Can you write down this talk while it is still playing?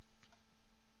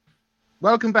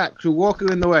Welcome back to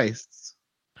Walker in the Wastes.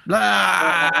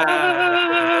 At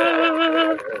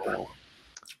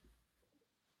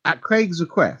Craig's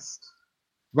request,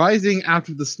 rising out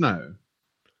of the snow.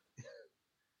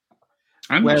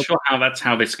 I'm not sure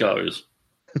how this goes.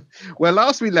 Where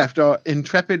last we left our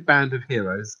intrepid band of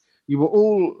heroes, you were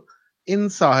all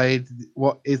inside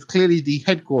what is clearly the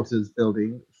headquarters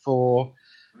building for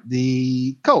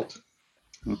the cult.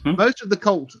 Mm-hmm. Most of the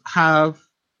cult have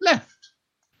left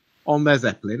on their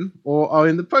Zeppelin or are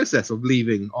in the process of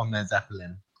leaving on their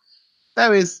Zeppelin.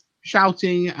 There is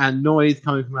shouting and noise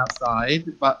coming from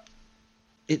outside, but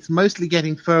it's mostly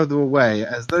getting further away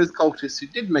as those cultists who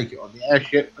did make it on the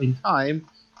airship in time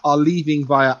are leaving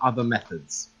via other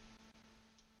methods.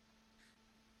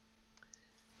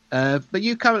 But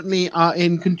you currently are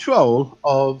in control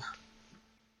of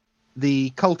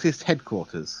the cultist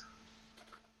headquarters.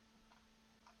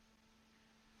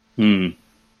 Should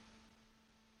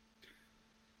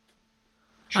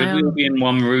we all be in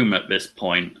one room at this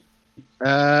point? We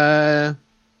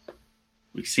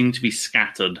seem to be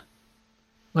scattered.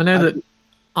 I know that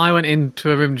I went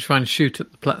into a room to try and shoot at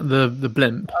the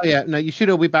blimp. Oh yeah, no, you should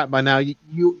all be back by now.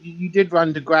 You did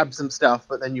run to grab some stuff,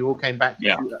 but then you all came back to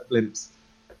shoot at blimps.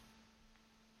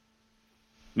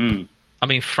 I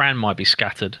mean, Fran might be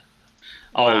scattered.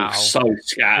 Oh, wow. So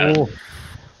scattered. Oh.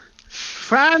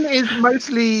 Fran is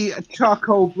mostly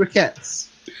charcoal briquettes.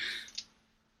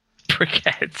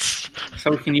 Briquettes.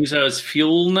 So we can use her as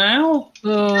fuel now?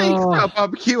 Oh. Yeah, you can start a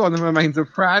barbecue on the remains of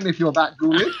Fran if you're that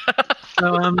ghoulish.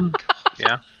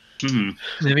 Yeah.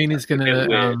 Naveen is going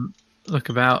to look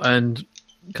about and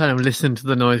kind of listen to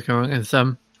the noise going on.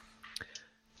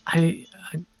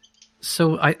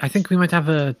 So I think we might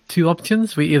have two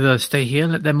options. We either stay here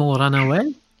and let them all run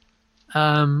away,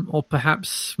 or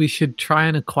perhaps we should try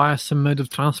and acquire some mode of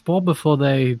transport before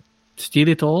they steal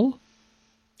it all.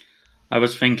 I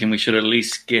was thinking we should at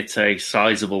least get a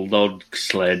sizable dog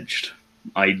sledged,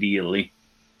 ideally.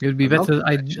 It would be better.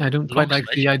 I don't quite like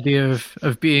the idea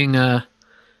of being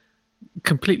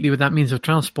completely without means of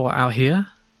transport out here.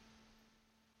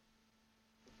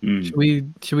 Should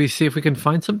we see if we can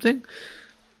find something?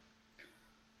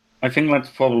 I think that's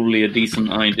probably a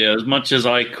decent idea. As much as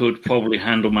I could probably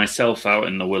handle myself out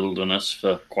in the wilderness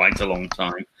for quite a long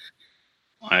time,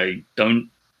 I don't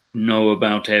know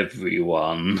about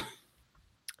everyone.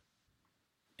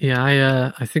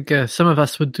 Yeah, I think some of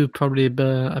us would do probably a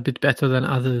bit better than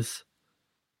others.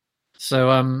 So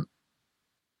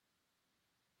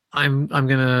I'm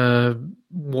gonna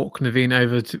walk Naveen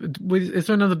over to. Is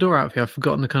there another door out here? I've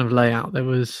forgotten the kind of layout.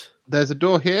 There's a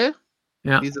door here.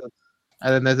 Yeah.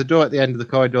 And then there's a door at the end of the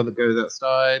corridor that goes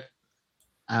outside.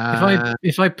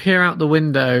 If I peer out the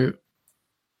window, is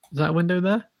that a window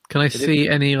there? Can I see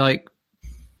any like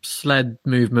sled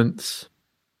movements?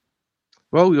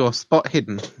 Roll your spot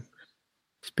hidden.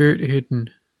 Spirit hidden.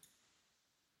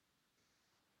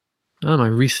 Oh, my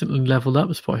recently leveled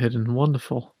up spot hidden.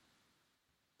 Wonderful.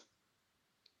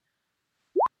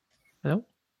 Hello?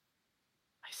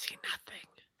 I see nothing.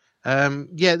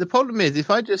 Yeah, the problem is if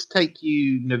I just take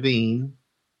you, Naveen,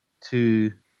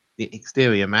 to the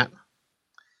exterior map,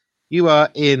 you are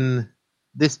in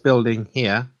this building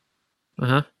here.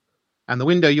 Uh-huh. And the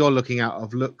window you're looking out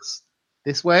of looks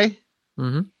this way.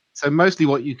 Mm-hmm. So mostly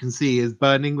what you can see is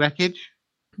burning wreckage.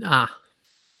 Ah.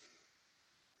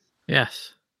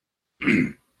 Yes.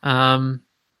 Naveen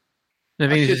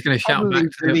is just going to shout back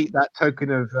to delete that token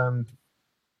of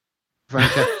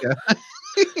Francesca.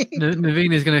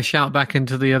 Naveen is going to shout back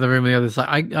into the other room on the other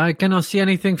side. I cannot see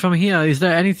anything from here. Is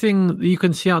there anything you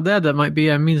can see out there that might be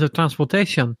a means of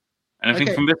transportation?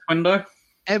 Anything from this window?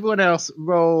 Everyone else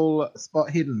roll spot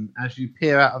hidden as you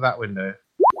peer out of that window.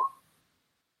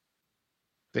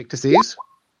 Victor sees.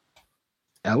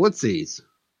 Elwood sees.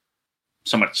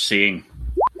 So much seeing.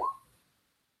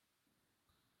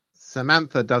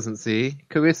 Samantha doesn't see.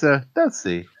 Carissa does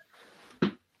see.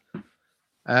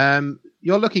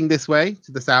 You're looking this way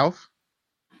to the south.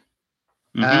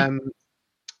 The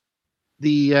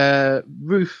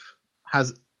roof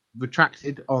has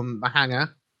retracted on the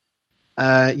hangar.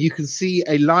 You can see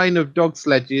a line of dog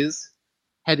sledges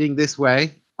heading this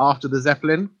way after the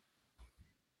Zeppelin.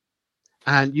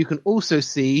 And you can also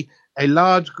see a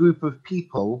large group of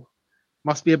people,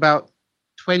 must be about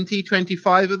 20,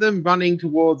 25 of them, running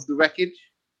towards the wreckage.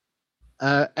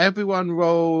 Everyone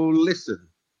roll listen.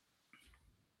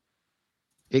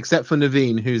 Except for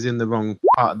Naveen, who's in the wrong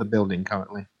part of the building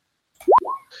currently.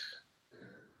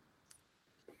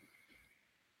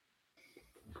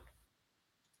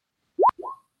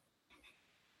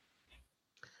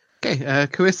 Okay, Okay,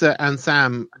 Carissa and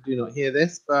Sam do not hear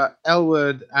this, but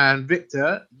Elwood and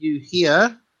Victor, you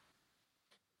hear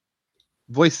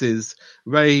voices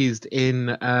raised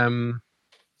in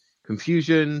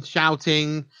confusion,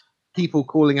 shouting, people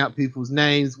calling out people's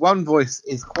names. One voice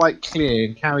is quite clear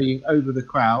and carrying over the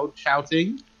crowd,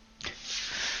 shouting,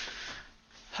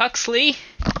 Huxley!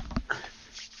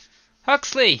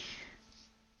 Huxley!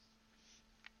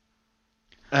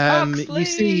 Huxley! You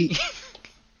see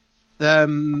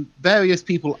various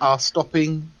people are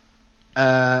stopping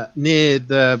near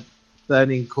the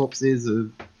burning corpses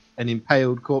and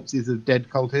impaled corpses of dead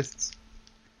cultists.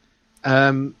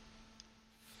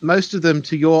 Most of them,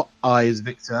 to your eyes,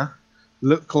 Victor,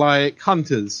 look like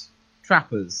hunters,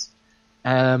 trappers.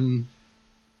 There's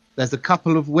a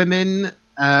couple of women,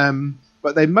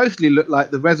 but they mostly look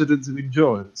like the residents of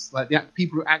Endurance, like the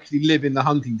people who actually live in the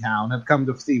hunting town have come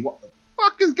to see what the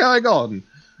fuck is going on.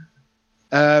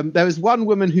 There is one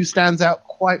woman who stands out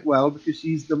quite well because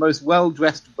she's the most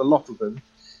well-dressed of the lot of them.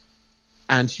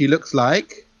 And she looks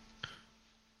like...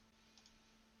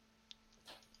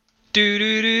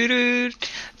 The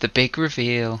big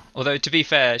reveal. Although, to be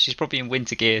fair, she's probably in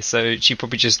winter gear, so she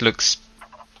probably just looks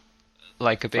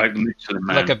like a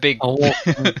big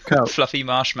fluffy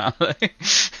marshmallow.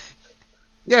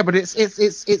 Yeah, but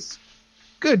it's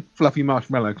good fluffy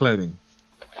marshmallow clothing.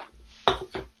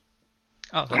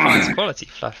 Oh, the highest quality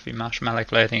fluffy marshmallow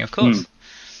clothing, of course.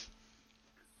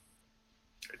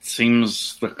 It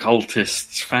seems the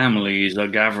cultists' families are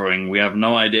gathering. We have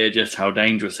no idea just how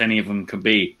dangerous any of them could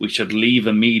be. We should leave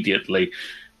immediately.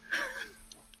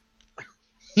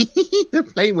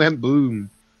 The plane went boom,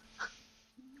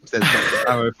 says Dr.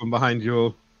 Barrow from behind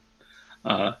your...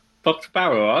 Dr.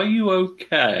 Barrow, are you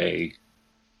okay?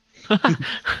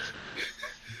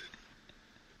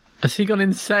 Has he gone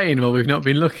insane while we've not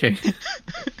been looking?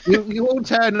 You all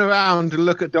turn around to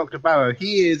look at Dr. Barrow.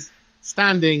 He is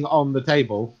standing on the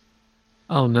table.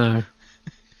 Oh, no.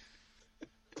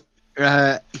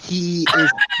 He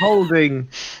is holding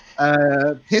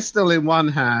a pistol in one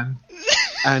hand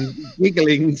and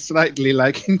giggling slightly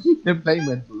like the plane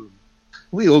went boom.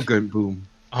 We all go boom.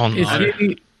 Oh, no.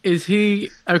 Is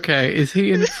he okay? Is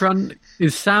he in front?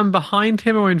 Is Sam behind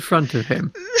him or in front of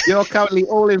him? You're currently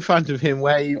all in front of him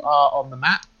where you are on the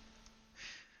map.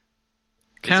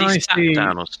 Can Is he I sat see?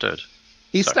 down or stood?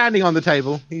 He's standing on the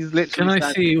table. He's literally Can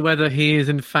I see whether he is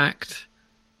in fact,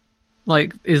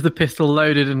 like, is the pistol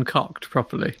loaded and cocked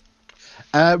properly?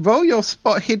 Roll your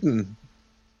spot hidden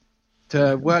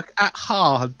to work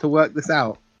hard to work this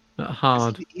out. Not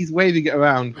hard. He's waving it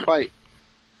around quite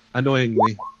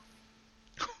annoyingly.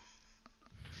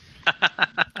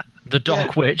 The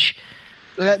Dark Witch.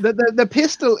 The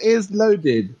pistol is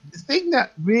loaded. The thing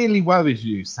that really worries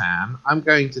you, Sam, I'm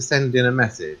going to send in a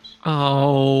message.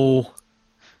 Oh,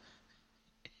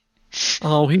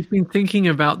 he's been thinking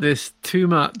about this too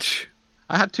much.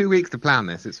 I had 2 weeks to plan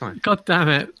this. It's fine. God damn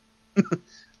it.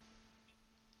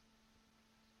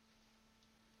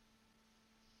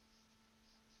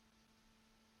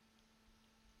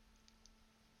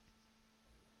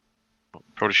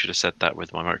 Probably should have said that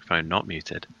with my microphone not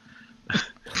muted.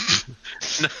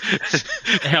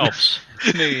 It helps.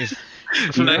 Smooth.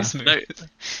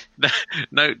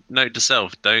 Note to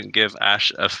self: don't give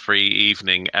Ash a free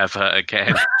evening ever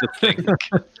again. To think.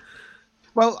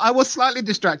 Well, I was slightly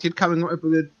distracted coming up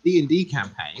with a D&D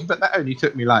campaign, but that only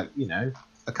took me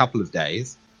a couple of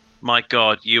days. My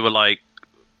God, you were like,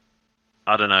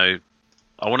 I don't know.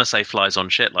 I want to say flies on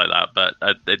shit like that, but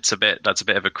that's a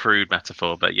bit of a crude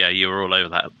metaphor. But yeah, you were all over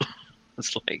that.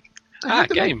 It's like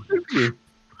game,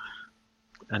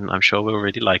 and I'm sure we'll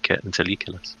really like it until you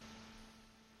kill us.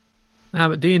 No,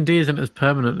 but D&D isn't as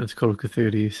permanent as Call of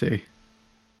Cthulhu, you see.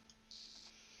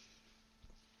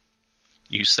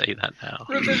 You say that now.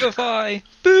 Revivify!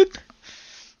 Boop!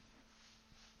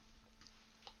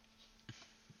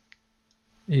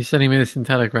 Are you sending me this in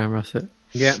Telegram, Russet?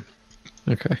 Yeah.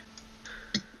 Okay.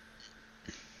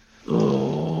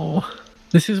 Oh,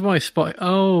 this is why Spot.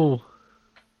 Oh.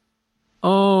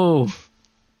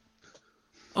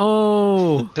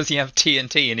 Does he have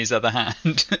TNT in his other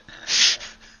hand?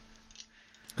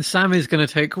 Sam is going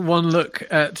to take one look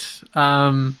at.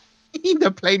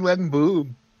 The plane went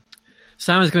boom.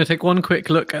 Sam is going to take one quick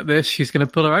look at this. She's going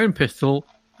to pull her own pistol,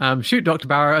 shoot Dr.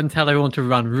 Barrow, and tell everyone to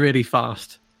run really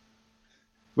fast.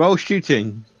 Roll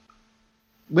shooting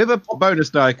with a bonus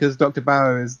die because Dr.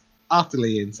 Barrow is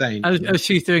utterly insane. As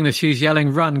she's doing this, she's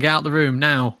yelling, "Run! Get out the room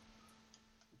now!"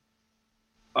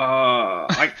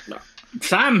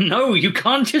 Sam, no, you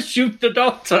can't just shoot the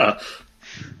doctor.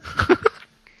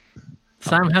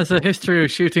 Sam has a history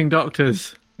of shooting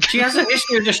doctors. She has a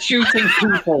history of just shooting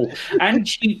people, and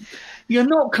you're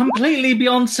not completely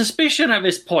beyond suspicion at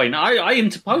this point. I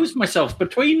interposed myself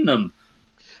between them.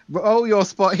 Roll your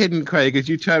spot hidden, Craig, as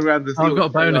you turn around and see I've got a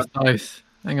what's going bonus dice.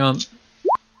 Hang on.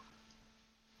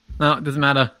 No, it doesn't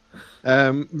matter.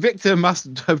 Victor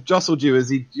must have jostled you as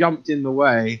he jumped in the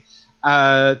way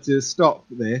to stop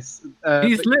this.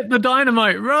 He's lit the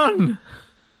dynamite. Run!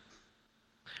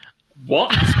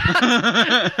 What?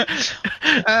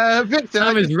 Victor,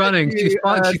 Sam is running. She's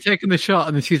taking the shot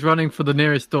and then she's running for the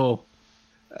nearest door.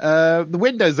 The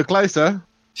windows are closer.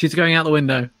 She's going out the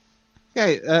window.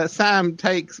 Okay, Sam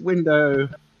takes window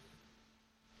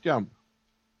jump.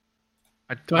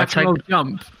 Do I have to roll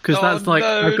jump? Because that's like,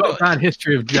 I've got a bad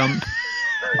history of jump.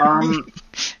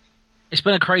 It's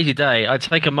been a crazy day. I'd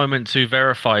take a moment to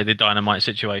verify the dynamite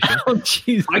situation. Oh,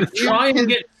 Jesus. I try and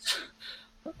get...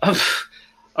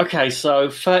 Okay, so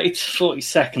 30 to 40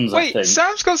 seconds, I think. Wait,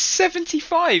 Sam's got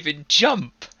 75 in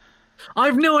jump.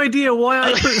 I've no idea why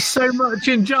I put so much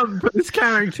in jump for this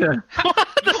character.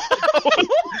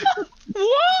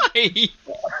 Why?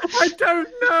 I don't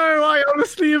know. I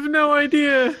honestly have no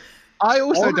idea. I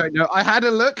also don't know. I had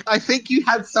a look. I think you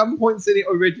had some points in it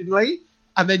originally,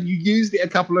 and then you used it a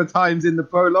couple of times in the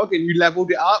prologue, and you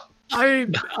leveled it up. I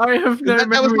have no that was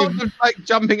memory. not just like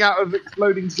jumping out of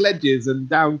exploding sledges and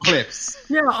down cliffs.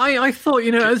 Yeah, I thought,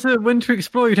 as a winter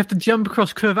explorer, you'd have to jump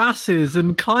across crevasses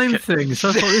and climb things. So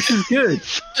I thought this is good.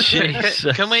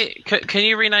 Jeez. Can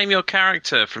you rename your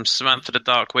character from Samantha the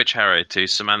Dark Witch Harrow to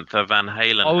Samantha Van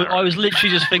Halen? I was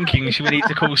literally just thinking we need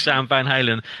to call Sam Van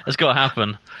Halen. That's got to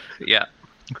happen. Yeah.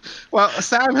 Well,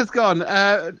 Sam has gone.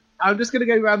 I'm just going to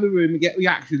go around the room and get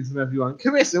reactions from everyone.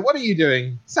 Carissa, what are you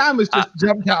doing? Sam has just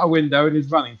jumped out a window and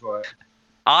is running for it.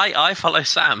 I follow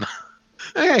Sam.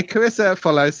 Okay, Carissa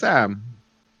follows Sam.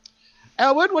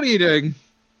 Elwood, what are you doing?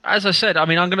 As I said, I'm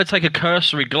going to take a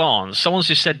cursory glance. Someone's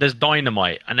just said there's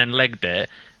dynamite and then legged it.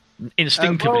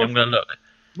 Instinctively, I'm going to look.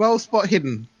 Roll spot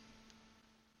hidden.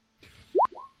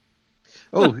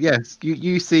 Oh, yes.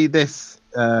 You see this,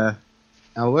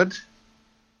 Elwood.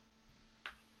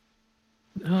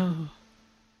 Oh.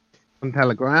 On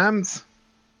telegrams.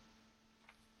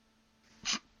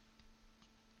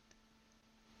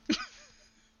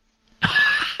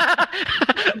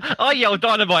 I yell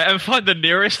dynamite and find the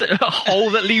nearest hole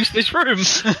that leaves this room.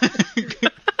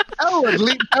 Elwood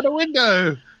leaps out a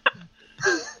window.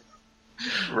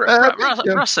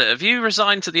 Russet, have you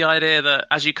resigned to the idea that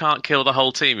as you can't kill the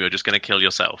whole team, you're just going to kill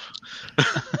yourself?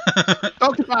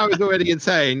 Dr. Power is already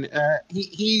insane.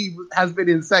 He has been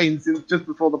insane since just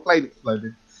before the plane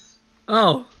exploded.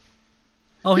 Oh,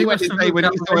 he went insane when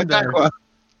he saw Ithaqua.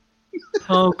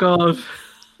 Oh, God.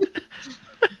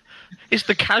 It's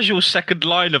the casual second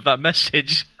line of that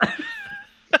message.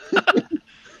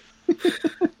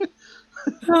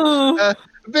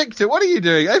 Victor, what are you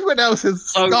doing? Everyone else has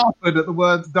scarfed at the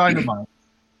words dynamite.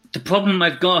 The problem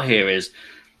I've got here is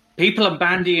people are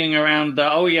bandying around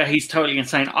he's totally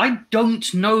insane. I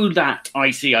don't know that,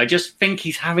 Icy. I just think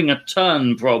he's having a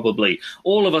turn, probably.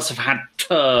 All of us have had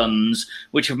turns,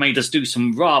 which have made us do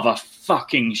some rather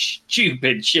fucking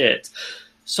stupid shit.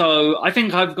 So I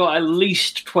think I've got at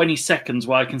least 20 seconds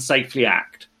where I can safely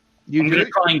act. I'm going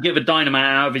to try and get the dynamite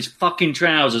out of his fucking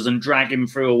trousers and drag him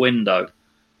through a window.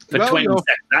 For 20 seconds.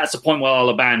 That's the point where I'll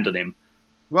abandon him.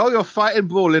 Well, you're fighting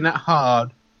brawling it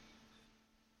hard.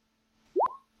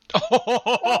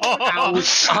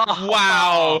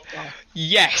 Wow.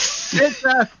 Yes.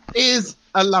 Victor is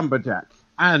a lumberjack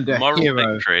and a Moral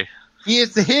hero. victory. He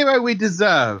is the hero we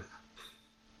deserve.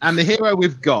 And the hero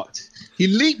we've got. He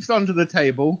leaps onto the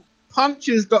table,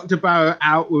 punches Dr. Barrow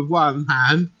out with one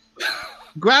hand,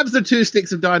 grabs the 2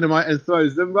 sticks of dynamite and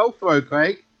throws them. Roll throw,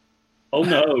 Craig. Oh,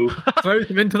 no. Throws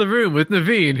him into the room with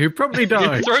Naveen, who probably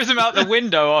died. Throws him out the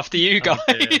window after you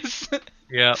guys.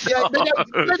 Yeah. They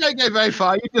don't go very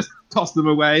far. You just toss them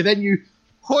away. Then you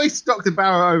hoist Dr.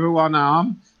 Barrow over one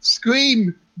arm,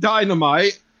 scream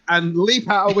dynamite, and leap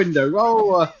out a window.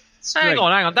 Roll Hang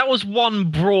on. That was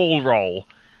one brawl roll.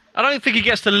 I don't think he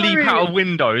gets to leap out of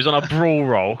windows on a brawl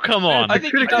roll. Come on. I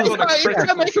think you got He's going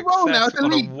to make a roll now to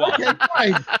leap. Okay,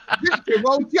 fine. Victor,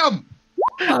 roll jump.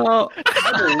 Oh.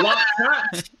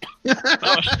 That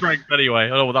was strength anyway.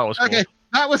 Oh, that was cool. Okay,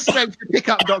 that was strength to pick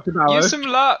up Dr. Barrow. Use some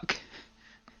luck.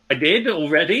 I did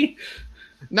already?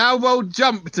 Now roll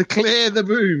jump to clear the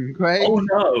room, Craig. Oh,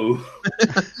 no.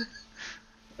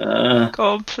 Go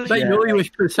on, please. You always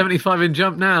put 75 in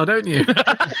jump now, don't you?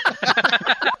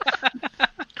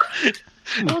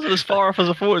 It wasn't as far off as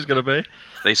I thought it was going to be.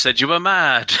 They said you were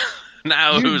mad.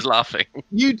 Now who's laughing?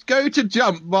 You go to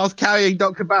jump whilst carrying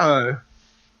Dr. Barrow.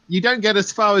 You don't get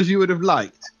as far as you would have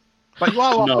liked. But you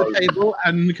are off the table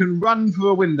and can run through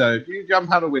a window. Do you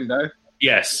jump out a window?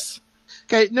 Yes.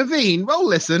 Okay, Naveen, roll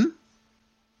listen.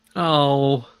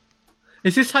 Oh.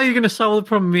 Is this how you're going to solve the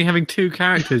problem of me having two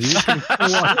characters?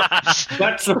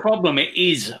 That's the problem. It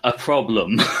is a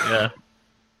problem. Yeah.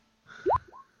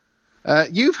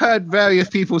 You've heard various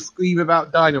people scream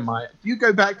about dynamite. Do you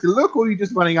go back to look, or are you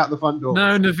just running out the front door?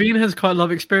 No, Naveen has quite a lot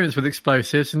of experience with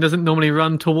explosives and doesn't normally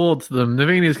run towards them.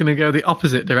 Naveen is going to go the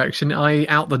opposite direction, i.e.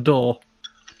 out the door.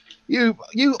 You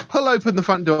pull open the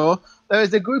front door. There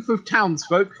is a group of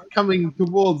townsfolk coming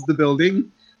towards the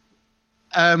building.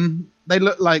 They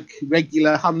look like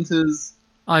regular hunters.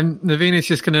 Naveen is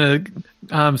just going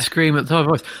to scream at the top of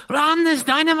voice, "Run, there's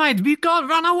dynamite! We've got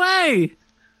run away!"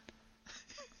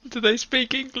 Do they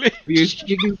speak English?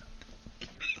 You're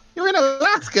in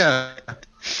Alaska.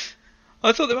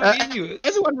 I thought they might be Inuit.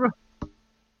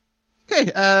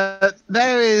 Okay,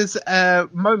 there is a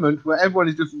moment where everyone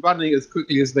is just running as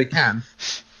quickly as they can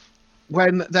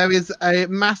when there is a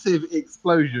massive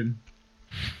explosion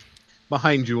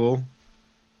behind you all,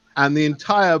 and the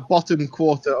entire bottom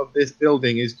quarter of this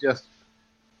building is just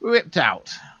ripped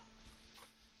out.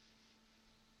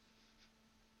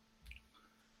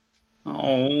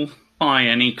 Oh, buy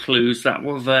any clues that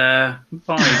were there.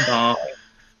 Bye.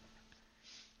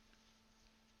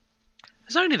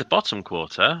 It's only the bottom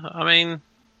quarter. I mean...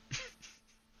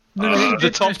 the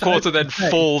top quarter then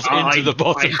falls into the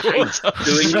bottom quarter.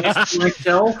 Doing this to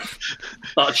myself,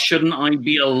 but shouldn't I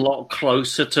be a lot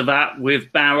closer to that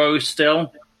with Barrow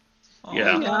still?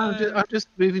 I'm just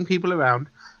moving people around.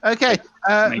 Okay,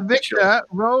 Victor,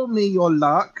 roll me your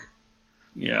luck.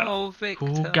 Yeah. Oh, Victor.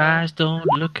 Cool guys don't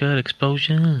look at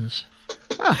explosions.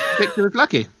 Victor was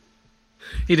lucky.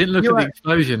 He didn't look at the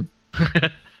explosion.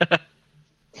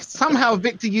 Somehow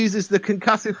Victor uses the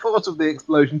concussive force of the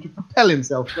explosion to propel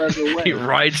himself further away. He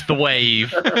rides the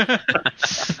wave.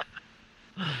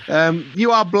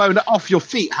 You are blown off your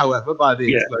feet, however, by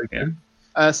the explosion.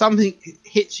 Yeah. Something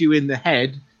hits you in the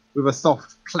head with a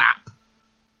soft clap.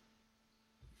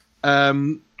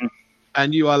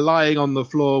 And you are lying on the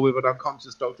floor with an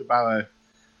unconscious Dr. Barrow.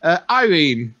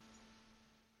 Irene.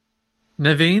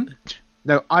 Naveen?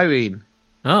 No, Irene.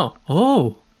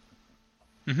 Oh.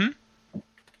 Mm-hmm.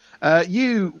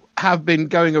 You have been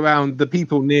going around the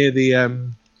people near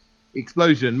the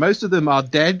explosion. Most of them are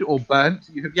dead or burnt.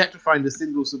 You have yet to find a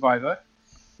single survivor.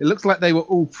 It looks like they were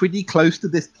all pretty close to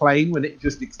this plane when it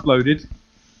just exploded.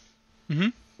 Mm-hmm.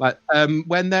 Like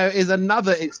when there is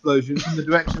another explosion from the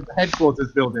direction of the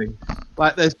headquarters building,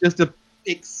 like there's just a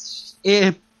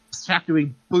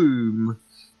ear-shattering boom.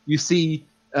 You see,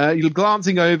 you're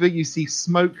glancing over, you see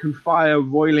smoke and fire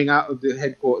roiling out of the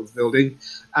headquarters building,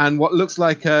 and what looks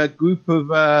like a group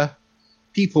of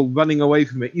people running away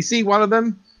from it. You see one of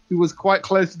them who was quite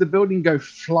close to the building go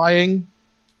flying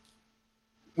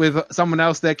with someone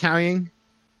else they're carrying.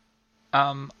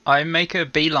 I make a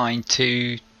beeline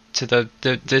to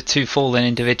the two fallen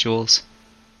individuals.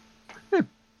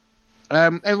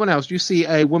 Everyone else, you see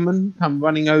a woman come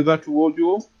running over towards you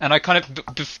all. And I kind of...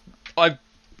 I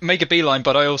make a beeline,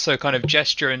 but I also kind of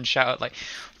gesture and shout out, like,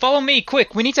 "Follow me,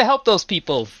 quick! We need to help those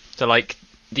people!" To, like,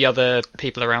 the other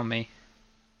people around me.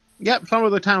 Yep, some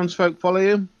of the townsfolk follow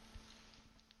you.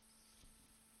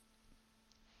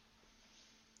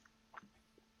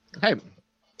 Okay.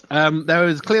 There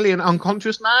is clearly an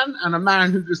unconscious man and a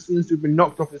man who just seems to have been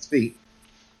knocked off his feet.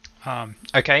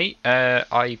 Okay,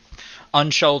 I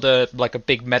unshoulder like a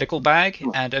big medical bag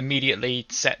and immediately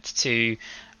set to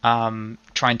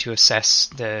trying to assess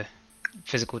the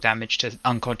physical damage to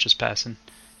unconscious person.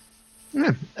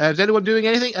 Yeah. Is anyone doing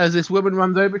anything as this woman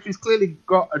runs over? She's clearly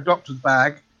got a doctor's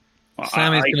bag.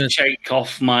 I shake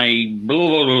off my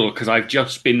because I've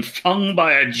just been flung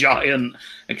by a giant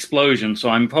explosion, so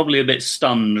I'm probably a bit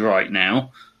stunned right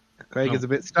now. Craig is a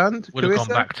bit stunned. Would have gone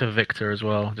back to Victor as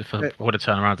well if I would have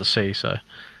turned around to see. So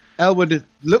Elwood had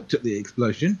looked at the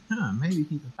explosion. Maybe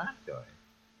he's a bad guy.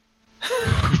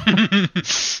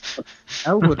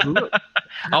 Elwood looked.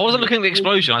 I wasn't looking at the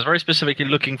explosion. I was very specifically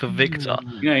looking for Victor.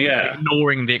 Yeah.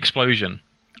 Ignoring the explosion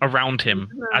around him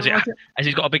as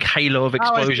he's got a big halo of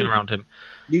explosion around him.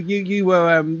 You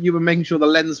were making sure the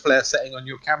lens flare setting on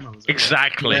your camera was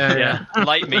exactly. Yeah.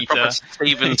 Light meter.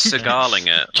 Steven Seagaling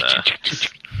it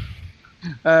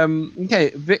there. Okay,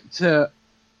 Victor.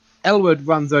 Elwood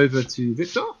runs over to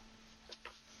Victor.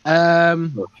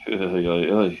 Sam, what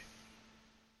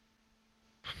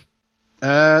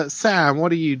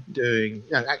are you doing?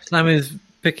 Sam is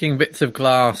picking bits of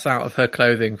glass out of her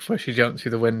clothing before she jumps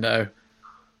through the window.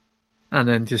 And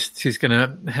then she's going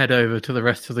to head over to the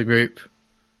rest of the group.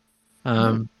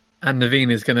 And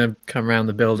Naveen is going to come around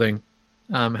the building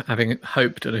having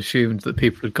hoped and assumed that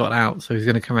people had got out, so he's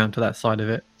going to come around to that side of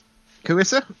it.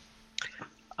 Carissa?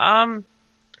 To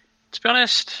be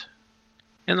honest,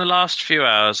 in the last few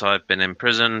hours I've been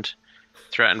imprisoned,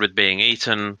 threatened with being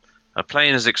eaten, a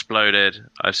plane has exploded,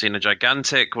 I've seen a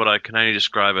gigantic, what I can only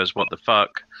describe as what the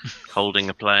fuck, holding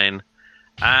a plane,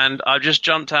 and I've just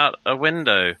jumped out a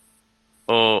window.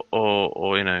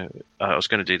 Or you know, I was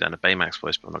going to do that in a Baymax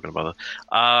voice, but I'm not going to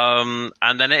bother.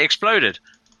 And then it exploded.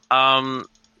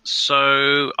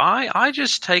 So I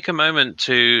just take a moment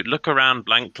to look around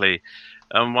blankly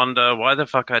and wonder why the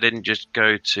fuck I didn't just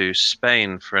go to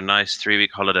Spain for a nice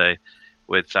 3-week holiday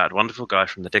with that wonderful guy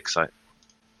from the Dick site.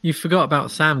 You forgot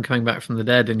about Sam coming back from the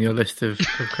dead in your list of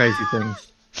crazy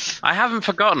things. I haven't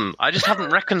forgotten. I just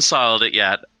haven't reconciled it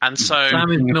yet. And so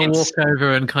Sam is going to walk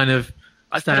over and kind of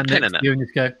stand next to you and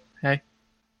just go, hey.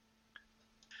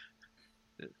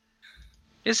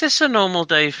 Is this a normal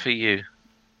day for you?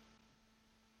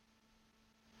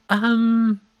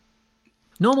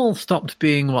 Normal stopped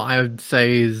being what I would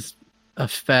say is a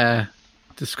fair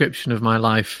description of my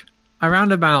life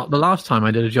around about the last time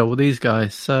I did a job with these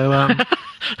guys. So,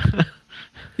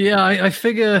 yeah, I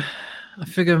figure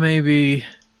maybe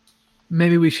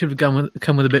we should have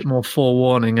come with a bit more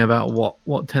forewarning about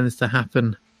what tends to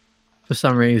happen for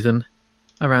some reason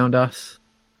around us.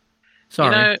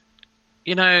 Sorry.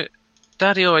 You know,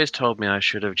 Daddy always told me I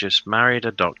should have just married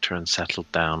a doctor and settled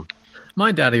down.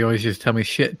 My daddy always used to tell me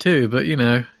shit too, but, you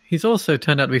know, he's also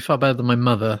turned out to be far better than my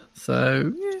mother.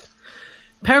 So, yeah.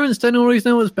 Parents don't always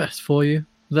know what's best for you.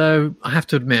 Though, I have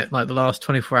to admit, like, the last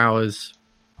 24 hours,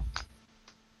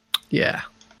 yeah.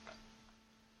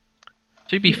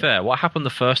 To be fair, what happened the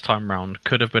first time round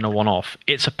could have been a one-off.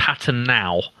 It's a pattern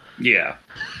now. Yeah.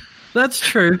 That's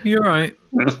true. You're right.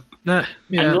 And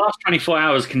the last 24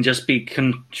 hours can just be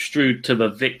construed to the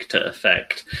Victor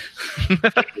effect.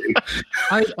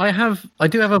 I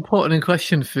do have a pertinent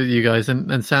question for you guys,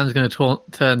 and Sam's going to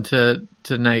turn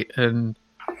to Nate and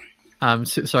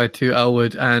to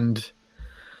Elwood and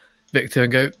Victor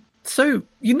and go. So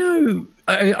you know,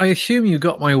 I assume you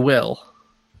got my will.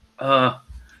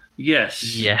 Yes,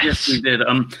 we did.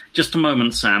 Just a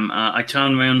moment, Sam. I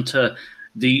turn around to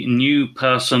the new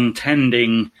person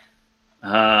tending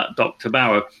Dr.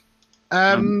 Bauer.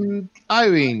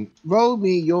 Irene, roll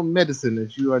me your medicine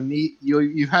as you are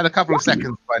you've had a couple of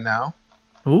seconds by now.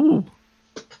 Ooh.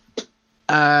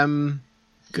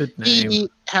 Good name. He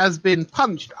has been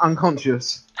punched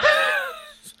unconscious.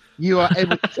 You are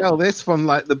able to tell this from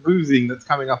like the bruising that's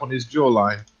coming up on his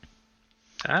jawline.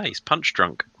 Ah, he's punch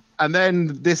drunk. And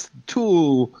then this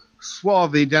tall,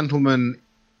 swarthy gentleman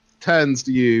turns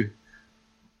to you.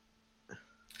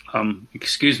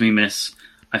 Excuse me, miss.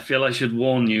 I feel I should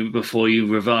warn you before you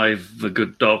revive the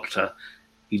good doctor.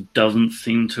 He doesn't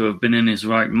seem to have been in his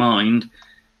right mind.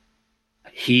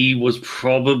 He was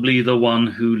probably the one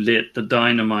who lit the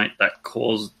dynamite that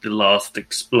caused the last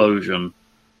explosion.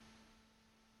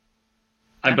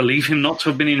 I believe him not to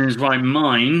have been in his right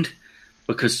mind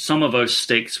because some of those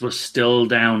sticks were still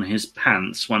down his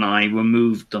pants when I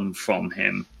removed them from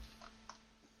him.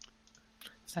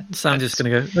 Sam's just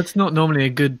going to go, that's not normally a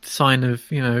good sign of,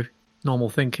 you know, normal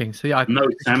thinking. So yeah, no,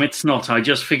 Sam, it's not. I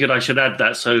just figured I should add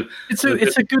that. So it's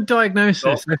a good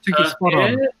diagnosis. I think it's spot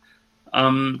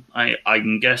on.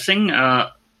 I'm guessing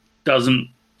doesn't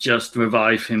just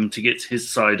revive him to get his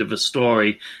side of a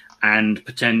story and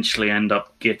potentially end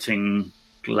up getting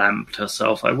lamped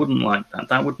herself. I wouldn't like that.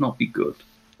 That would not be good.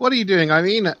 What are you doing,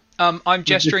 Irene? I'm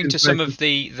gesturing to some of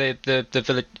the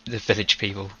village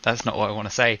people. That's not what I want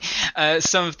to say.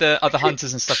 Some of the other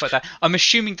hunters and stuff like that. I'm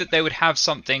assuming that they would have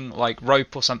something like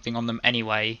rope or something on them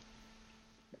anyway.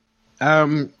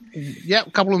 Yeah,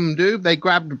 a couple of them do. They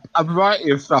grabbed a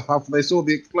variety of stuff after they saw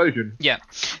the explosion. Yeah,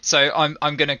 so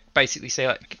I'm going to basically say,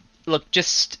 like, look,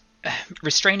 just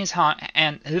restrain his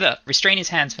restrain his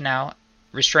hands for now.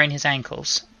 Restrain his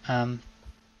ankles.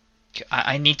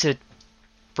 I need to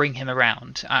bring him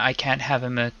around. I can't have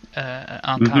him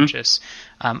unconscious.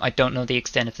 I don't know the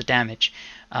extent of the damage.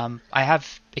 I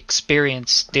have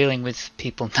experience dealing with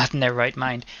people not in their right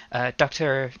mind.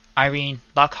 Dr. Irene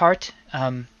Lockhart,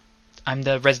 I'm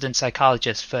the resident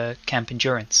psychologist for Camp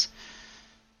Endurance.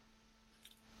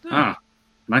 Ah,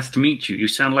 nice to meet you. You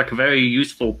sound like a very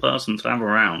useful person to have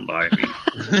around, Irene.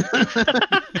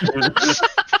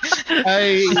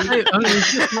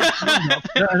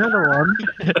 Another one.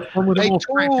 A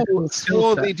tall,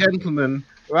 swarthy gentleman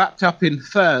wrapped up in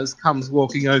furs comes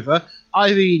walking over.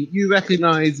 Irene, you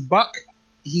recognise Buck.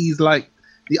 He's like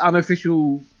the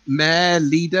unofficial mayor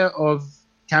leader of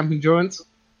Camp Endurance.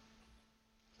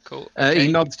 Cool. Okay.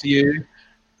 He nods to you.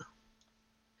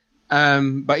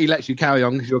 But he lets you carry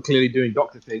on because you're clearly doing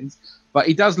doctor things. But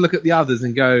he does look at the others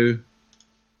and go,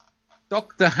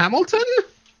 Dr. Hamilton?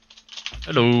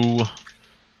 Hello.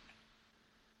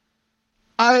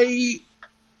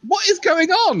 What is going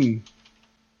on?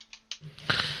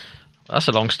 That's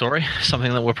a long story.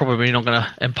 Something that we're probably not going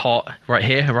to impart right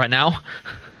here, right now.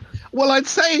 Well, I'd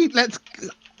say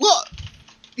what?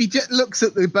 He just looks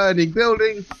at the burning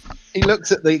building. He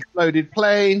looks at the exploded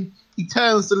plane. He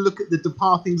turns to look at the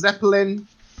departing Zeppelin.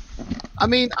 I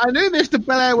mean, I knew Mr.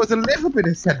 Blair was a little bit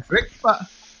eccentric, but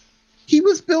he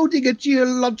was building a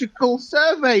geological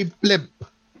survey blimp.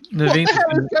 What the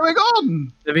hell is going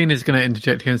on? Naveen is going to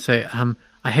interject here and say,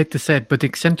 I hate to say it, but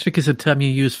eccentric is a term you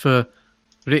use for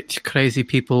rich, crazy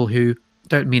people who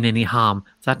don't mean any harm.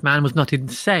 That man was not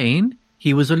insane.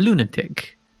 He was a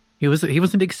lunatic. He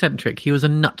wasn't eccentric. He was a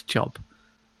nut job.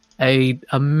 A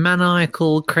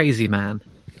maniacal, crazy man.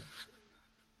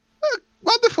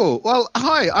 Wonderful. Well,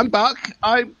 hi, I'm Buck.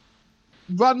 I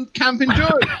run Camp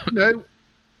Enjoy.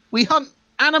 We hunt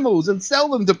animals and sell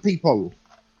them to people.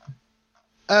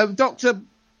 Dr.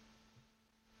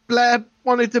 Blair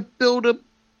wanted to build a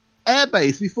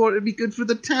airbase. We thought it'd be good for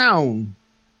the town.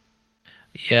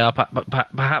 Yeah, but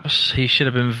perhaps he should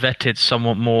have been vetted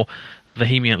somewhat more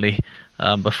vehemently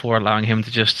before allowing him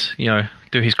to just,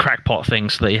 do his crackpot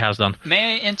things that he has done.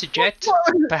 May I interject?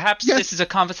 Perhaps Yes. this is a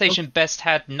conversation best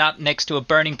had not next to a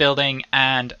burning building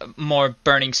and more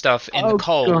burning stuff in the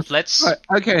cold. God. Let's Right,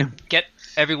 okay. get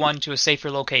everyone to a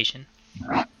safer location.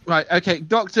 Right, okay.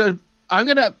 Doctor, I'm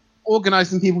going to organize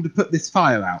some people to put this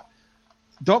fire out.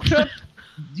 Doctor,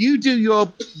 you do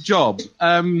your job.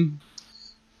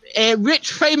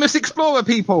 Rich, famous explorer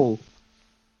people.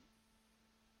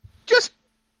 Just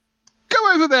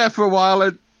go over there for a while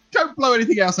and don't blow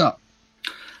anything else up.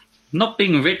 Not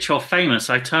being rich or famous,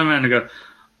 I turn around and go,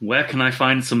 where can I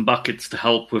find some buckets to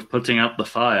help with putting out the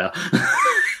fire?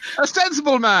 A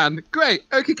sensible man. Great.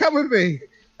 Okay, come with me.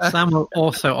 Sam will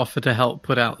also offer to help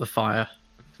put out the fire.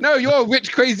 No, you're a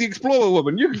rich, crazy explorer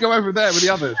woman. You can go over there with the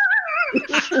others.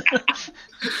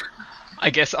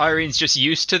 I guess Irene's just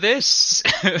used to this.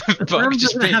 But Sam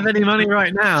just doesn't have any money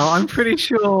right now. I'm pretty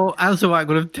sure Azawak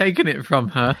would have taken it from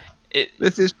her.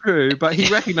 This is true, but he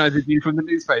recognizes you from the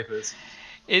newspapers.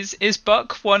 Is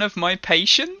Buck one of my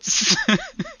patients? He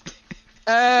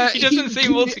He doesn't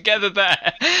seem altogether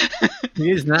there.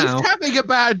 He is now. He's having a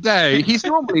bad day. He's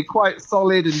normally quite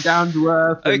solid and down to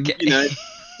earth. And, Okay.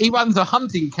 he runs a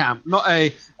hunting camp, not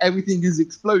a everything has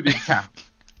exploded camp.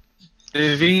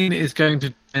 Naveen is going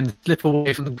to then slip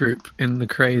away from the group in the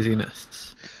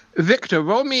craziness. Victor,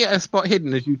 roll me a spot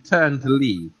hidden as you turn to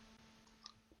leave.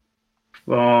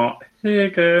 Oh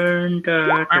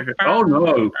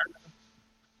no.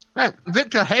 Right,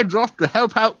 Victor heads off to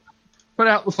help out, put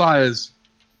out the fires.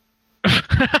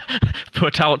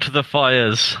 Put out the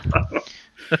fires.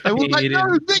 I was like, He no,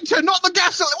 didn't. Victor, not the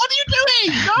gasoline. What are you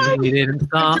doing? No! He didn't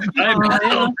start the I'm fire.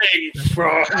 helping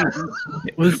from.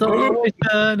 It was always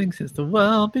turning since the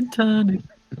world been turning.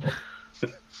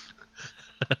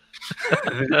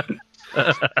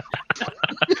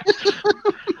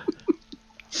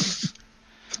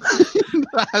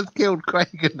 That has killed Craig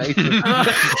and Nathan.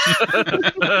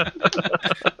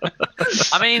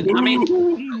 I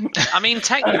mean,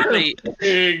 technically,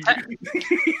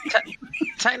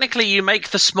 you make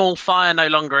the small fire no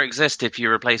longer exist if you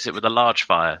replace it with a large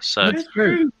fire. So That's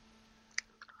true.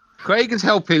 Craig is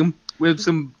helping with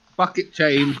some bucket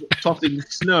chains tossing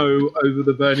snow over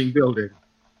the burning building.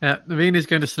 Yeah, Naveen is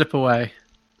going to slip away.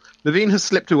 Naveen has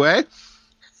slipped away.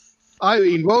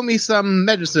 Irene, roll me some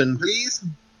medicine, please.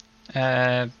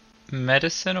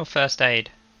 Medicine or first aid?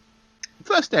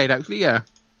 First aid, actually, yeah.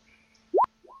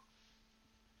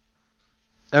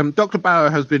 Dr. Barrow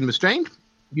has been restrained.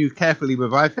 You carefully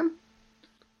revive him.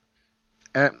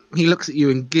 He looks at you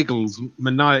and giggles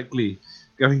maniacally,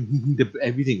 going,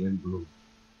 everything went wrong.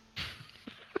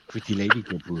 Pretty lady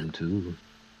got wrong too.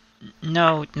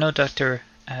 No, Dr.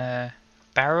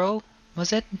 Barrow,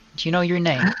 was it? Do you know your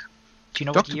name? Do you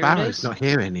know Dr. what year it Barrow's is? not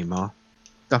here anymore.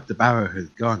 Dr. Barrow has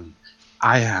gone.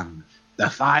 I am the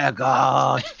fire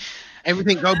god.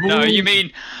 Everything go boom. No, you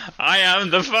mean I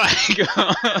am the fire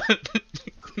god.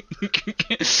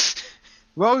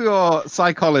 Roll your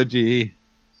psychology,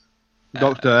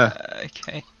 Doctor.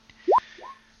 Okay.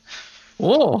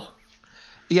 Oh,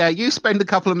 Yeah, you spend a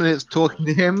couple of minutes talking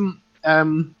to him.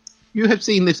 You have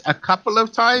seen this a couple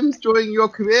of times during your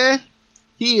career.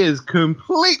 He is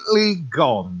completely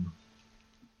gone.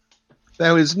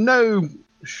 There is no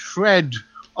shred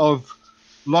of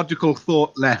logical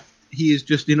thought left. He is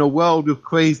just in a world of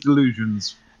crazed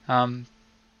delusions.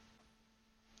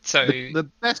 So The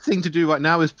best thing to do right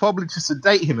now is probably to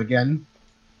sedate him again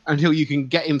until you can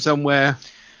get him somewhere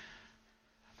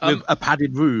with a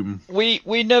padded room.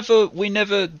 we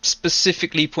never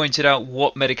specifically pointed out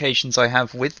what medications I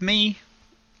have with me.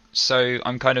 So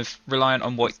I'm kind of reliant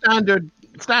on what.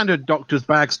 Standard doctor's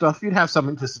bag stuff. You'd have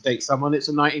something to sedate someone. It's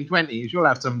the 1920s. You'll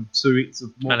have some suites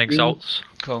of Smelling morphine. salts.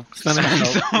 Cool. Smelling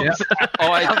salts, yeah.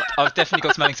 Oh, I've definitely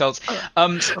got smelling salts. I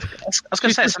was going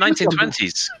to say it's the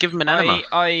 1920s. Give him an enema.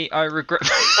 I regret.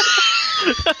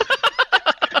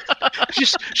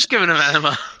 just give him an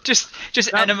enema. just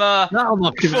enema. That'll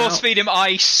knock him Force out. feed him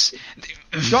ice.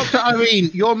 Dr. Irene,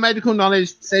 your medical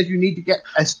knowledge says you need to get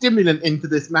a stimulant into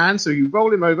this man, so you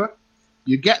roll him over,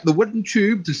 you get the wooden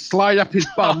tube to slide up his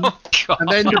bum, Oh, God. and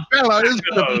then the bellows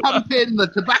to pump in the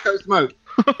tobacco smoke.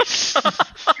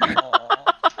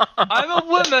 I'm a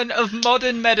woman of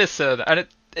modern medicine, and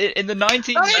in the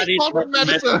 19. That is modern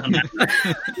medicine.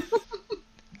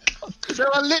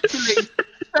 There are literally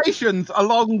stations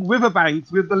along riverbanks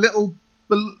with the little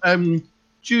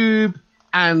tube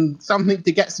and something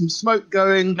to get some smoke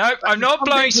going. No, I'm not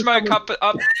blowing smoke up.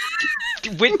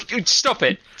 Stop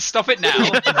it! Stop it now!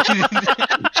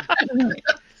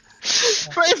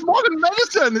 But it's modern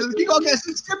medicine. You got to get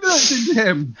some stimulants into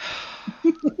him.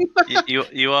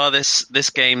 You are this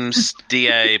game's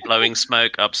DA blowing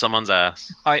smoke up someone's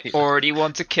ass. I already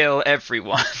want to kill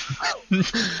everyone.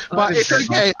 But it's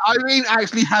okay. Irene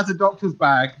actually has a doctor's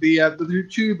bag. The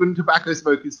tube and tobacco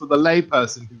smoke is for the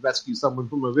layperson who rescues someone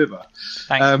from a river.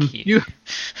 Thank you.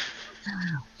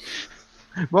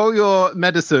 Roll your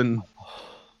medicine.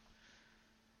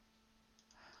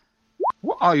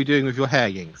 What are you doing with your hair,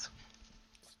 Yings?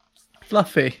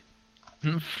 Fluffy.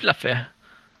 Fluffy.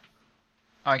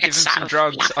 I give him some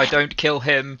drugs. I don't kill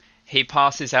him. He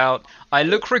passes out. I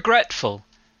look regretful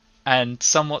and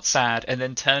somewhat sad, and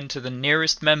then turn to the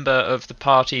nearest member of the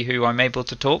party who I'm able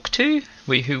to talk to.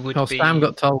 Who would be? Sam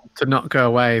got told to not go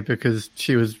away because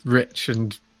she was rich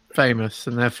and famous,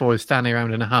 and therefore is standing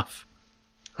around in a huff.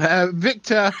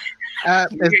 Victor has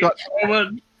got.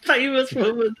 Famous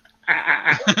woman.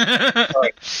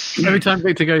 Every time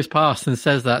Victor goes past and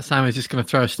says that, Sam is just going to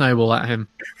throw a snowball at him.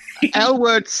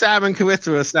 Elwood, Sam, and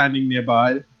Carissa are standing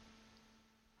nearby.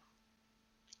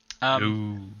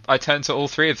 I turn to all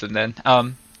three of them then.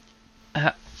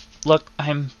 Look,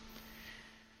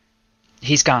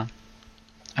 he's gone.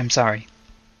 I'm sorry.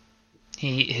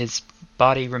 His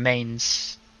body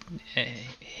remains.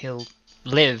 He'll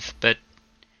live, but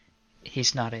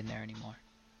he's not in there anymore.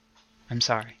 I'm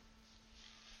sorry.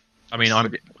 I mean,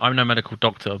 I'm no medical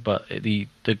doctor, but the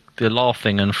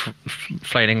laughing and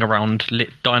flailing around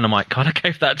lit dynamite kind of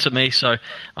gave that to me, so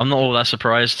I'm not all that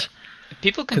surprised.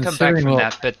 People can come back from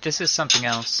that, but this is something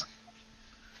else.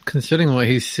 Considering what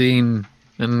he's seen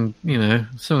and,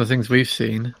 some of the things we've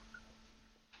seen,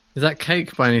 is that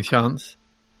cake by any chance?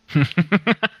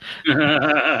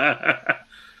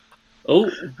 Oh,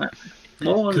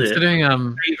 what was considering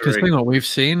what we've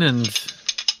seen and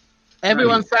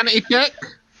everyone's sanity check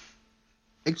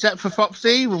except for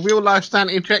Foxy. Real life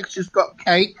sanity checks just got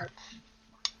cake.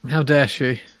 how dare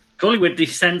she? Surely we're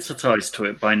desensitized to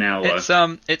it by now,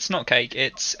 though. It's not cake.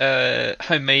 It's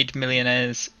homemade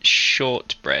millionaire's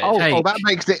shortbread. Oh, that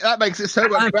makes it so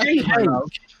much better.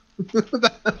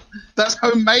 That's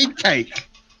homemade cake.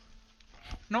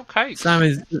 Not cake. Sam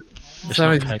is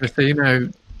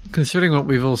just, considering what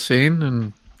we've all seen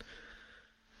and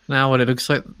now what it looks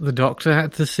like the doctor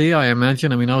had to see, I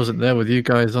imagine. I mean, I wasn't there with you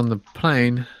guys on the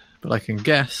plane, but I can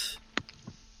guess.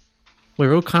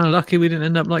 We're all kind of lucky we didn't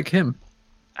end up like him.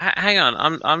 Hang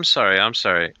on, I'm sorry.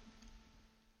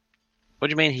 What do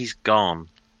you mean he's gone?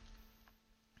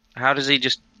 How does he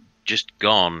just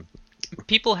gone?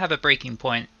 People have a breaking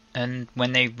point, and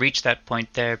when they reach that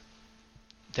point, they're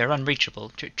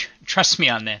unreachable. Trust me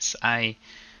on this. I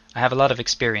have a lot of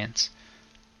experience.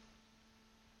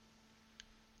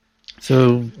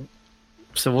 So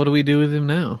what do we do with him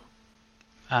now?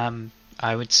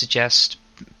 I would suggest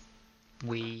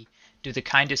we do the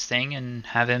kindest thing and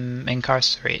have him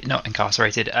incarcerated. Not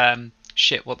incarcerated.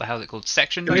 What the hell is it called?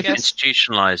 Sectioned, I guess?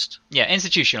 Institutionalized. Yeah,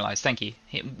 institutionalized. Thank you.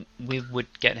 We would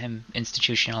get him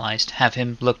institutionalized, have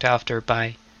him looked after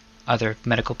by other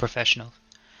medical professionals.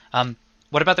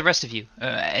 What about the rest of you?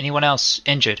 Anyone else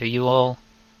injured? Are you all...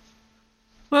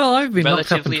 Well, I've been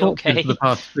locked up in relatively torture okay? for the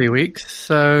past 3 weeks,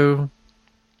 so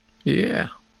yeah.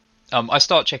 I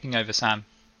start checking over Sam.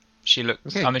 She looks.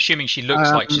 Okay. I'm assuming she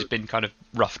looks like she's been kind of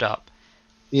roughed up.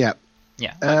 Yeah.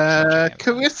 Yeah.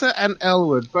 Carissa and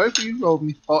Elwood, both of you rolled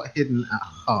me spot hidden at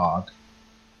hard.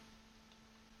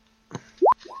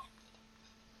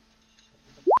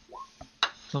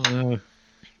 Oh no.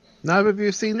 Neither of you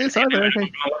have seen this either.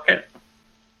 Okay.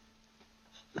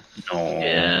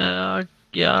 No.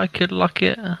 Yeah, I could luck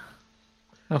it.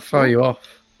 How far are you off?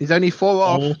 He's only 4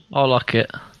 off. I'll luck it.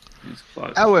 It's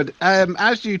close. Elwood,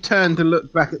 as you turn to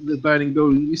look back at the burning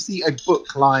building, you see a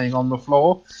book lying on the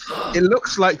floor. It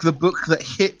looks like the book that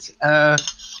hit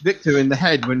Victor in the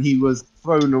head when he was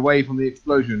thrown away from the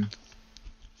explosion.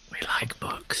 We like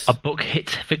books. A book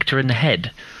hit Victor in the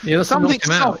head. Yeah, that's Something knock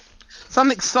him out. soft,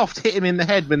 something soft hit him in the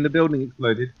head when the building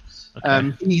exploded.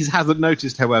 Okay. He hasn't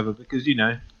noticed, however, because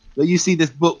that you see this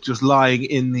book just lying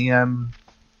in the.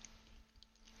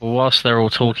 Well, whilst they're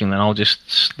all talking, then I'll just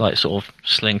sort of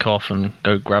slink off and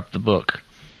go grab the book.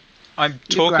 I'm grab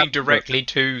talking the directly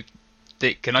to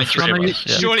Dick. Can I just... three of us,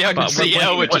 yeah. Surely I can see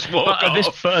Elwood just walk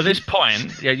off. But at this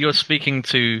point, yeah, you're speaking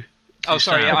to. Oh,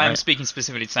 sorry, Sam, I am right? speaking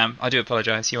specifically to Sam. I do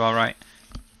apologise. You are right.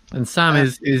 And Sam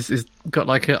is got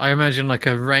I imagine like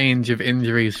a range of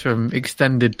injuries from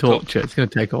extended torture. It's going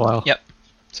to take a while. Yep.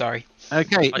 Sorry.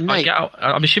 Okay, I Nate. get out,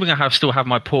 I'm assuming I still have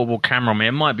my portable camera on me.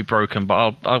 It might be broken,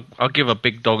 but I'll give a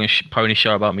big dog and pony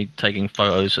show about me taking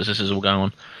photos as this is all going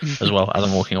on, as well as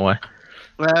I'm walking away.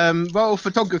 Roll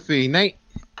photography, Nate.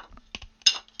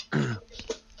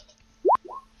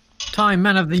 Time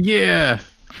Man of the Year.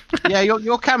 Yeah,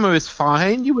 your camera is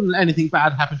fine. You wouldn't let anything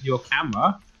bad happen to your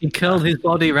camera. He curled his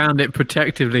body around it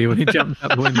protectively when he jumped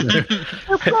out the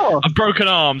window. A broken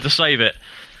arm to save it.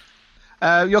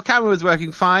 Your camera is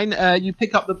working fine. You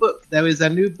pick up the book. There is a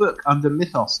new book under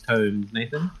Mythos tomes,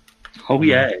 Nathan. Oh,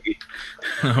 yay.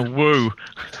 Woo.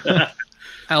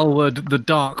 Elwood, the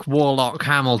Dark Warlock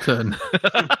Hamilton.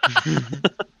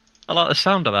 I like the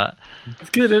sound of that.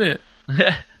 It's good, isn't it?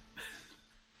 Yeah.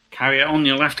 Carry it on,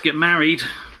 you'll have to get married.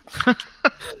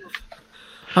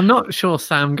 I'm not sure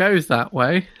Sam goes that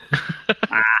way.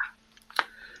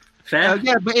 Fair.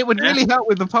 Yeah, but it would really help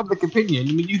with the public opinion.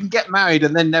 I mean, you can get married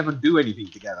and then never do anything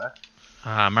together.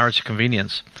 Marriage of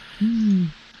convenience.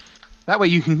 That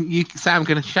way, Sam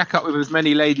can shack up with as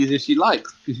many ladies as she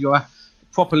likes because you're a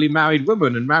properly married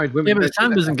woman, and married women. Yeah, but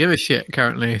Sam doesn't give a shit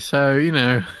currently,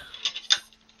 so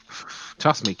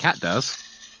Trust me, Kat does.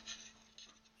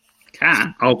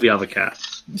 Cat? I'll be other cat.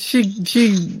 She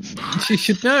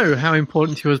should know how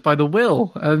important she was by the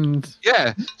will, and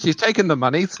Yeah, she's taken the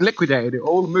money, liquidated it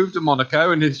all, moved to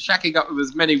Monaco, and is shacking up with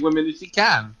as many women as she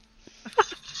can.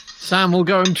 Sam will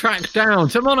go and track down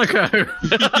to Monaco.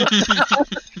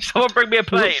 Someone bring me a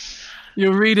plane.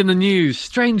 You'll read in the news: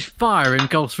 strange fire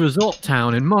engulfs resort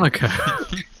town in Monaco.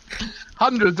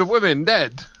 Hundreds of women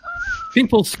dead.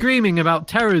 People screaming about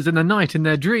terrors in the night in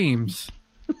their dreams.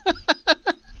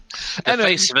 The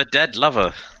face of a dead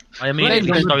lover. I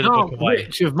immediately Blamed on stow the book Dark away.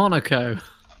 Witch of Monaco.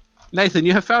 Nathan,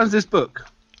 you have found this book.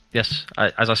 Yes,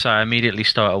 as I say, I immediately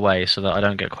stow it away so that I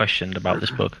don't get questioned about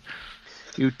this book.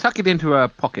 You tuck it into a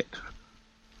pocket.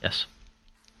 Yes.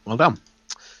 Well done.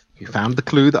 You found the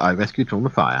clue that I rescued from the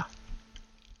fire.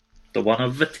 The one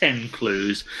of the 10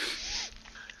 clues.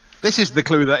 This is the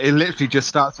clue that it literally just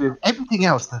starts with everything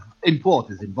else that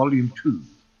important is in volume 2.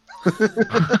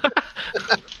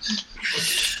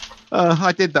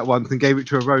 I did that once and gave it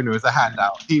to Arona as a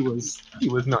handout. He was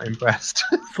not impressed.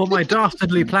 For my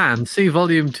dastardly plan, see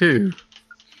volume 2.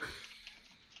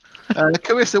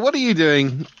 Carissa, what are you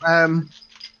doing?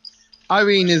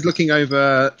 Irene is looking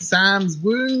over Sam's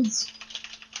wounds.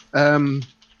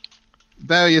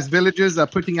 Various villagers are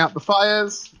putting out the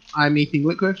fires. I'm eating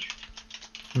licorice.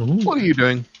 What are you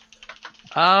doing?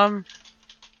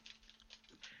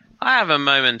 I have a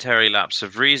momentary lapse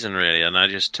of reason, really, and I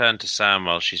just turn to Sam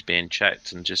while she's being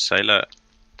checked and just say, look,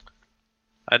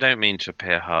 I don't mean to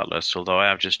appear heartless, although I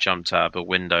have just jumped out of a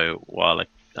window while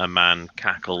a man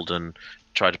cackled and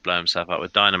tried to blow himself up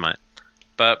with dynamite.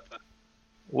 But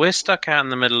we're stuck out in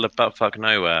the middle of buttfuck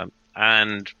nowhere,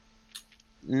 and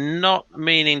not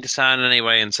meaning to sound in any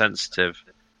way insensitive,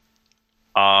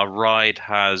 our ride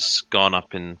has gone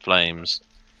up in flames.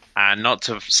 And not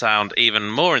to sound even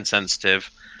more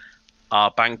insensitive, our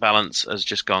bank balance has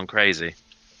just gone crazy.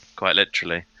 Quite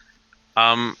literally.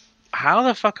 How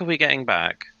the fuck are we getting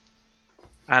back?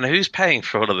 And who's paying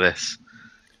for all of this?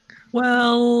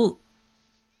 Well,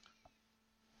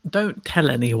 don't tell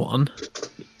anyone.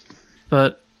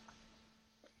 But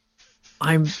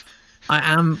I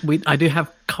do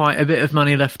have quite a bit of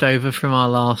money left over from our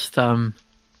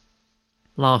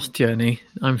last journey.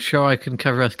 I'm sure I can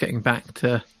cover us getting back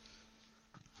to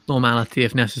normality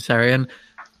if necessary. And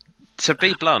To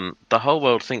be blunt, the whole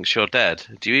world thinks you're dead.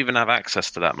 Do you even have access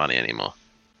to that money anymore?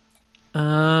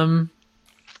 The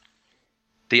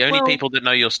only people that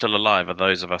know you're still alive are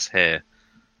those of us here,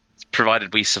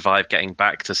 provided we survive getting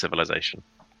back to civilization.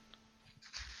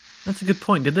 That's a good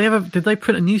point. Did they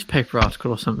print a newspaper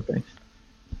article or something?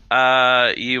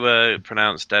 You were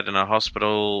pronounced dead in a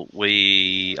hospital.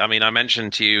 I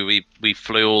mentioned to you, we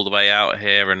flew all the way out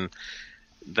here and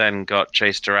then got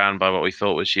chased around by what we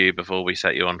thought was you before we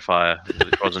set you on fire.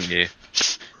 It wasn't you.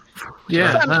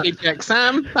 Yeah. Sanity check,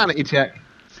 Sam. Sanity check.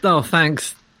 Oh,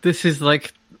 thanks. This is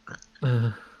like.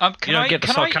 Can You don't I get to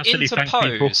sarcastically thank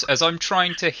interpose as I'm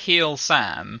trying to heal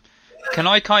Sam? Can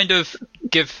I kind of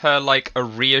give her like a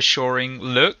reassuring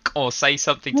look or say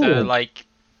something to her like?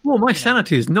 Oh, my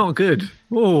sanity is not good.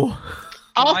 Oh.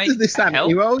 After this sanity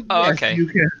help? roll, Oh, yes, okay. you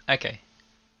can. Okay.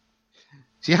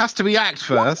 She has to react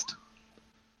first.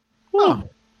 Oh.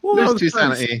 Well, that Lose was 2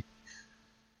 close. sanity.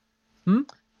 Hmm?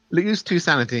 Lose 2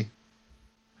 sanity.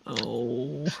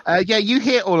 Oh. Yeah, you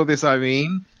hear all of this,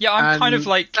 Irene. Yeah, I'm and kind of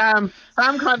like. Sam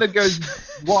kind of goes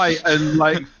white and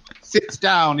like sits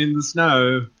down in the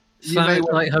snow. You So, may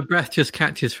want- like, her breath just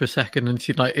catches for a second, and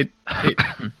she like it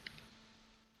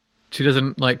she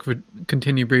doesn't like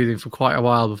continue breathing for quite a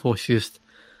while before she just.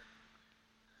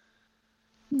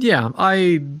 Yeah,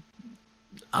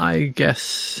 I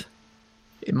guess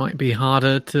it might be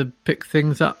harder to pick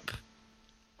things up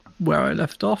where I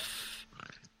left off,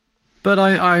 but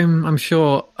I'm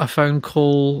sure a phone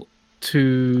call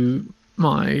to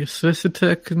my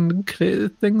solicitor can clear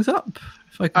things up.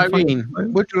 If I can find Irene, the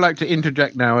phone. would you like to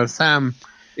interject now as Sam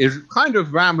is kind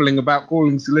of rambling about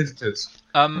calling solicitors?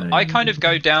 I kind of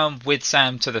go down with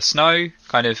Sam to the snow,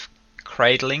 kind of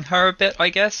cradling her a bit, I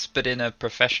guess, but in a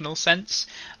professional sense.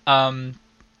 You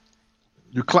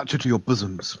clutch her to your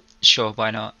bosoms. Sure,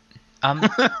 why not?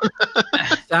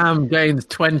 Sam gains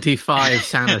 25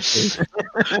 sanity.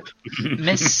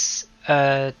 Miss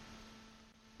Harrow.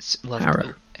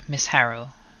 Miss Harrow.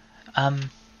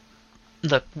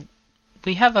 Look,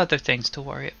 we have other things to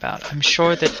worry about. I'm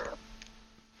sure that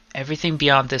everything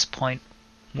beyond this point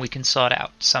we can sort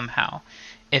out somehow.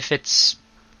 If it's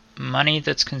money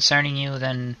that's concerning you,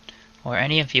 then, or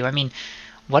any of you, I mean,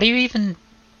 what are you even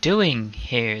doing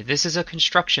here? This is a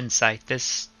construction site.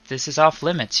 This is off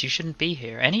limits. You shouldn't be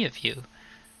here, any of you.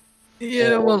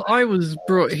 Yeah, well, I was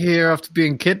brought here after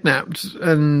being kidnapped,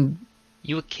 and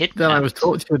You were kidnapped. then I was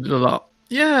tortured a lot.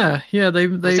 Yeah, they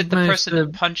Was it the managed person to...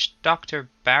 that punched Dr.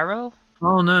 Barrow?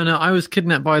 Oh, no, I was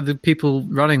kidnapped by the people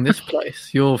running this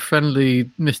place. Your friendly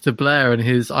Mr. Blair and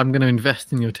his, I'm going to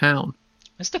invest in your town.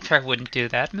 Mr. Blair wouldn't do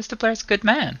that. Mr. Blair's a good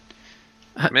man.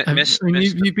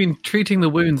 You've been treating the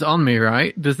wounds on me,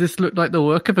 right? Does this look like the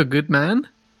work of a good man?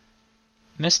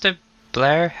 Mr.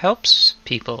 Blair helps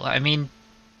people. I mean,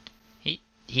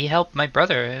 he helped my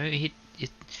brother.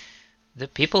 The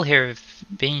people here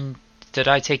that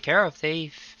I take care of,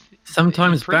 they've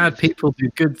Sometimes improved. bad people do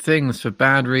good things for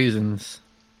bad reasons.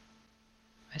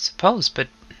 I suppose, but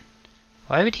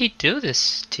why would he do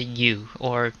this to you?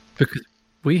 Or Because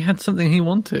we had something he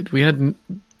wanted. We had...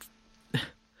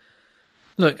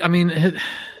 Look, I mean, have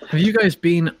you guys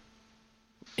been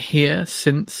here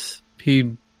since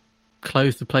he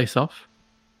closed the place off?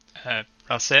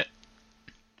 that's it.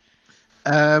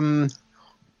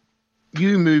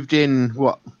 You moved in,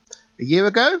 what, a year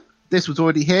ago? This was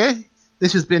already here?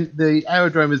 The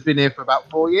aerodrome has been here for about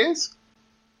 4 years?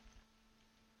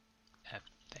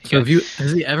 So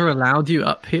has he ever allowed you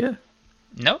up here?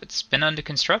 No, it's been under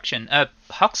construction.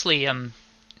 Huxley,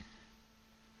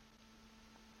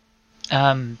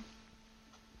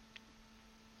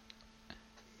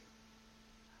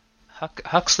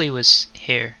 Huxley was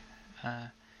here.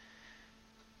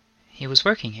 He was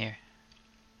working here.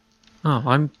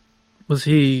 Oh, was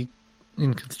he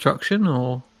in construction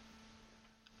or?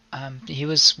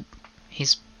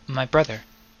 He's my brother.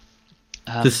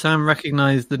 Does Sam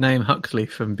recognize the name Huxley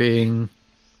from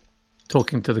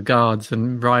talking to the guards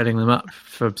and riding them up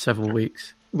for several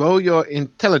weeks? Roll your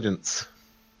intelligence.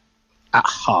 At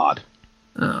hard.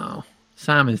 Oh,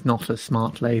 Sam is not a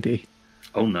smart lady.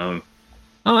 Oh no.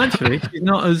 Oh, actually, she's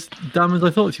not as dumb as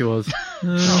I thought she was.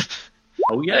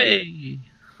 Oh yay!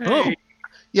 Oh,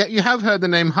 Yeah, you have heard the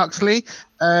name Huxley.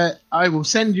 I will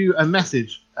send you a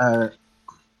message.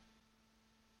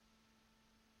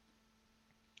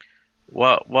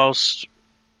 Whilst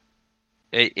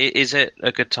is it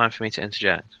a good time for me to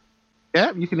interject?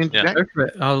 Yeah, you can interject. go for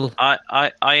it.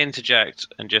 I interject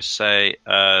and just say,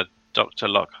 Dr.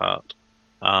 Lockhart,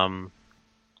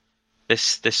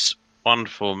 this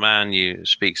wonderful man you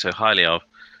speak so highly of,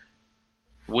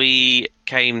 we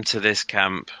came to this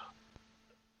camp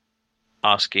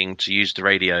asking to use the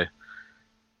radio.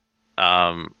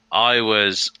 I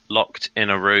was locked in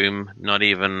a room, not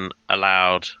even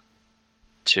allowed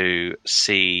to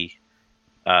see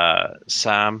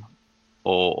Sam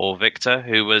or Victor,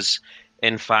 who was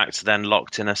in fact, then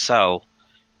locked in a cell,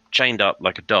 chained up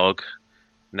like a dog,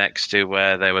 next to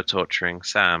where they were torturing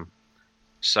Sam.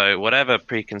 So whatever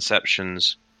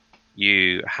preconceptions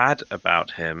you had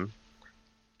about him,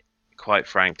 quite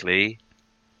frankly,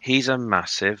 he's a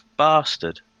massive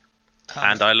bastard.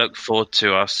 And I look forward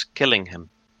to us killing him.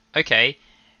 Okay.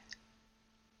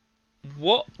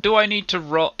 What do I need to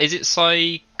roll? Is it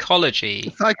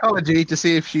psychology? Psychology to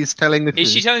see if she's telling the truth.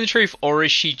 Is she telling the truth, or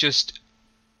is she just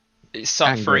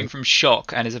suffering from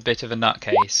shock and is a bit of a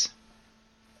nutcase?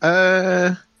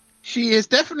 She is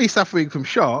definitely suffering from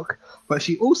shock, but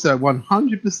she also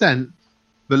 100%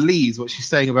 believes what she's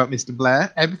saying about Mr.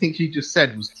 Blair. Everything she just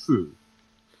said was true.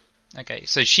 Okay,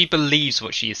 so she believes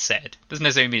what she has said. Doesn't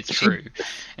necessarily mean it's true.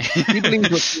 She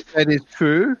believes what she said is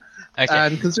true. Okay.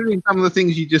 And considering some of the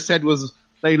things you just said was,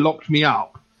 they locked me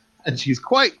up. And she's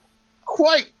quite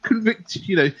convicted.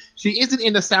 You know, she isn't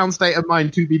in a sound state of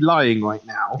mind to be lying right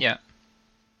now. Yeah.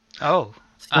 Oh.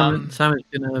 Sam is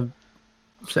gonna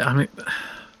say,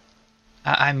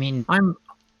 I mean, I'm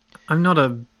not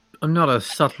a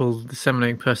subtle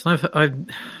disseminating person.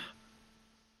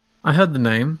 I heard the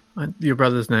name, your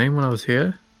brother's name, when I was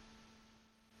here.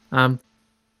 do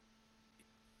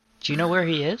you know where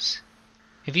he is?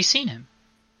 Have you seen him?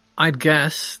 I'd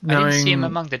guess, I didn't see him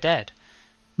among the dead.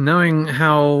 knowing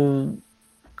how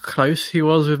close he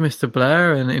was with Mr.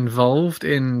 Blair and involved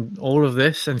in all of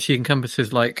this, and she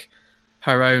encompasses like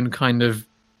her own kind of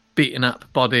beaten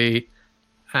up body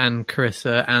and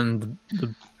Carissa and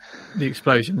the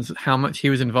explosions, how much he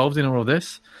was involved in all of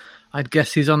this, I'd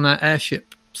guess he's on that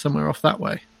airship somewhere off that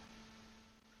way.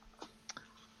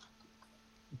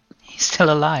 He's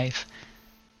still alive.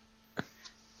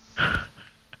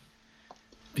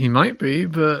 He might be,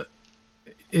 but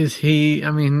is he?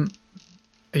 I mean,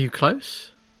 are you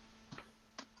close?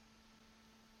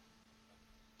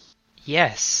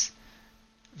 Yes.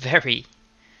 Very.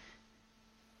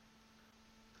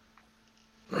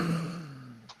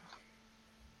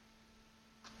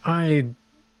 I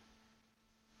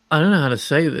don't know how to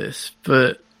say this,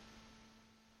 but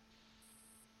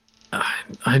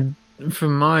I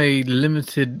from my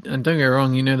limited, and don't get me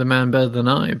wrong, you know the man better than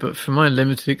I, but from my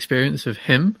limited experience of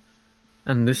him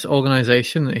and this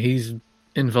organization that he's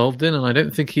involved in, and I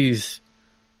don't think he's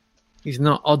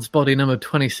not odds body number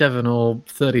 27 or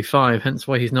 35, hence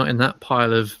why he's not in that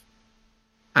pile of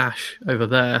ash over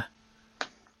there.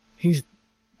 He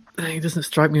doesn't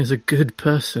strike me as a good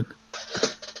person.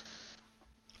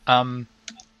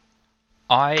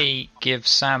 I give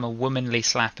Sam a womanly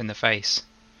slap in the face.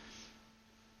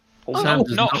 Sam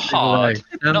does not not hard.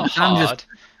 Sam- Not Sam hard.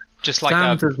 Just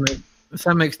like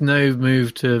Sam makes no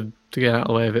move to get out of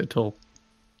the way of it at all.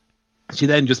 She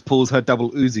then just pulls her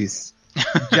double Uzis,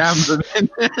 jams them in.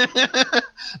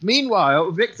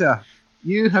 Meanwhile, Victor,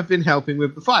 you have been helping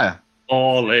with the fire.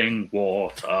 Boiling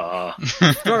water.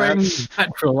 Throwing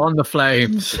petrol on the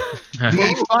flames.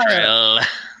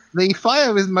 The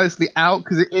fire is mostly out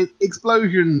because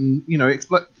explosion,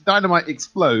 dynamite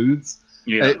explodes.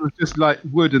 Yeah. It was just like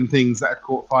wood and things that had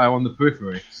caught fire on the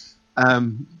periphery.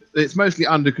 It's mostly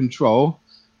under control.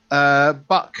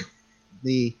 Buck,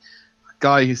 the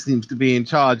guy who seems to be in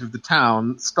charge of the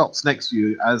town, stops next to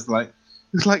you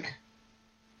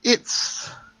it's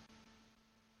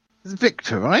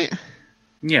Victor, right?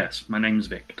 Yes, my name's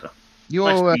Victor.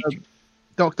 You're Nice to meet you.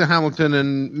 Dr. Hamilton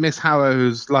and Miss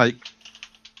Harrow's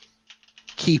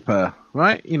keeper,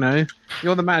 right?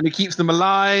 You're the man who keeps them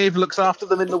alive, looks after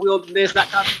them in the wilderness, that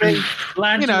kind of thing.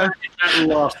 Glad you added that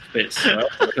last bit, sir.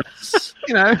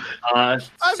 because,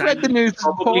 I've read the news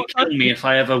probably report. kill me if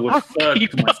I ever referred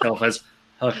to myself as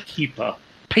her keeper.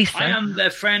 Peace, I am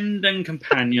their friend and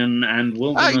companion and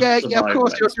wilderness Yeah, of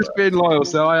course, you're just expert. being loyal,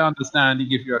 so I understand he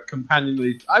gives you a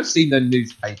companionly. I've seen the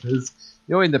newspapers.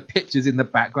 You're in the pictures in the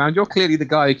background. You're clearly the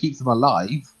guy who keeps them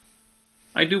alive.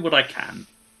 I do what I can.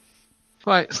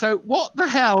 Right, so what the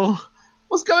hell?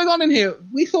 What's going on in here?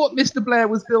 We thought Mr. Blair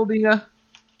was building an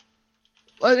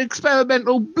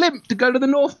experimental blimp to go to the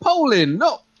North Pole in,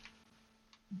 not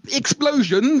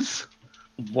explosions.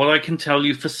 What I can tell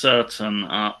you for certain,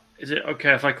 is it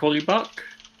okay if I call you Buck?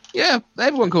 Yeah,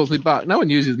 everyone calls me Buck. No one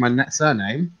uses my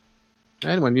surname.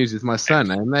 Anyone uses my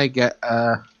surname, they get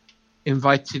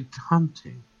invited to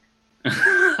hunting.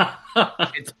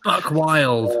 It's Buck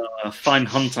Wild. Fine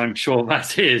hunt, I'm sure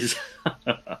that is.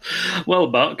 Well,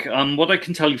 Buck, what I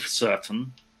can tell you for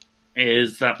certain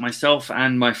is that myself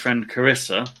and my friend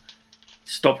Carissa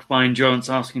stopped by Endurance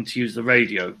asking to use the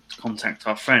radio to contact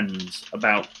our friends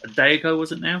about a day ago,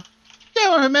 was it now?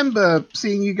 Yeah, I remember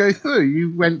seeing you go through.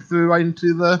 You went through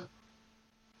into the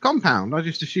compound. I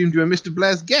just assumed you were Mr.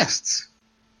 Blair's guests.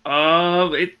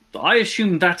 I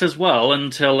assumed that as well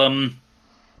until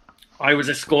I was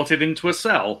escorted into a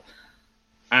cell,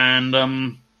 and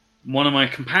one of my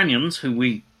companions, who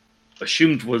we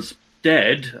assumed was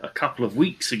dead a couple of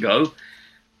weeks ago,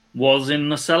 was in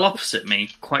the cell opposite me,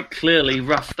 quite clearly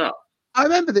roughed up. I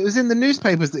remember that it was in the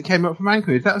newspapers that came up from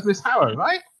Anchorage. That was Miss Harrow,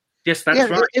 right? Yes, that's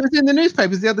right. It was in the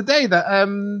newspapers the other day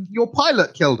that your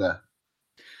pilot killed her.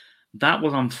 That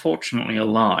was unfortunately a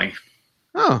lie.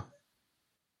 Oh.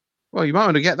 Well, you might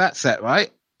want to get that set right.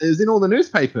 It was in all the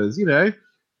newspapers, you know.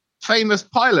 Famous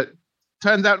pilot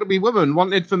turns out to be woman,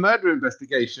 wanted for murder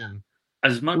investigation.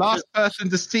 Last person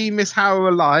to see Miss Harrow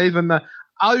alive, and the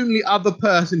only other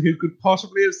person who could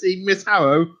possibly have seen Miss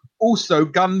Harrow also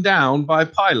gunned down by a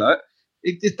pilot.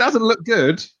 It doesn't look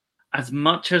good. As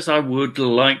much as I would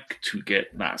like to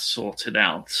get that sorted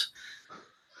out,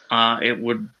 it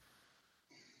would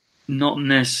not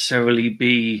necessarily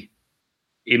be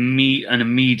an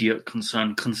immediate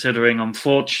concern, considering,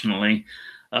 unfortunately,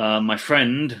 my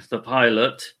friend, the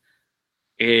pilot,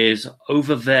 is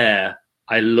over there.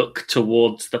 I look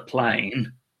towards the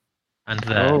plane. And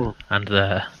there. And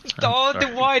there. Oh,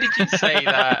 then why did you say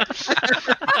that?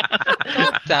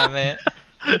 God damn it.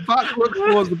 Buck looks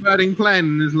towards the burning plane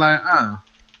and is like, oh.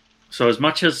 So as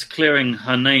much as clearing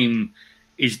her name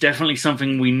is definitely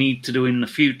something we need to do in the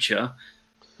future,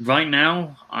 right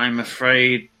now, I'm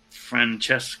afraid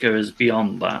Francesca is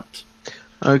beyond that.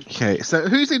 Okay, so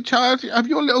who's in charge of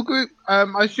your little group?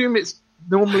 I assume it's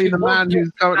normally the man who's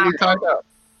currently tied up.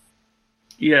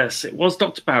 Yes, it was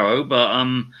Dr. Barrow, but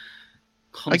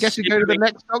I guess you go to the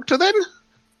next doctor then?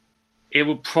 It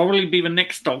would probably be the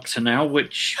next doctor now,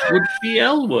 which would be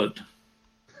Elwood.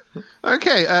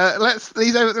 Okay,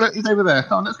 he's over there.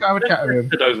 Come on, let's go have a chat with him.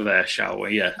 Let's head over there, shall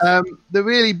we? Yeah. The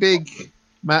really big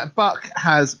Buck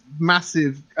has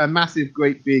a massive,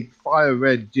 great big fire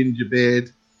red ginger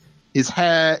beard. His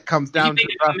hair comes down to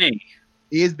bigger than me.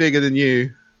 He is bigger than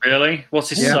you. Really? What's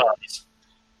his size?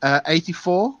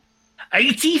 84.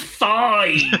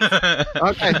 85.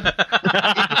 Okay, he's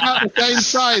about the same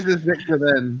size as Victor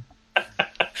then.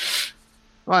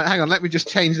 Right, hang on. Let me just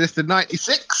change this to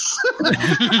 96.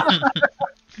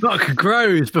 Buck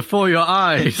grows before your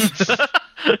eyes.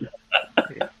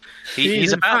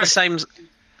 He's about the same.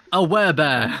 A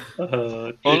werebear.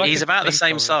 He's about the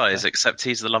same size, except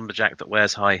he's the lumberjack that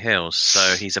wears high heels,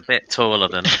 so he's a bit taller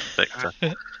than Victor.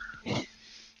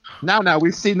 Now,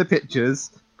 we've seen the pictures.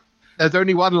 There's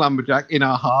only one lumberjack in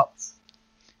our hearts.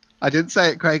 I didn't say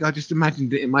it, Craig. I just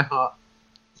imagined it in my heart.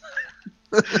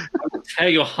 I'll tear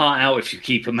your heart out if you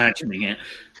keep imagining it.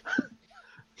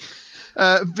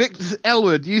 Victor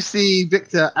Elwood, you see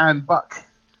Victor and Buck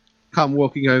come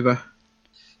walking over.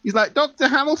 He's like, Dr.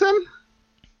 Hamilton?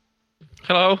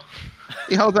 Hello.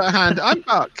 He holds out a hand. I'm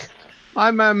Buck.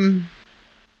 I'm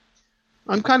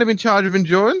kind of in charge of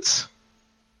endurance.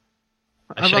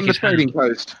 I'm on the trading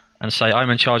post. And say, I'm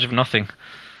in charge of nothing.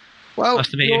 Well, nice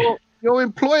to meet you. Your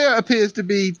employer appears to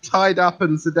be tied up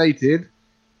and sedated,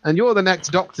 and you're the next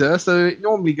doctor, so it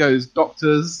normally goes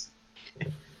doctors.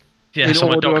 Yes,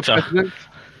 I'm a doctor.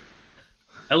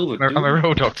 Elwood, I'm a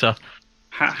real doctor.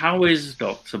 How is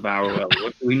Dr. Barrow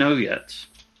Elwood? Do we know yet?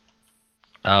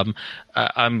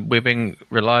 We're being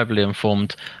reliably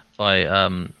informed by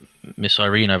Miss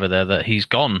Irene over there that he's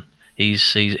gone.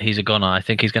 He's a goner. I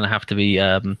think he's going to have to be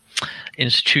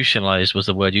institutionalized, was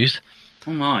the word used.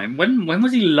 Oh my! When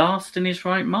was he last in his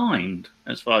right mind,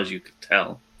 as far as you could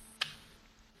tell?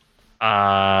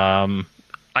 I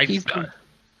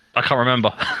can't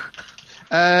remember.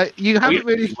 You haven't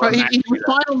really. He was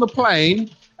fine on the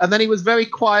plane, and then he was very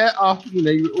quiet after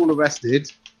you were all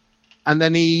arrested, and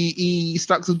then he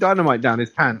stuck some dynamite down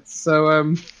his pants.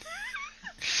 So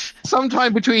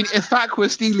sometime between Ithaqua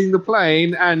stealing the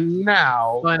plane and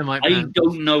now, Dynamite I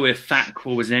don't know if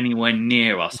Ithaqua was anywhere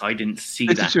near us. I didn't see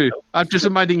this that. is true. I'm just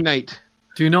reminding Nate.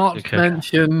 Do not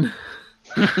mention.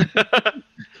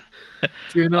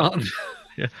 Do not.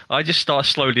 Yeah. I just start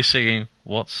slowly singing,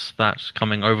 "What's that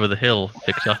coming over the hill,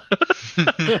 Victor?"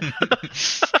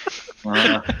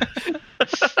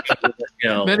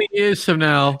 Many years from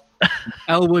now,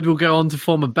 Elwood will go on to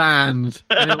form a band.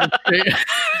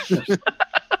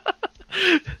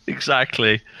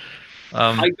 Exactly.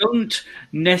 I don't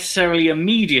necessarily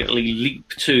immediately leap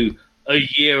to a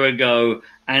year ago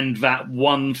and that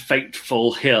one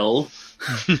fateful hill.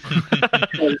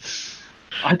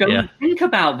 I don't think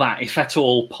about that, if at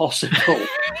all possible.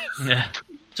 Yeah.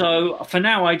 So for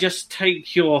now, I just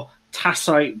take your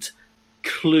tacite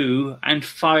clue and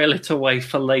file it away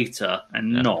for later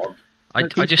and nod. I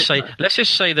just say, let's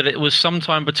just say that it was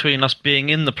sometime between us being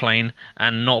in the plane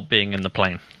and not being in the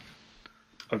plane.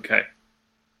 Okay.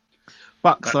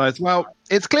 Buck size. Well,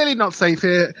 it's clearly not safe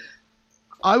here.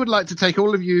 I would like to take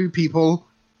all of you people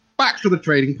back to the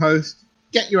trading post,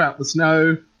 get you out the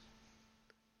snow.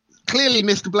 Clearly,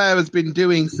 Mr. Blair has been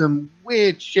doing some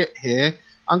weird shit here.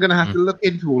 I'm going to have to look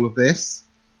into all of this.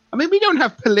 I mean, we don't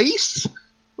have police.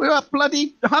 We're a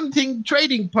bloody hunting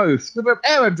trading post with an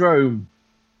aerodrome.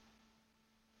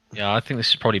 Yeah, I think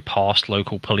this is probably past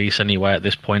local police anyway at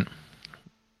this point.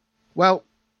 Well,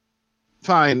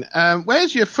 fine.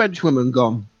 Where's your French woman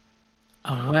gone?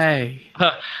 Away.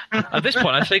 At this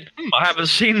point, I think, I haven't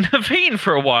seen Naveen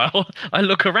for a while. I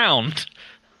look around.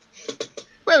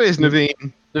 Where is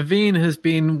Naveen? Naveen has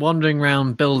been wandering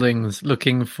around buildings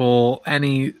looking for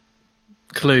any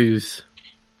clues.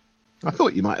 I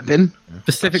thought you might have been.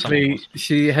 Specifically,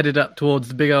 she headed up towards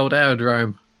the big old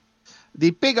aerodrome.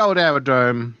 The big old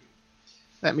aerodrome.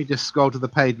 Let me just scroll to the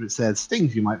page which says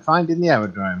things you might find in the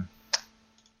aerodrome.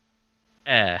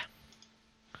 Air.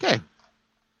 Okay.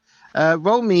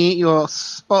 Roll me your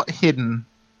spot hidden.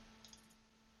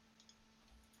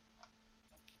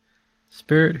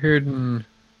 Spirit hidden.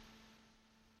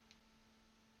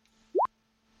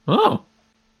 Oh.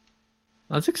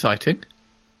 That's exciting.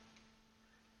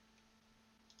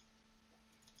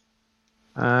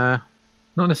 Not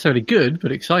necessarily good,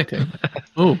 but exciting.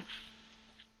 Oh.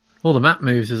 All the map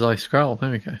moves as I scroll.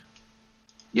 There we go.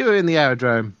 You were in the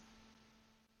aerodrome.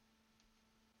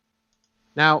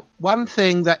 Now, one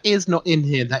thing that is not in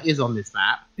here that is on this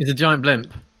map It's a giant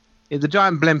blimp. is the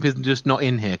giant blimp is just not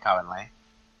in here currently.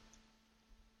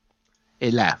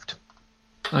 It left.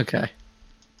 Okay.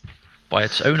 By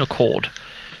its own accord.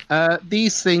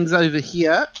 These things over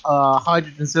here are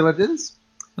hydrogen cylinders.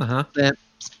 Uh-huh. They're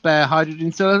spare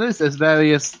hydrogen cylinders. There's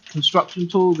various construction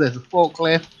tools. There's a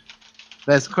forklift.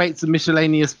 There's crates of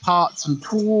miscellaneous parts and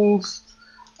tools.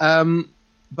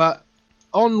 But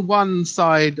on one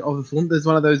side of the front, there's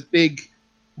one of those big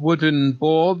wooden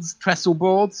boards, trestle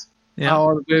boards,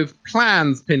 with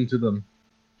plans pinned to them.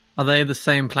 Are they the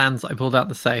same plans that I pulled out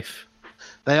the safe?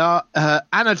 They are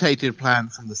annotated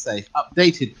plans from the safe,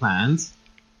 updated plans.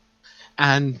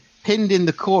 And pinned in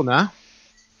the corner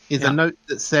is a note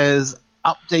that says,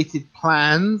 updated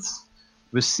plans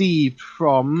received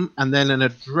from, and then an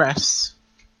address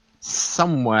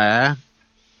somewhere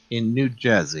in New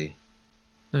Jersey.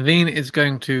 Naveen is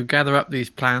going to gather up these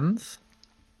plans,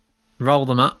 roll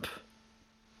them up,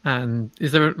 and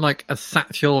is there like a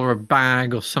satchel or a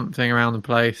bag or something around the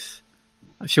place?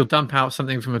 She'll dump out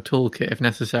something from a toolkit if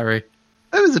necessary.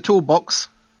 There is a toolbox.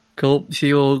 Cool.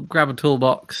 She will grab a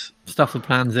toolbox, stuff the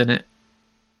plans in it,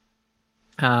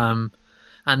 and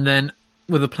then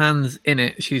with the plans in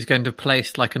it, she's going to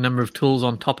place like a number of tools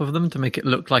on top of them to make it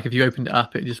look like if you opened it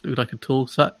up, it just looked like a tool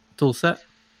set.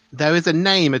 There is a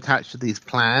name attached to these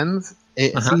plans.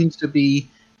 It seems to be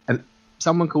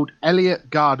someone called Elliot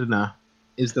Gardiner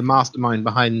is the mastermind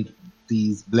behind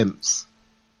these blimps.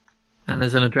 And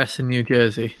there's an address in New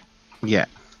Jersey. Yeah.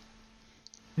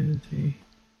 Jersey.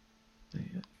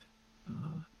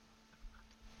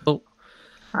 Cool.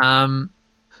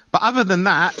 But other than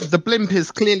that, the blimp is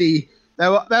clearly... There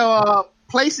are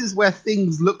places where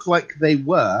things look like they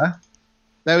were.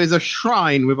 There is a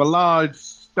shrine with a large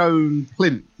stone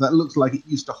plinth that looks like it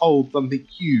used to hold something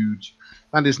huge.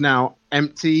 That is now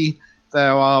empty.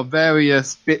 There are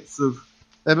various bits of...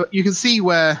 You can see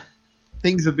where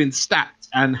things have been stacked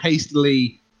and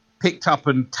hastily picked up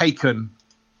and taken,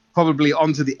 probably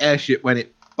onto the airship when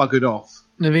it buggered off.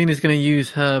 Naveen is going to use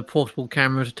her portable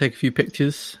camera to take a few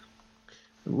pictures.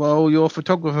 Well, you're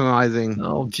photographizing.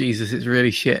 Oh, Jesus, it's really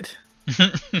shit.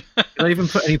 Can I even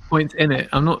put any points in it?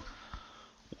 I'm not...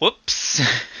 Whoops.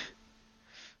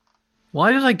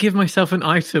 Why did I give myself an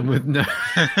item with no...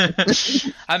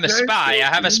 I'm a spy. I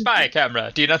have a spy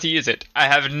camera. Do you know how to use it? I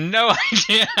have no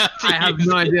idea how to use it. I have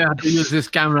no idea how to use this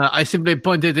camera. I simply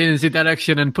pointed in the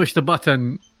direction and pushed the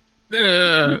button.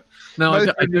 No,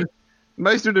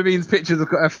 Most of Naveen's pictures have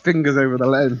got her fingers over the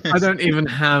lens. I don't even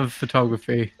have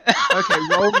photography. Okay,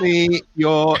 roll me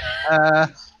your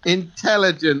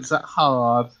intelligence at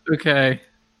hard. Okay.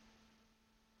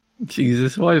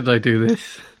 Jesus, why did I do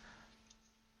this?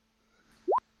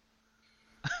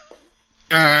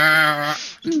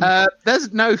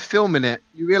 There's no film in it.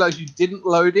 You realise you didn't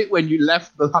load it when you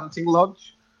left the hunting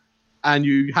lodge, and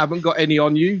you haven't got any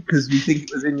on you because you think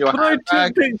it was in your But I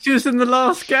handbag. took pictures in the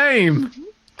last game,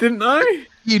 didn't I?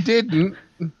 You didn't.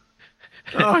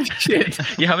 Oh, shit.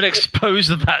 You haven't exposed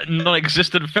that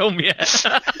non-existent film yet.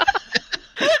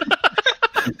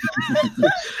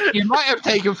 You might have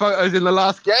taken photos in the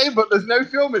last game, but there's no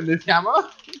film in this camera.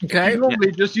 Okay. You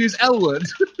normally just use Elwood.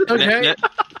 Okay.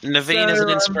 Naveen is an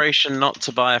inspiration not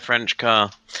to buy a French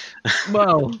car.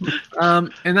 Well,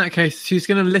 in that case, she's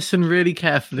going to listen really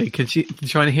carefully because she's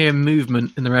trying to hear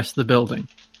movement in the rest of the building.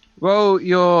 Well,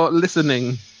 you're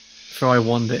listening. So I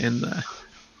wander in there.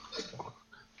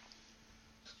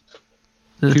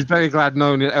 She's very glad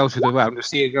no one else is around to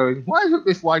see her going, why isn't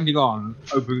this winding on?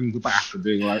 Opening the back and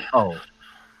being like, oh.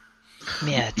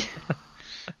 Merde.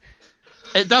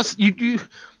 It does.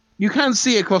 You can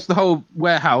see across the whole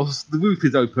warehouse. The roof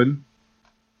is open.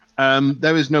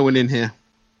 There is no one in here.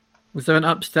 Was there an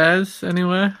upstairs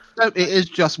anywhere? No, it is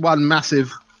just one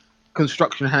massive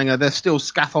construction hangar. There's still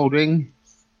scaffolding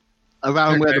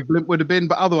around where the blimp would have been,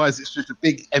 but otherwise it's just a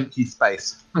big empty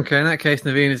space. Okay, in that case,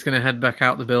 Naveen is going to head back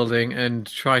out the building and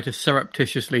try to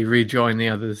surreptitiously rejoin the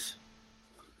others.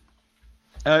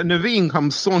 Naveen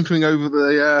comes sauntering over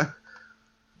the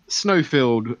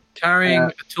snowfield. Carrying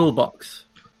a toolbox.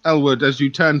 Elwood, as you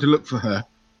turn to look for her.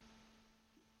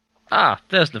 Ah,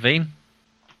 there's Naveen.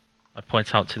 I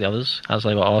point out to the others as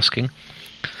they were asking.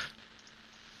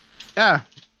 Yeah,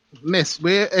 miss,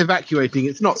 we're evacuating.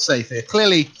 It's not safe here.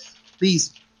 Clearly,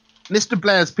 these Mr.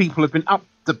 Blair's people have been up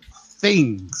to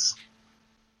things.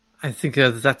 I think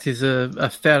that is a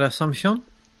fair assumption.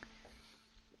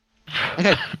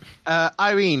 Okay,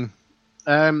 Irene,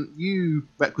 you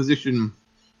requisition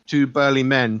 2 burly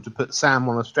men to put Sam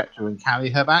on a stretcher and carry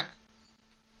her back.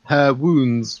 Her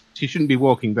wounds, she shouldn't be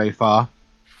walking very far.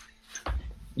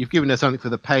 You've given her something for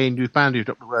the pain. You've bandaged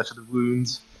up the rest of the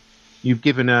wounds. You've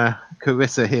given her,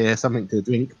 Carissa here, something to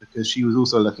drink because she was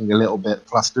also looking a little bit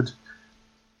flustered.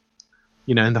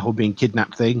 You know, and the whole being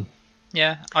kidnapped thing.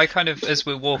 Yeah, I kind of, as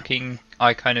we're walking,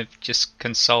 I kind of just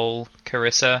console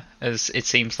Carissa, as it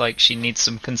seems like she needs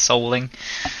some consoling.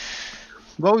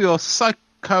 Roll your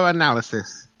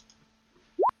psychoanalysis.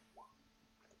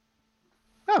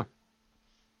 Oh.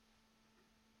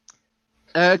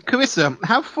 Carissa,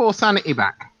 have 4 sanity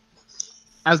back.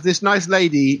 As this nice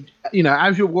lady, you know,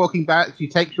 as you're walking back, she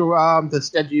takes your arm to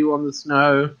steady you on the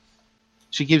snow.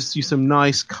 She gives you some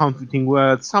nice, comforting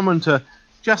words. Someone to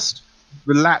just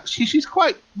relax. She's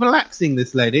quite relaxing,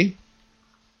 this lady.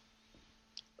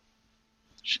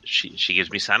 She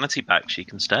gives me sanity back. She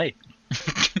can stay.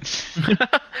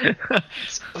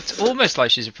 It's almost like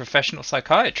she's a professional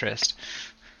psychiatrist.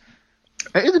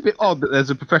 It is a bit odd that there's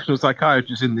a professional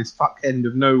psychiatrist in this fuck end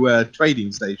of nowhere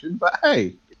trading station, but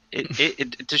hey.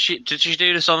 Did she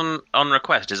do this on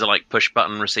request? Is it like push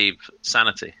button receive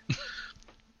sanity?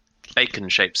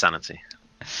 Bacon-shaped sanity.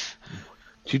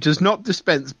 She does not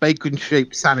dispense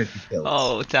bacon-shaped sanity pills.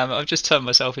 Oh, damn it. I've just turned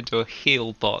myself into a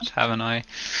heel bot, haven't I?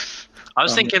 I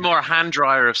was thinking more a hand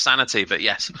dryer of sanity, but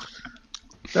yes.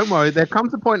 Don't worry, there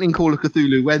comes a point in Call of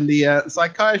Cthulhu when the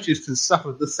psychiatrist has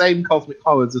suffered the same cosmic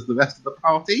horrors as the rest of the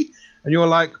party, and you're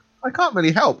like, I can't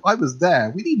really help. I was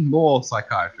there. We need more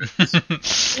psychiatrists.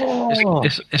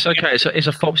 It's okay. It's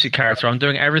a Foxy character. I'm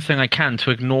doing everything I can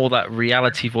to ignore that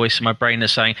reality voice in my brain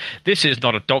that's saying, this is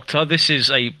not a doctor. This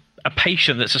is a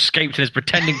patient that's escaped and is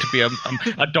pretending to be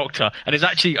a doctor and is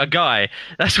actually a guy.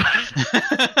 That's what...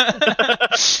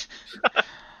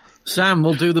 Sam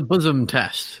will do the bosom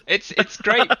test. It's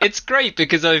great. It's great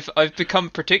because I've become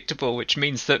predictable, which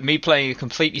means that me playing a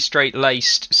completely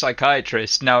straight-laced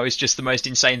psychiatrist now is just the most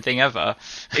insane thing ever.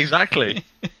 Exactly.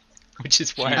 Which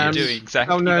is why I'm doing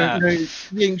exactly that. No,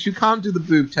 Yinks, you can't do the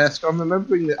boob test. I'm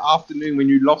remembering the afternoon when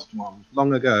you lost one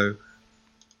long ago.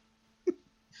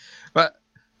 But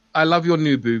I love your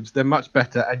new boobs. They're much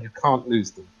better, and you can't lose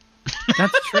them.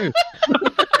 That's true.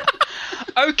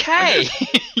 Okay.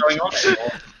 Going on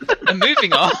anymore. And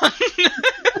moving on.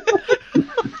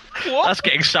 What? That's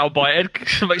getting soundbited.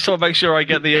 Someone make sure I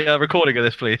get the recording of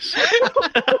this, please.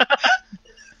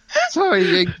 Sorry,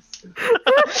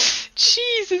 Yinks.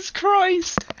 Jesus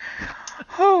Christ.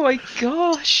 Oh my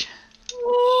gosh.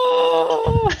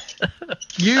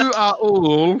 You are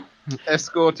all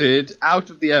escorted out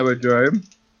of the aerodrome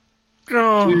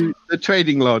to the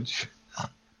trading lodge.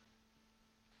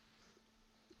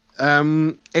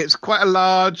 It's quite a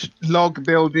large log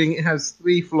building. It has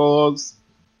 3 floors.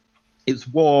 It's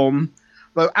warm.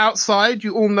 But outside,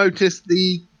 you all notice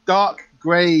the dark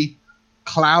grey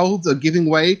clouds are giving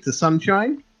way to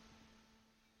sunshine.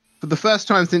 For the first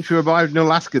time since you arrived in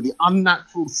Alaska, the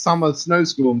unnatural summer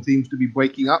snowstorm seems to be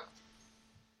breaking up.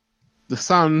 The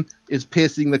sun is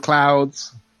piercing the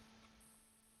clouds.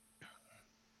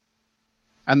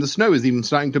 And the snow is even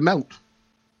starting to melt.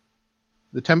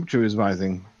 The temperature is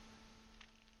rising.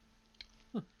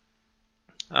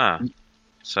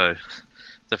 So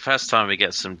the first time we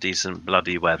get some decent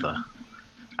bloody weather,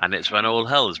 and it's when all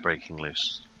hell is breaking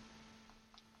loose.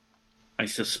 I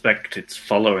suspect it's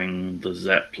following the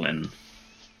Zeppelin.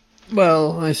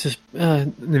 Well,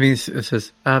 Naveen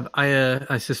says,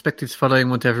 I suspect it's following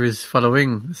whatever is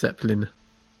following Zeppelin.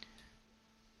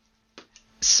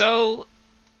 So,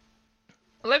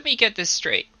 let me get this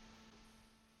straight.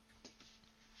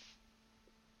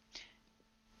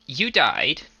 You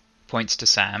died, points to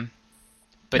Sam,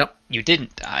 but you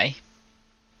didn't die.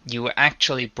 You were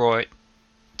actually brought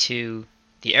to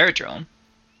the aerodrome.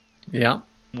 Yeah.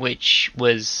 Which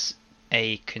was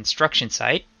a construction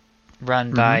site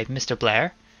run by Mr.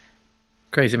 Blair.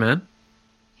 Crazy man.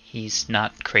 He's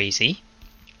not crazy.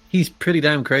 He's pretty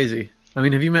damn crazy. I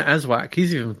mean, have you met Aswak?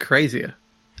 He's even crazier.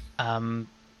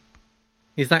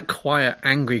 He's that quiet,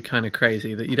 angry kind of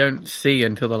crazy that you don't see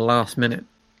until the last minute.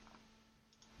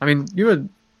 I mean,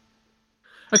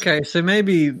 okay, so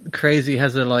maybe crazy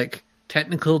has a,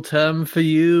 technical term for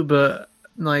you, but,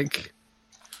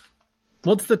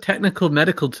 what's the technical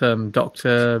medical term,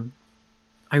 Dr.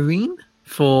 Irene?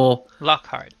 For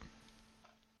Lockhart.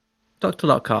 Dr.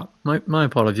 Lockhart, my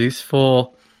apologies,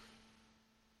 for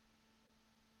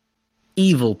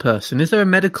evil person. Is there a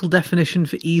medical definition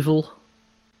for evil?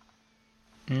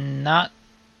 Not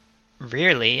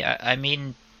really. I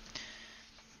mean,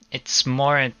 it's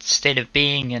more a state of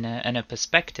being and a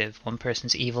perspective. One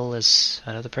person's evil is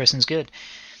another person's good.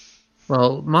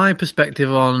 Well, my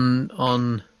perspective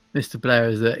on Mr. Blair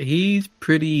is that he's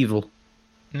pretty evil.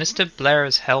 Mr. Blair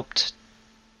has helped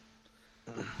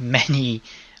many,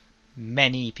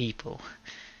 many people.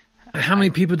 How many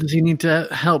people does he need to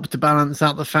help to balance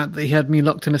out the fact that he had me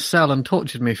locked in a cell and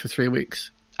tortured me for 3 weeks?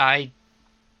 I'm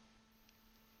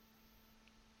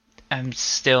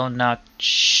still not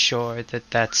sure that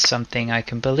that's something I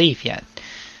can believe yet.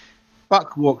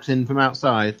 Buck walks in from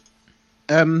outside.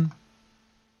 Dr.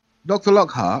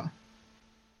 Lockhart?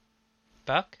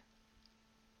 Buck?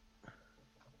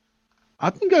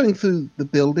 I've been going through the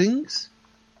buildings,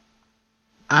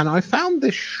 and I found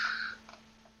this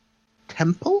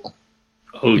temple.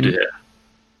 Oh dear.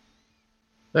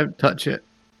 Don't touch it.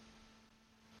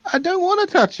 I don't want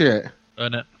to touch it.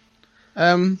 Burn it.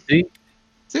 See?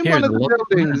 It's in one of the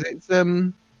buildings. It's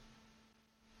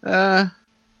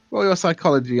roll your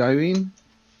psychology, Irene.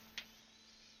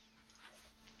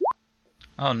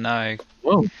 Oh no.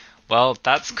 Whoa. Well,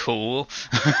 that's cool.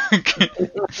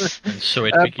 So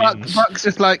it begins. Buck's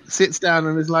just sits down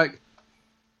and is like,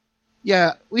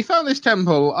 "Yeah, we found this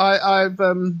temple. I've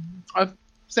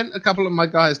sent a couple of my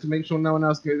guys to make sure no one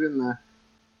else goes in there.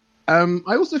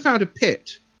 I also found a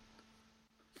pit."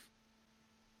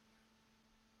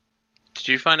 Did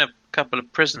you find a couple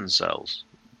of prison cells?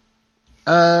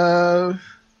 There's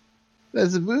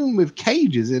a room with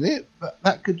cages in it, but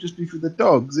that could just be for the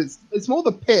dogs. It's more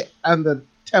the pit and the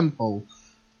temple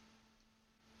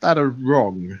that are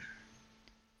wrong.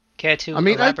 Care to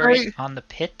elaborate on the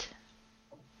pit?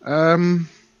 No.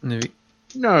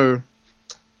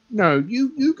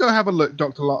 You go have a look,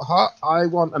 Dr. Lockhart. I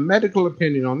want a medical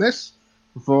opinion on this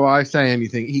before I say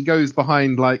anything. He goes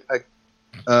behind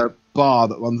a bar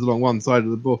that runs along one side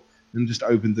of the door and just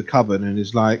opens a cupboard and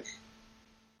is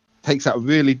takes out a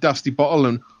really dusty bottle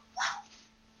and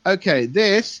okay,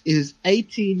 this is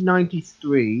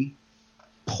 1893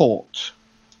 port.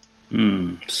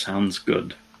 Sounds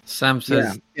good. Sam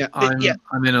says,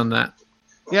 I'm in on that.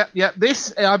 Yeah.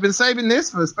 This I've been saving this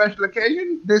for a special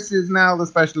occasion. This is now the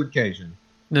special occasion.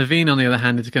 Naveen, on the other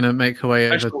hand, is going to make her way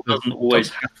over. Special doesn't always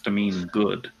have to mean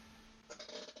good.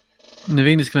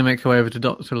 Naveen is going to make her way over to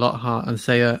Dr. Lockhart and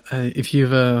say, if you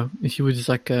would just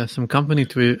like some company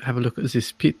to have a look at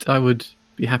this pit, I would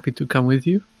be happy to come with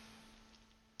you.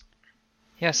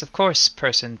 Yes, of course,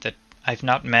 person that I've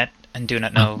not met and do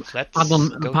not know. Let's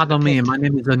pardon me. My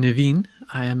name is Naveen.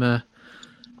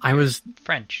 I was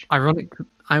French. Ironic.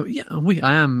 I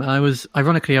am. I was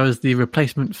the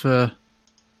replacement for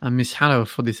Miss Harrow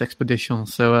for this expedition.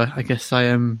 So I guess I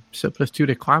am surplus to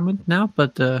requirement now,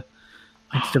 but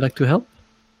I'd still like to help.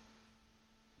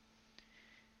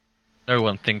 No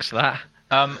one thinks that.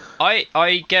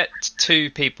 I get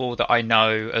 2 people that I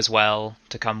know as well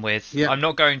to come with. Yeah. I'm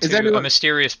not going to a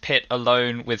mysterious pit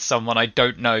alone with someone I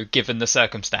don't know, given the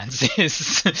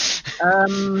circumstances.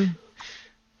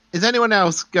 Is anyone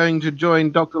else going to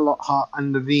join Dr. Lockhart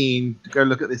and Naveen to go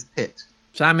look at this pit?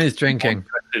 Sam is drinking.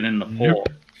 In the port.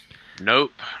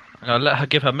 Nope. I'll let her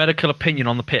give her medical opinion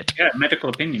on the pit. Yeah, medical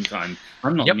opinion time.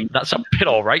 I'm not. Yep, that's a pit,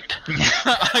 all right.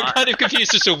 I'm kind of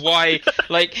confused as to why.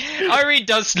 Irene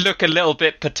does look a little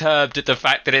bit perturbed at the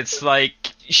fact that it's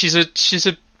she's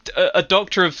a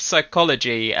doctor of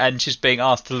psychology and she's being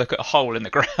asked to look at a hole in the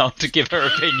ground to give her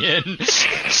opinion.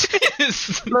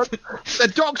 Look,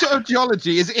 the doctor of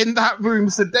geology is in that room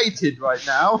sedated right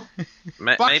now.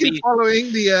 fucking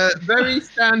following the very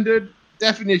standard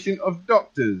definition of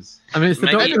doctors. I mean, it's the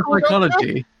doctor of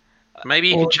psychology. Maybe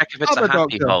you can check if it's a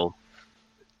happy hole.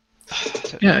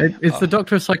 Yeah, it's the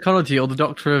doctor of psychology or the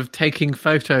doctor of taking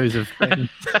photos of things.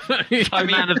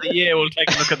 Man of the year will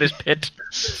take a look at this pit.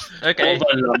 Okay. Or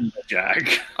the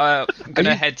lumberjack. I'm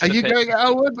gonna head to Are the you pit. going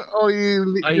Elwood, or are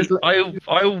you?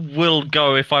 I will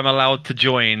go if I'm allowed to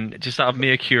join, just out of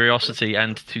mere curiosity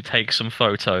and to take some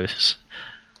photos.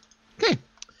 Okay.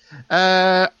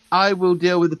 I will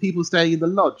deal with the people staying in the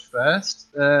lodge first.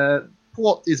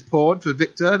 Port is poured for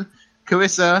Victor,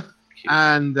 Carissa,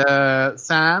 and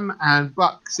Sam, and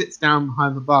Buck sits down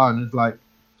behind the bar and is like,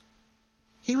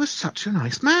 he was such a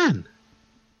nice man.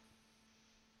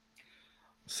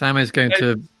 Sam is going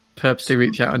to purposely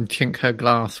reach out and chink her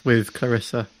glass with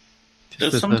Clarissa.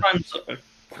 There's sometimes a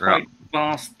quite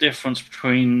vast difference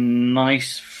between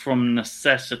nice from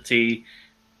necessity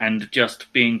and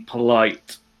just being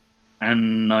polite,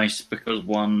 and nice because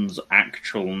one's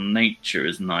actual nature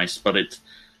is nice, but it's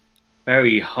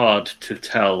very hard to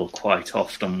tell quite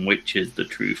often which is the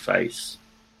true face.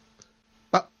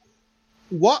 But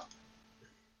what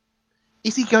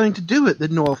is he going to do at the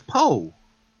North Pole?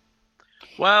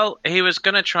 Well, he was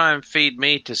going to try and feed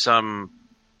me to some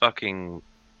fucking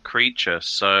creature,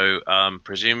 so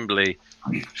presumably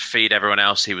feed everyone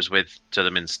else he was with to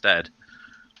them instead.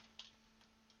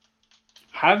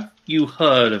 Have you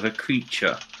heard of a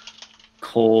creature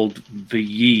called the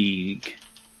Yeeg,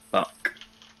 Buck?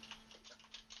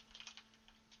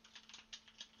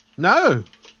 No.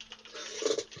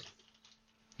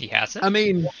 He hasn't? I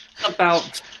mean,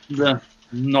 About the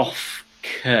Noth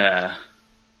Care.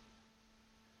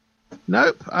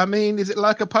 nope. I mean, is it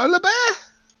like a polar bear?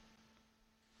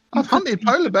 I've hunted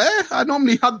polar bear. I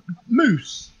normally hunt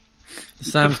moose.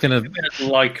 Sam's going Think of it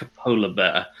like a polar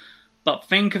bear, but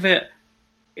think of it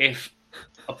if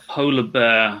a polar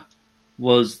bear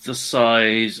was the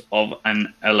size of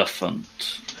an elephant.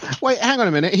 Wait, hang on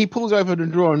a minute. He pulls open a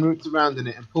drawer and roots around in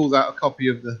it and pulls out a copy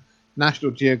of the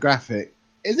National Geographic.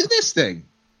 Is it this thing?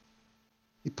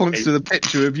 He points to the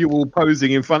picture of you all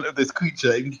posing in front of this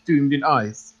creature entombed in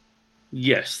ice.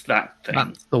 Yes, that thing.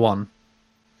 That's the one.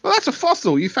 Well, that's a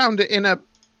fossil. You found it in a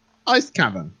ice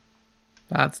cavern.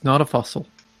 That's not a fossil.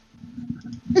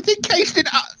 It's encased in...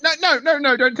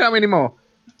 No, don't tell me anymore.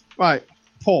 Right,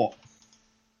 port.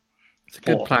 It's a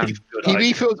good plan. He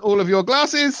refills all of your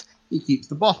glasses. He keeps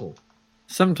the bottle.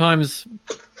 Sometimes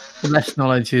less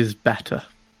knowledge is better.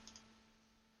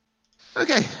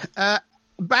 Okay,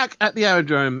 back at the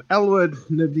aerodrome, Elwood,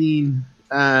 Naveen,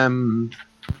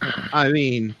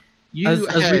 Irene,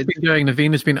 As we've been going,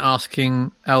 Naveen has been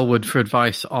asking Elwood for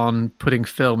advice on putting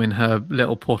film in her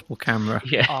little portable camera.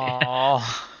 Yeah.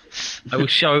 Aww. I will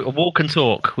show walk and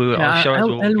talk. I'll show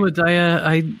Elwood,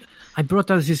 I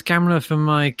brought out this camera from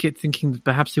my kit thinking that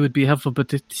perhaps it would be helpful,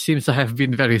 but it seems I have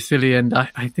been very silly, and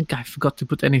I think I forgot to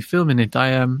put any film in it.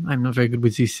 I'm not very good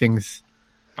with these things.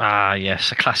 Ah,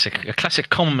 yes, a classic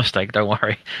common mistake. Don't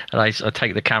worry. And I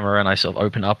take the camera and I sort of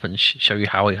open up and show you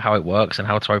how it works and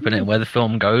how to open it and where the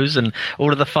film goes and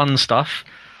all of the fun stuff.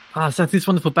 Ah, that is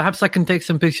wonderful. Perhaps I can take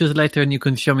some pictures later and you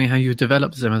can show me how you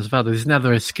developed them as well. This is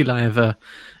never a skill I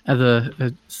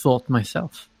ever thought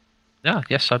myself. Yeah,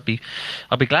 yes, I'd be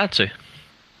glad to.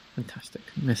 Fantastic,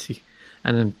 Missy.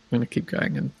 And then I'm going to keep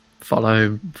going and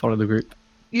follow the group.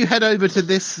 You head over to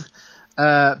this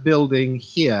building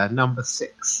here, number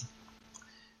 6.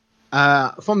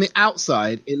 From the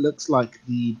outside, it looks like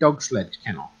the dog sledge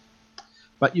kennel.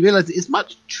 But you realise it's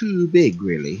much too big,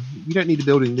 really. You don't need a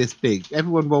building this big.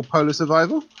 Everyone roll Polar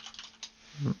Survival.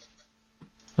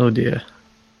 Oh, dear.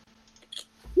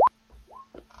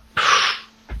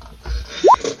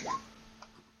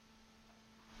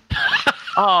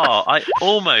 Oh, I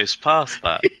almost passed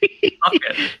that.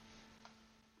 Okay.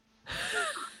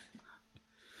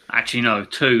 Actually, no,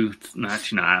 2.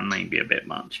 Actually, no, that may be a bit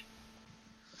much.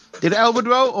 Did Elwood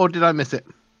roll, or did I miss it?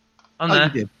 On You there.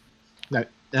 did.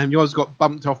 No, yours got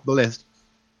bumped off the list.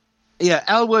 Yeah,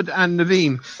 Elwood and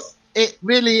Naveen. It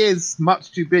really is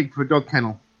much too big for a dog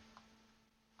kennel.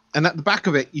 And at the back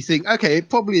of it, you think, okay, it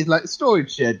probably is like a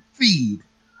storage shed, feed.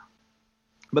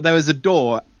 But there is a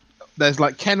door. There's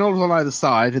like kennels on either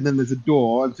side, and then there's a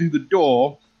door, and through the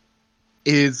door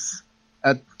is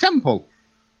a temple.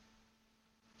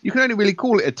 You can only really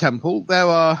call it a temple. There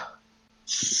are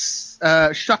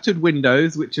shuttered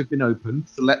windows which have been opened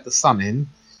to let the sun in,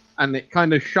 and it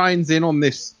kind of shines in on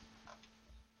this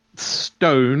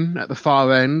stone at the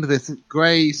far end, this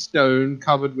grey stone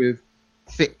covered with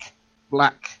thick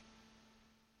black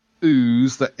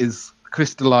ooze that is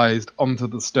crystallized onto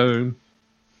the stone.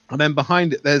 And then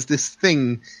behind it, there's this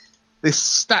thing this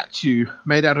statue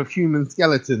made out of human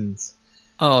skeletons.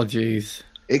 Oh, jeez.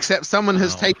 Except someone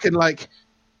has taken, like,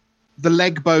 the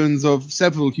leg bones of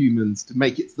several humans to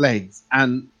make its legs.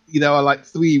 And there are, like,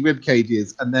 3 rib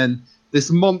cages. And then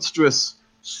this monstrous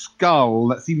skull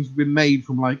that seems to be made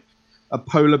from, like, a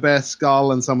polar bear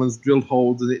skull. And someone's drilled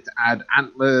holes in it to add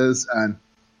antlers. And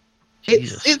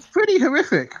it's pretty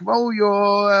horrific. Roll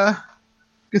your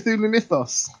Cthulhu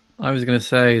Mythos. I was going to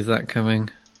say, is that coming?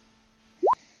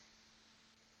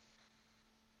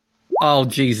 Oh,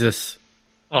 Jesus.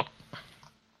 Oh.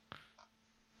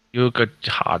 You got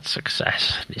hard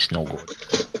success. It's no good.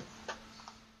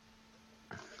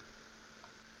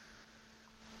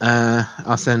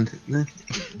 I'll send...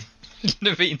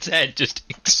 Naveen's head just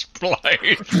explodes.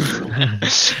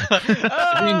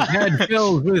 Naveen's head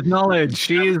fills with knowledge.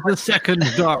 She is the second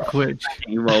Dark Witch.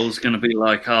 Your roll's going to be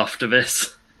like after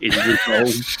this. Is the roll.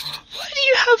 Why do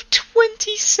you have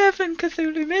 27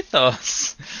 Cthulhu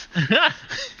Mythos?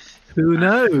 Who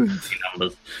knows?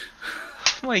 Numbers.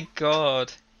 Oh my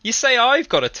god. You say I've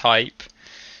got a type.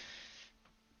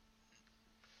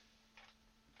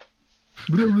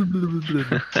 There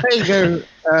you go,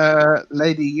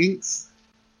 Lady Yinks.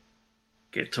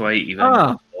 Get to 80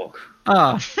 then.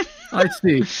 I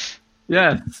see.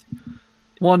 Yes.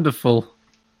 Wonderful.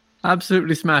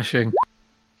 Absolutely smashing.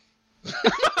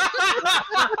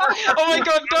 Oh my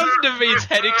god, does Naveen's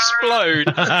head explode?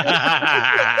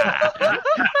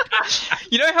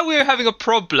 You know how we were having a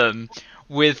problem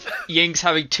with Yinks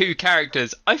having 2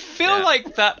 characters? I feel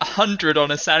like that 100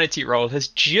 on a sanity roll has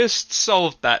just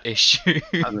solved that issue.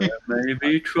 There may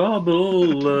be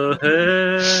trouble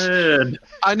ahead.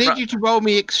 I need you to roll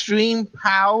me extreme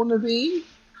pow, Naveen.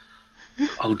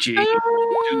 Oh, gee.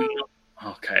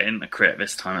 Okay, in the crit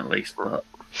this time at least, but...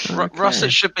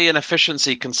 Russet should be an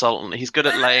efficiency consultant. He's good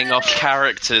at laying off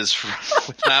characters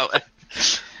without...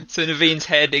 So Naveen's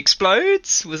head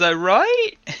explodes? Was I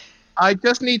right? I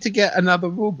just need to get another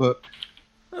rulebook.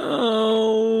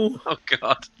 Oh. Oh,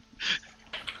 God.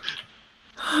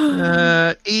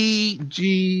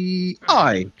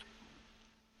 EGI.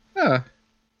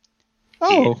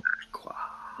 Oh.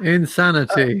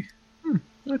 Insanity.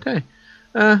 Okay.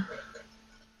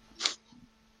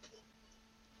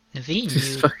 Naveen,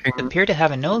 Just you fucking- appear to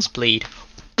have a nosebleed.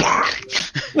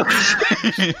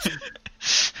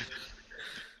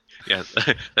 Yeah,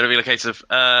 that'll be a case of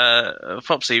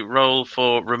Fopsy, roll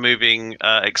for removing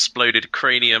exploded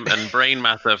cranium and brain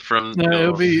matter from. No,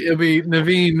 it'll be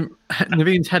Naveen.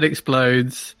 Naveen's head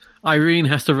explodes. Irene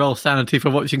has to roll sanity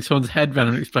for watching someone's head run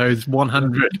and explodes.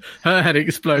 100. Her head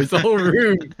explodes. The whole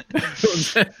room.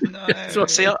 No.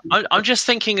 See, I'm just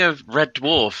thinking of Red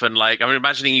Dwarf, and like I'm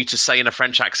imagining you to say in a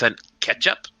French accent,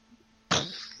 "Ketchup."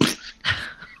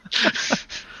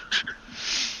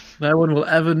 No one will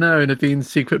ever know Naveen's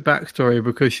secret backstory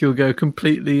because she'll go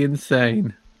completely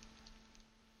insane.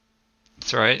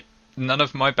 That's right. None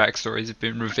of my backstories have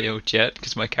been revealed yet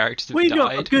because my characters have We died.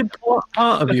 got a good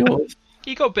part of yours.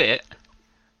 You got a bit.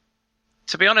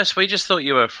 To be honest, we just thought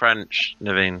you were French,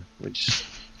 Naveen. We just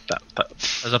that.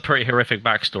 There's a pretty horrific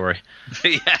backstory.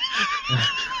 Yeah.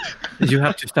 Did you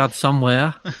have to start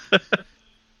somewhere?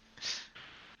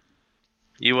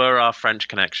 You were our French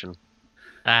connection.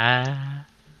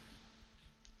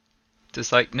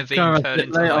 Does like Naveen Gareth, turn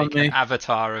into lay it on like me. an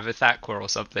avatar of Ithaqua or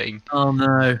something? Oh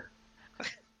no.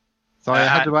 Sorry, I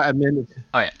had to write a minute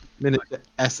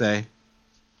essay.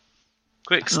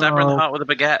 Quick, stab her in the heart with a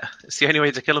baguette. It's the only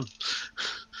way to kill him.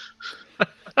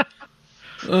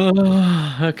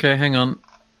 Okay, hang on.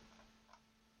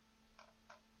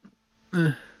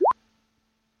 You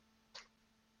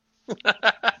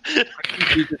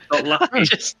just got lucky.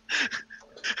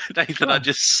 Nathan, I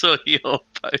just saw your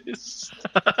post.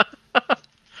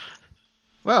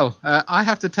 Well, I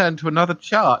have to turn to another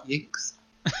chart, Yinks.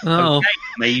 Oh, Okay,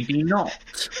 maybe not.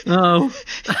 oh.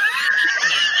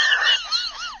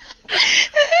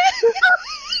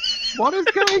 What is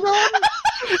going on?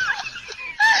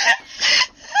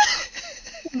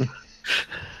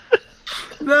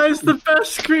 That is the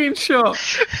best screenshot.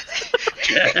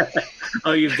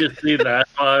 Oh, you've just seen that.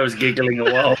 I was giggling a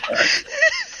while back.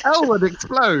 Elwood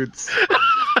explodes.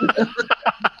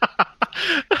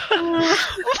 Oh my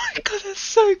god, that's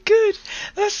so good!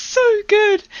 That's so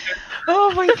good!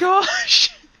 Oh my gosh!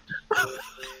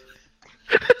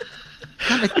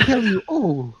 Gonna kill you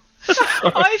all.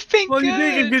 I've been Well, you're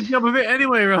doing a good! good job of it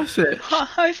anyway, Russet.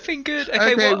 I've been good.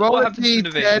 Okay, roll what a happens to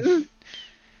Naveen?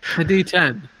 D10. A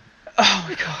D10. Oh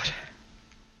my god.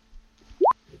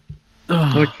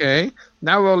 Oh. Okay.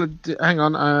 Now roll hang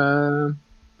on.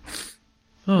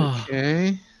 Oh.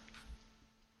 Okay.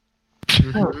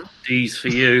 D's for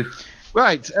you.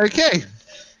 Right, okay.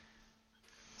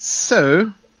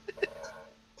 So...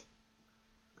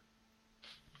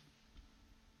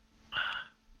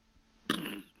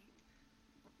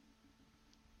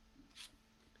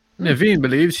 Naveen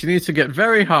believes she needs to get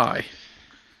very high.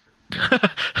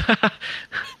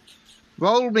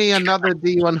 Roll me another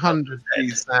D100,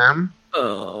 please, Sam.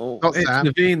 Oh, Not it's Sam.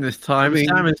 Naveen this time. Naveen.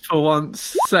 Sam is for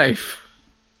once safe.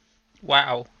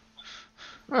 Wow.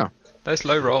 Oh. Those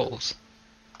low rolls.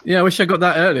 Yeah, I wish I got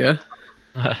that earlier.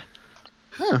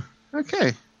 Huh,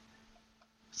 okay.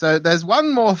 So there's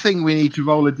one more thing we need to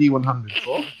roll a D100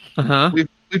 for. Uh-huh. We've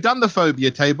done the phobia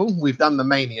table. We've done the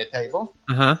mania table.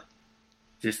 Uh-huh.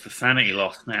 Just the sanity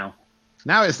loss now.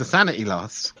 Now it's the sanity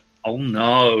loss. Oh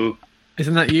no.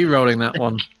 Isn't that you rolling that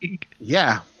one?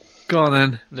 Yeah. Go on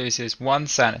then. Loses 1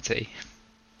 sanity.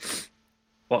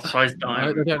 What size I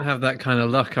die? don't have that kind of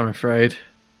luck, I'm afraid.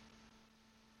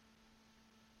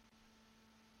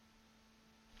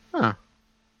 Huh.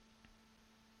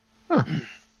 Huh.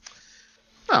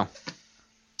 Well,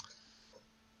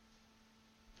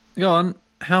 Go on.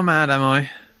 How mad am I?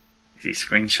 Is he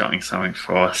screenshotting something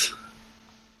for us?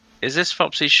 Is this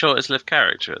Fopsy's shortest lived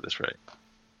character at this rate?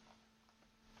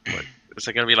 What, is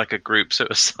there going to be like a group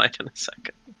suicide in a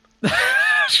second?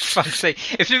 Fuck's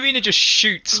sake. If Navina just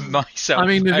shoots myself. I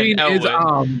mean, and Naveen is Elwyn-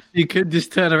 armed. You could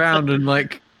just turn around and,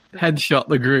 like, headshot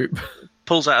the group.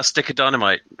 Pulls out a stick of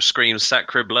dynamite, screams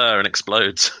 "Sacre bleu" and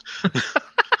explodes.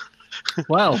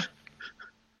 Well.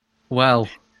 The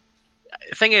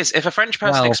thing is, if a French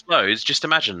person Well. explodes, just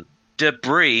imagine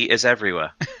debris is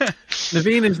everywhere.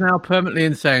 Naveen is now permanently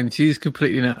insane. She's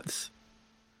completely nuts.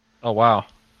 Oh wow.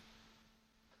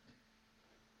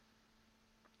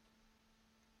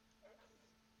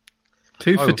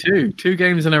 Two for two. 2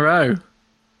 games in a row.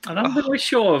 I'm not very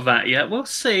sure of that yet. We'll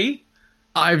see.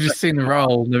 I've just seen the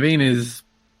roll. Naveen is...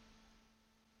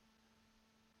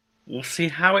 We'll see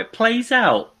how it plays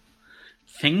out.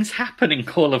 Things happen in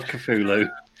Call of Cthulhu.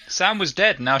 Sam was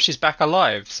dead, now she's back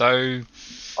alive, so...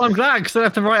 I'm glad, because I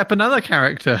have to write up another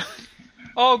character.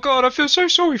 Oh god, I feel so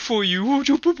sorry for you.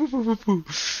 On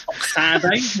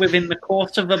Saturday, within the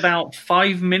course of about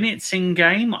 5 minutes in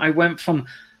game, I went from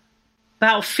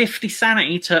about 50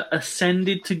 sanity to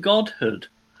ascended to godhood.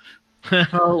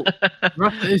 Well,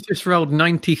 Russell has just rolled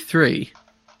 93.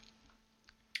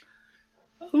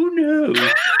 Oh no.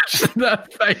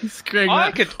 That face, Greg.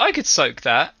 I could soak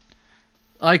that.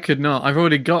 I could not. I've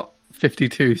already got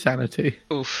 52 sanity.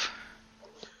 Oof.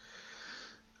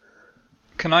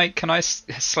 Can I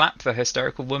slap the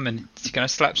hysterical woman? Can I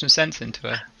slap some sense into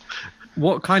her?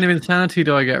 What kind of insanity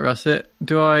do I get, Russet?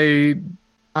 Do I...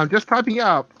 I'm just typing it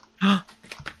up.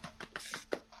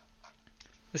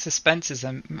 The suspense is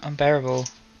unbearable.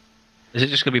 Is it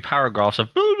just going to be paragraphs of?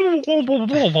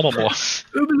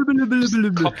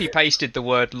 Copy pasted the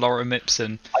word Lorem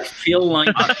Ipsum. I feel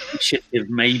like that initiative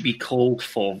may be called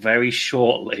for very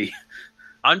shortly.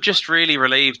 I'm just really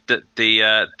relieved that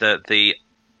the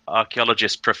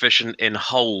archaeologist proficient in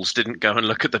holes didn't go and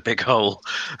look at the big hole.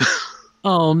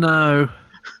 Oh, no.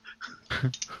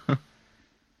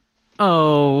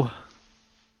 Oh,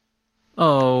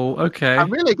 okay.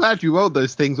 I'm really glad you rolled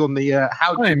those things on the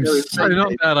how do you I'm know it's so not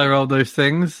naked. glad I rolled those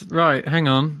things. Right, hang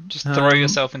on. Just throw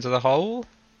yourself into the hole.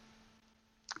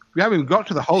 We haven't even got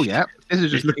to the hole yet. This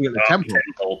is just looking at the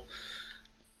temple.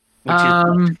 Which is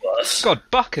much worse. God,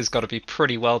 Buck has got to be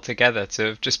pretty well together to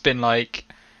have just been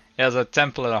like, there's a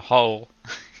temple in a hole.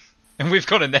 And we've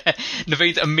got in there.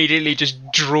 Naveen's immediately just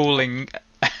drooling.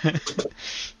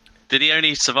 Did he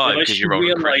only survive because you rolled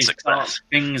a crit realise success?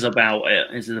 things about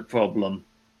it is the problem.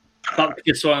 Buck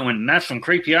just saw it and went, that's some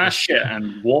creepy ass shit,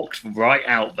 and walked right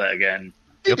out there again.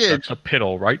 He did. That's a pit,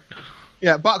 all right.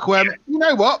 Yeah, Buck went, you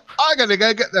know what? I'm going to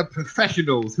go get the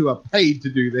professionals who are paid to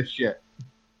do this shit.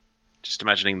 Just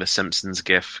imagining the Simpsons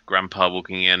gif: Grandpa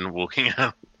walking in, walking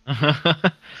out. Yeah.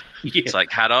 It's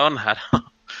like hat on, hat on.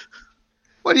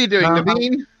 What are you doing,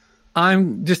 Naveen?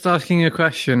 I'm just asking a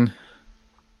question.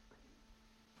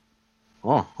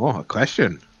 Oh, a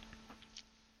question.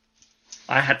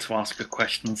 I had to ask a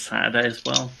question on Saturday as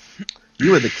well.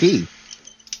 You were the key.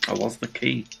 I was the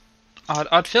key.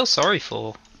 I'd feel sorry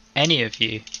for any of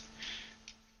you.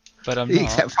 But I'm not.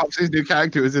 Except Fox's new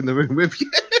character was in the room with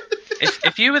you.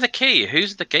 If you were the key,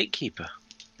 who's the gatekeeper?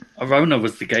 Arona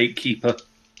was the gatekeeper.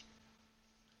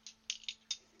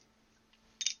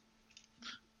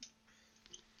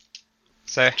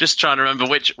 So Just trying to remember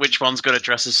which one's got to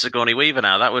dress as Sigourney Weaver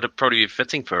now. That would have probably be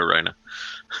fitting for Arona.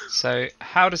 So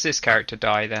how does this character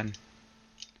die then?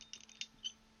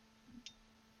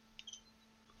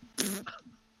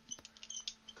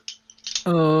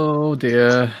 Oh,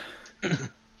 dear.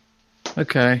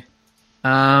 Okay.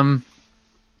 I'm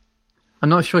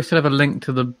not sure I still have a link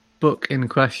to the book in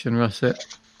question, Russet.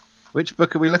 Which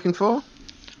book are we looking for?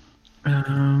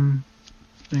 Hang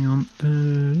on.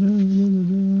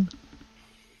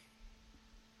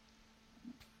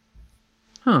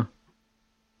 Huh.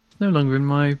 It's no longer in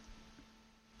my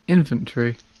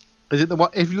inventory. Is it the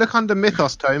what? If you look under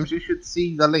Mythos Tomes, you should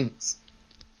see the links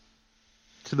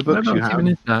to the books you Whereabouts have.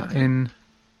 even is that?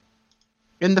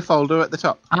 In the folder at the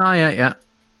top. Ah, yeah.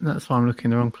 That's why I'm looking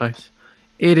in the wrong place.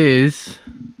 It is.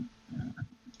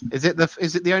 Is it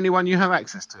the only one you have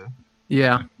access to?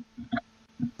 Yeah.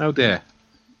 Oh dear.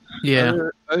 Yeah.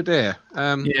 Oh dear.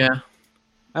 Yeah.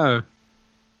 Oh.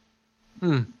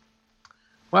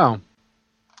 Well,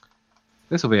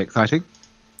 this will be exciting.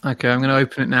 Okay, I'm going to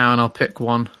open it now and I'll pick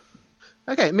one.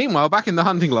 Okay, meanwhile, back in the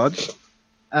hunting lodge.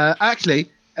 In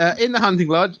the hunting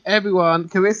lodge, everyone,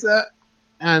 Carissa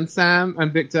and Sam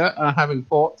and Victor are having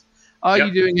port. Are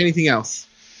you doing anything else?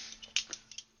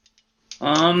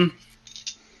 Or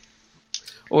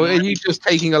are you just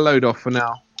taking a load off for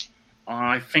now?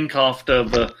 I think after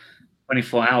the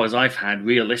 24 hours I've had,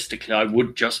 realistically, I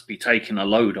would just be taking a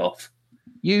load off.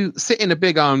 You sit in a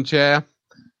big armchair.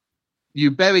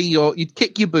 You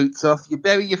kick your boots off. You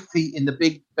bury your feet in the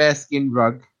big bearskin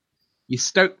rug. You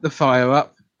stoke the fire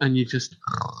up, and you just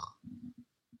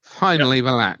finally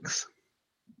relax.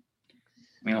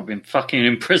 I mean, I've been fucking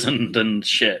imprisoned and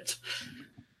shit.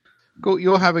 Cool,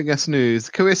 you're having a snooze.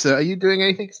 Carissa, are you doing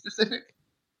anything specific?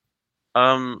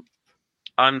 I'm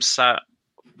sat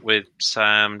with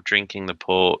Sam drinking the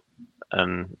port,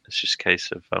 and it's just a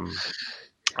case of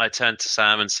I turn to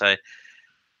Sam and say,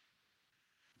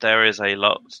 there is a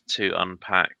lot to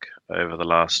unpack over the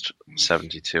last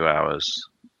 72 hours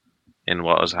in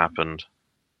what has happened.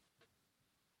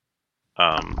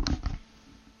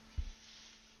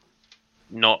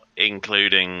 Not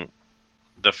including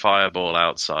the fireball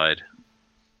outside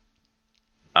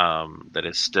that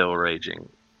is still raging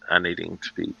and needing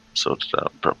to be sorted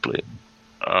out properly.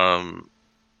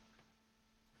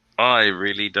 I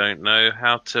really don't know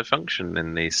how to function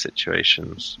in these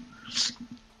situations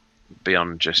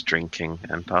beyond just drinking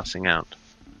and passing out.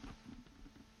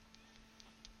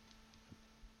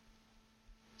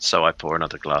 So I pour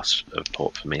another glass of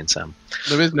port for me and Sam.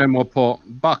 There is no more port.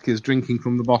 Buck is drinking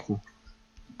from the bottle.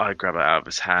 I grab it out of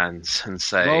his hands and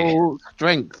say... Roll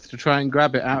strength to try and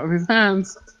grab it out of his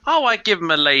hands. Oh, I give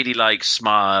him a ladylike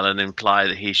smile and imply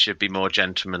that he should be more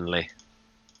gentlemanly.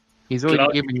 He's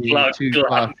already given you 2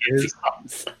 glasses.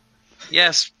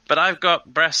 Yes, but I've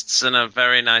got breasts and a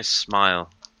very nice smile.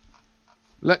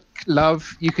 Look,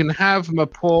 love, you can have my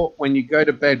port when you go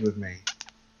to bed with me.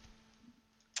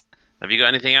 Have you got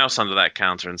anything else under that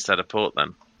counter instead of port,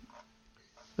 then?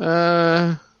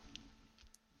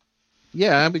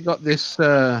 Yeah, we got this,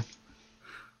 I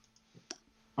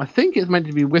think it's meant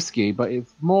to be whiskey, but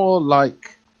it's more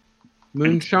like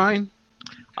moonshine.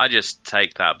 I just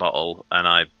take that bottle and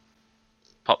I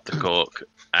pop the cork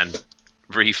and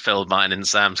refill mine in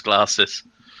Sam's glasses.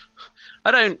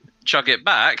 I don't chug it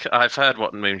back. I've heard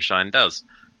what moonshine does.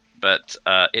 But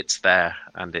it's there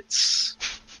and it's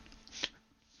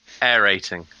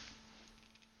aerating.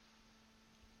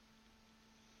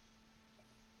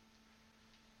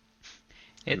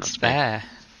 It's there.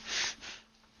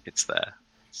 It's there.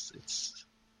 It's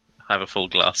I have a full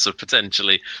glass of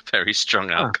potentially very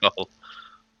strong alcohol.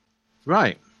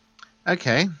 Right.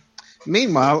 Okay.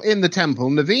 Meanwhile, in the temple,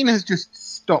 Naveen has just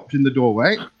stopped in the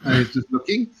doorway and is just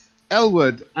looking.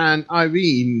 Elwood and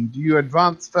Irene, do you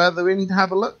advance further in to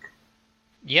have a look?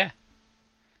 Yeah.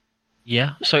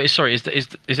 Yeah. So, sorry, is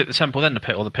it the temple then the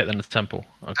pit, or the pit then the temple?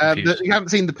 You haven't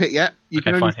seen the pit yet. You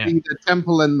can only see the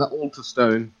temple and the altar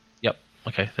stone. Yep.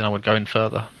 Okay, then I would go in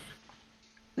further.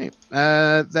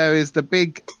 There is the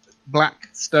big black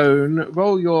stone.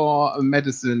 Roll your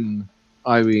medicine,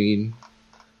 Irene.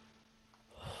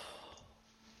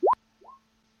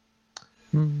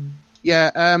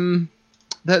 Yeah,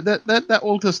 that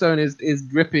altar stone is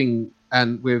dripping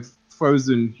and with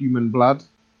frozen human blood.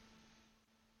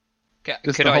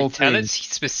 Could I tell it's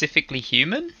specifically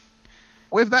human?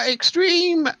 With that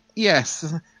extreme,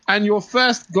 yes. And your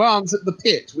first glance at the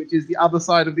pit, which is the other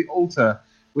side of the altar,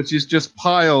 which is just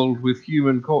piled with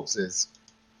human corpses.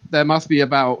 There must be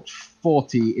about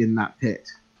 40 in that pit.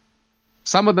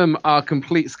 Some of them are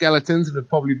complete skeletons and have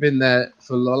probably been there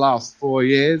for the last 4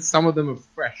 years. Some of them are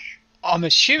fresh. I'm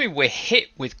assuming we're hit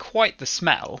with quite the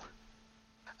smell.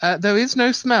 There is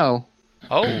no smell.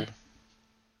 Oh.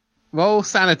 Roll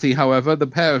sanity, however, the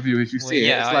pair of you, as you see it.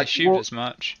 Yeah, it's I assumed as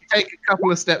much. Take a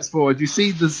couple of steps forward. You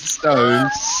see the stone.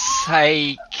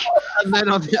 Sake. And then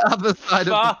on the other side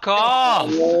Fuck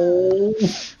of the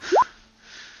off!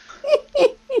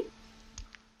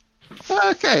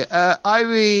 Okay,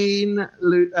 Irene,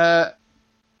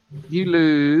 you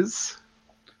lose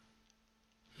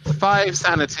 5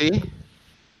 sanity.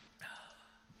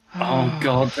 Oh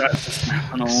God, that's just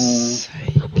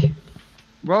happening.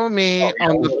 Roll me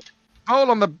Sorry,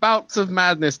 roll on the bouts of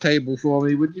madness table for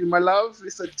me, would you, my love?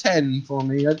 It's a 10 for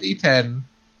me, a D10.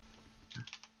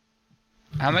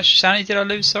 How much sanity did I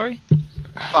lose? Sorry.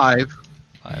 5.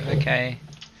 5. Okay.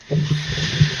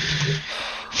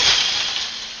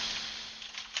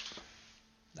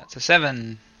 That's a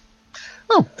 7.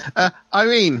 Oh,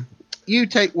 Irene, you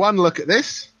take one look at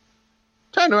this,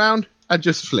 turn around, and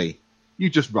just flee. You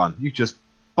just run. You just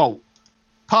bolt.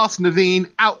 Past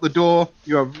Naveen, out the door.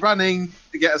 You're running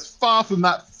to get as far from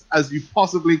that as you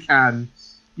possibly can.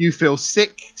 You feel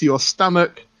sick to your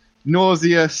stomach,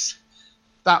 nauseous.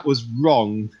 That was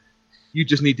wrong. You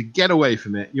just need to get away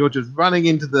from it. You're just running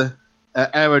into the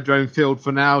aerodrome field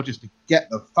for now just to get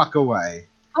the fuck away.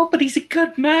 Oh, but he's a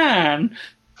good man.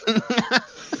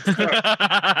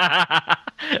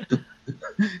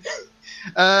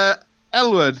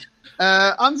 Elwood,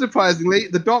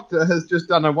 unsurprisingly, the doctor has just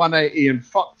done a 180 and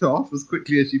fucked off as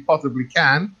quickly as she possibly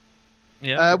can.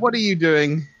 Yeah. What are you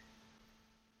doing?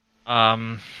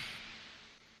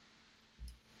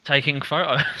 Taking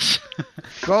photos.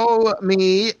 Roll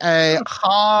me a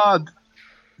hard,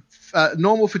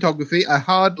 normal photography, a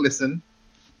hard listen.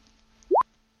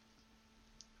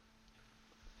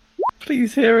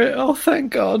 Please hear it. Oh,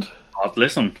 thank God. I'd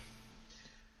listen.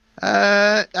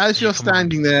 As you're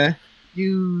standing there,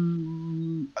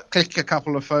 you click a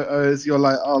couple of photos. You're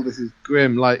like, "Oh, this is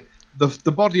grim." Like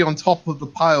the body on top of the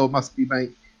pile must be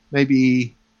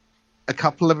maybe a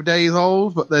couple of days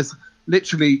old, but there's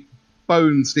literally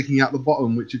bones sticking out the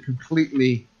bottom, which are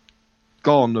completely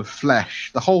gone of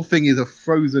flesh. The whole thing is a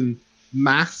frozen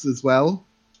mass as well.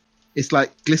 It's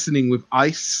like glistening with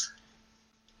ice,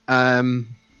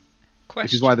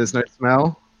 which is why there's no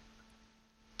smell.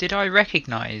 Did I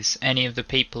recognise any of the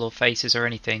people or faces or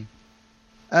anything?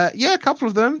 Yeah, a couple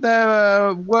of them.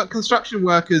 They're construction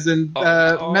workers and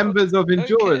members of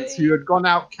Endurance who had gone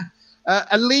out.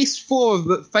 At least 4 of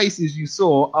the faces you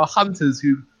saw are hunters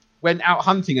who went out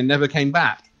hunting and never came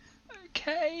back.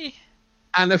 Okay.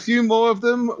 And a few more of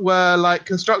them were like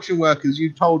construction workers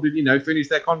you told had,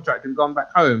 finished their contract and gone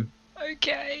back home.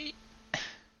 Okay.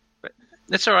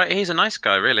 It's all right. He's a nice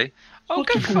guy, really. Oh,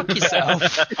 go fuck yourself.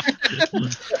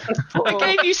 I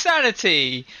gave you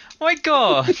sanity. My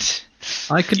God.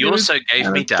 You also gave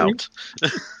me doubt.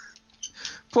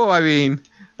 Poor Irene.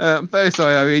 I'm very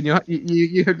sorry, Irene.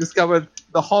 You have discovered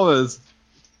the horrors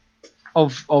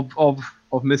of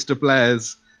Mr.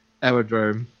 Blair's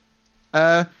aerodrome.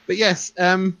 But yes,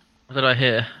 What did I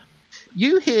hear?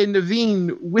 you hear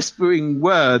Naveen whispering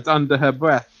words under her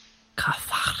breath.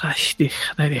 What?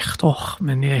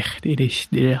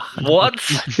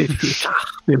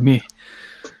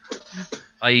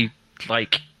 I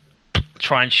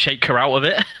try and shake her out of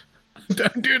it.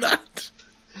 Don't do that.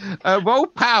 Roll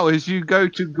power as you go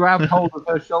to grab hold of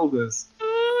her shoulders.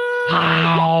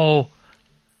 Ow!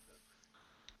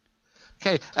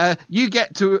 Okay, you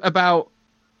get to about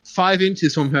 5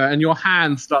 inches from her, and your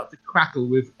hands start to crackle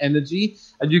with energy,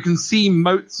 and you can see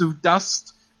motes of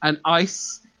dust and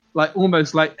ice,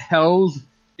 almost like held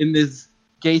in this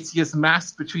gaseous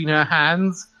mass between her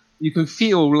hands. You can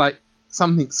feel like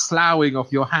something sloughing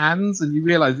off your hands, and you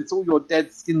realize it's all your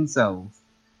dead skin cells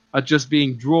are just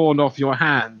being drawn off your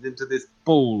hands into this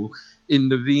ball in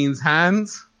Naveen's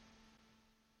hands.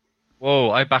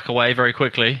 Whoa, I back away very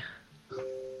quickly.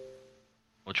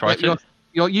 Or try to.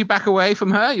 You back away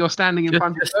from her? You're standing in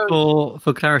front of Just her?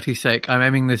 for clarity's sake, I'm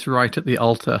aiming this right at the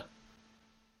altar.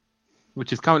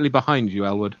 Which is currently behind you,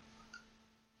 Elwood.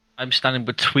 I'm standing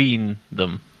between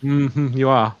them. Mm-hmm, you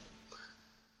are.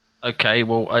 Okay,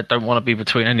 well, I don't want to be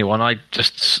between anyone. I'm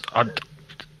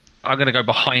going to go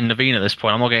behind Naveen at this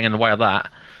point. I'm not getting in the way of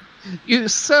that. You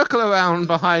circle around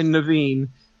behind Naveen.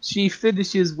 She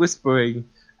finishes whispering,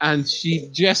 and she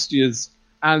gestures,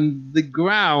 and the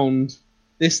ground,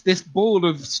 this ball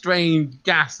of strange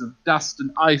gas of dust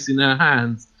and ice in her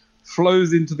hands,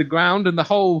 flows into the ground, and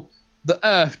the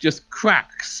earth just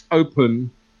cracks open.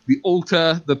 The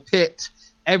altar, the pit,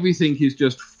 everything is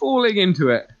just falling into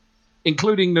it,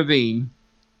 including Naveen.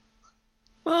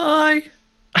 Bye.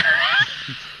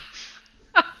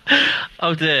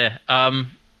 Oh dear.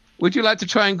 Would you like to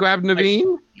try and grab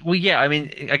Naveen? Well, yeah. I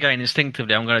mean, again,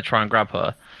 instinctively, I'm going to try and grab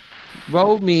her.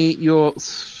 Roll me your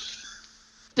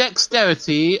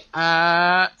dexterity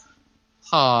at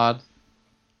hard.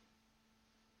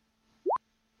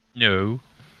 No.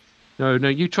 No,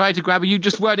 you tried to grab her. You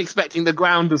just weren't expecting the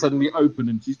ground to suddenly open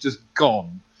and she's just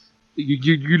gone.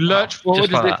 You lurch forward.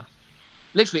 Just like that.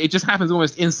 Literally, it just happens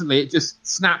almost instantly. It just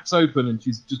snaps open and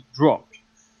she's just dropped.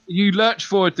 You lurch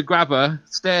forward to grab her,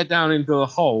 stare down into the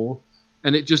hole,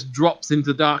 and it just drops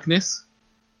into darkness.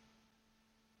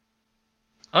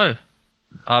 Oh.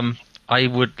 I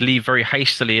would leave very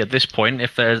hastily at this point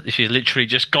if she's literally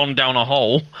just gone down a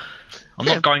hole. I'm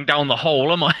not going down the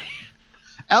hole, am I?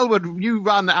 Elwood, you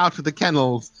run out of the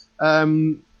kennels.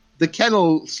 The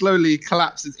kennel slowly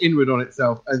collapses inward on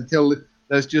itself until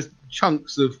there's just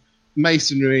chunks of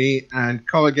masonry and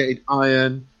corrugated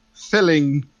iron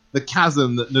filling the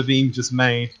chasm that Naveen just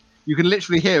made. You can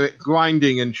literally hear it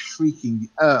grinding and shrieking.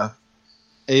 The earth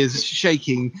is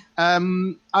shaking.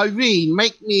 Irene,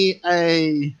 make me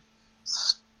a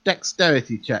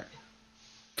dexterity check.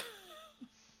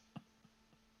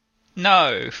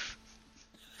 No.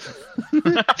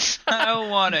 I don't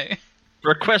want to.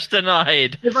 Request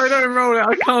denied. If I don't roll it,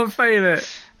 I can't fail it.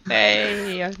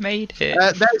 Hey, I've made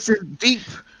it. There's a deep,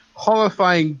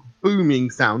 horrifying booming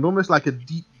sound, almost like a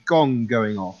deep gong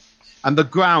going off, and the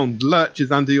ground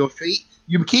lurches under your feet.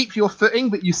 You keep your footing,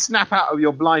 but you snap out of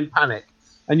your blind panic,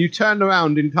 and you turn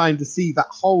around in time to see that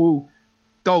whole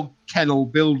dog kennel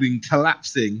building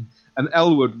collapsing, and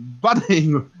Elwood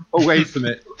running away from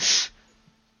it.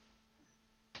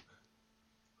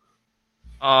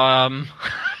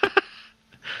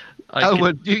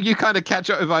 Elwood, you kind of catch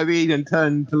up with Irene and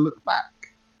turn to look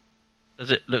back.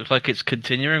 Does it look like it's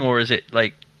continuing, or is it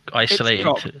like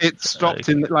isolated? It's stopped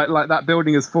in like that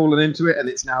building has fallen into it, and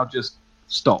it's now just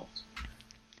stopped.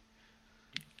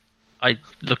 I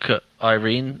look at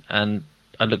Irene and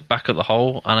I look back at the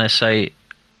hole and I say,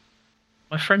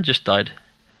 "My friend just died."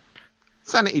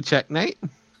 Sanity check, Nate.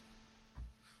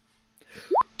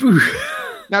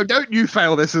 Now, don't you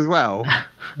fail this as well?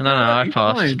 No, I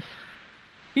passed. Fine.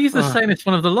 He's the sanest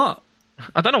one of the lot.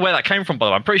 I don't know where that came from, by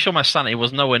the way. I'm pretty sure my sanity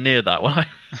was nowhere near that when I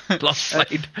last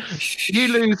played. You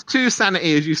lose 2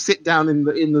 sanity as you sit down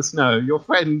in the snow. Your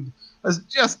friend has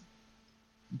just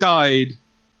died.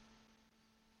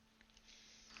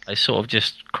 I sort of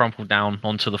just crumple down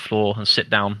onto the floor and sit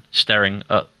down, staring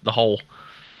at the hole.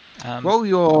 Roll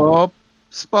your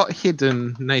spot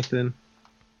hidden, Nathan.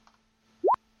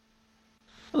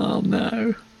 Oh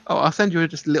no. Oh, I'll send you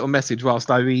just a little message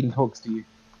whilst Irene talks to you.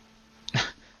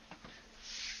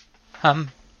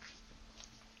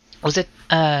 Was it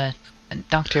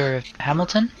Dr.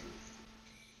 Hamilton?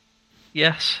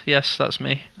 Yes, that's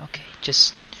me. Okay,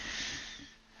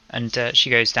 and she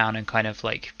goes down and kind of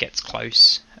like gets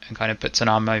close and kind of puts an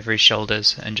arm over his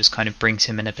shoulders and just kind of brings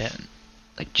him in a bit.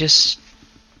 Like, just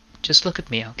look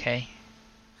at me, okay?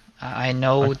 I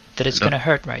know that it's going to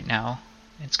hurt right now.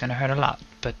 It's going to hurt a lot,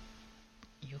 but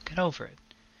you'll get over it.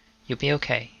 You'll be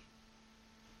okay.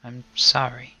 I'm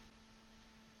sorry.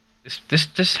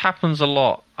 This happens a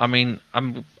lot. I mean,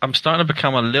 I'm starting to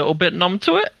become a little bit numb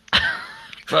to it,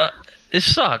 but it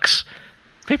sucks.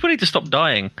 People need to stop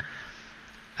dying.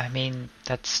 I mean,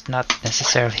 that's not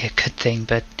necessarily a good thing,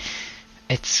 but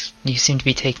you seem to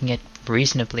be taking it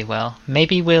reasonably well.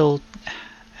 Maybe we'll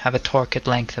have a talk at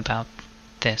length about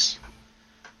this.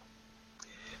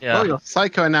 Yeah. Oh, your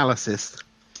psychoanalyst,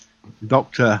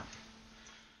 Dr.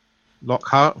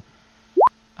 Lockhart.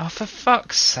 Oh, for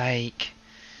fuck's sake.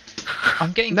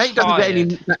 I'm getting Nate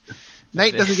tired.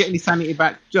 Doesn't get any sanity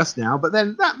back just now, but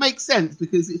then that makes sense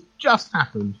because it's just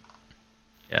happened.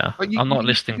 Yeah, I'm not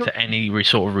listening to any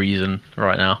sort of reason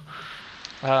right now.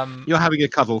 You're having a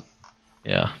cuddle.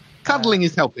 Yeah. Cuddling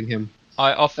is helping him.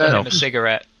 I offer him a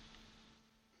cigarette.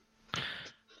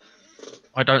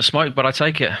 I don't smoke, but I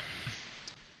take it.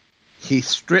 He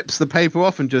strips the paper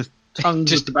off and just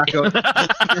tongues the tobacco.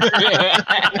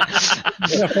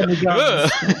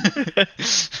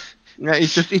 Yeah,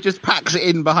 he just packs it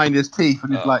in behind his teeth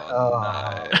and he's like,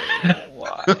 oh. No.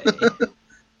 Why?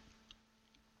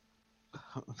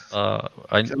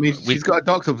 I mean, she's got a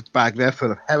doctor's bag there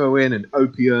full of heroin and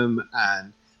opium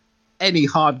and any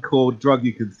hardcore drug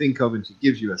you can think of, and she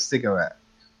gives you a cigarette.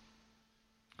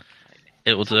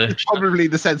 It will do. It's probably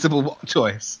the sensible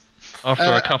choice. After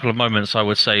a couple of moments, I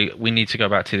would say we need to go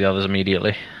back to the others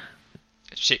immediately.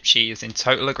 She is in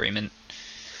total agreement.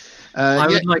 I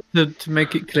would like to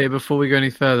make it clear before we go any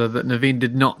further that Naveen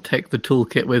did not take the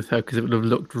toolkit with her because it would have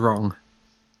looked wrong.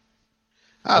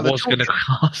 I was going to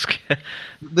ask.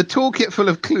 The toolkit full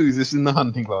of clues is in the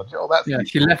hunting lodge. Oh, that's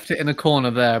she left it in a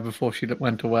corner there before she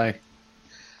went away.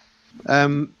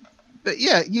 But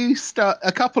yeah, you start.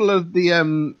 A couple of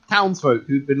the townsfolk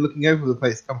who've been looking over the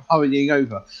place come hurrying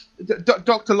over.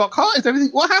 Dr. Lockhart, is everything?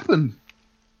 What happened?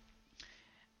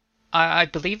 I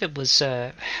believe it was.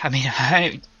 I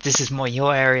mean, this is more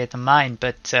your area than mine,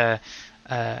 but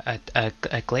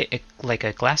like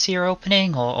a glacier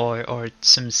opening or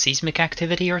some seismic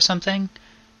activity or something?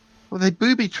 Well, they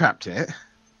booby-trapped it.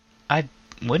 I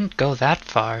wouldn't go that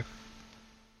far.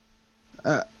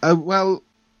 Okay.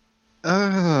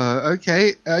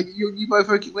 You both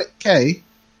okay?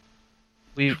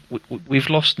 We've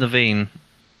lost Naveen,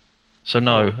 so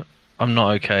no, I'm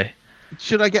not okay.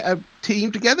 Should I get a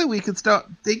team together? We could start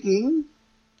digging.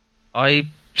 I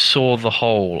saw the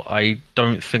hole. I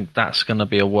don't think that's going to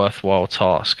be a worthwhile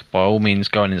task. By all means,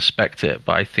 go and inspect it,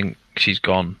 but I think she's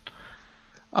gone.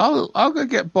 I'll go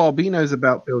get Bob. He knows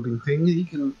about building things. He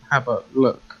can have a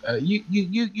look.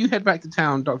 You head back to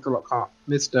town, Dr. Lockhart,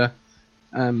 Mr.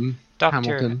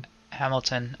 Dr.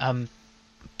 Hamilton.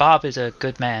 Bob is a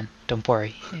good man. Don't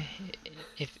worry.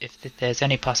 If there's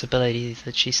any possibility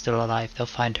that she's still alive, they'll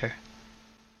find her.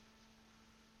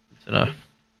 I don't know.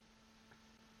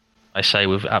 I say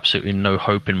with absolutely no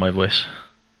hope in my voice.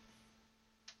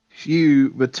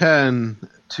 You return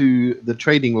to the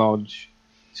trading lodge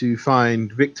to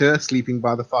find Victor sleeping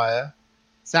by the fire,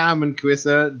 Sam and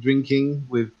Carissa drinking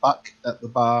with Buck at the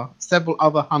bar. Several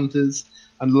other hunters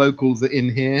and locals are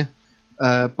in here.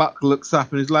 Buck looks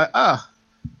up and is like,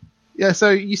 yeah, so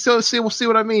you sort of see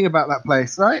what I mean about that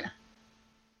place, right?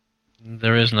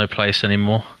 There is no place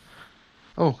anymore.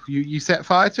 Oh, you set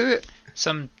fire to it?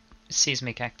 Some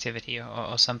seismic activity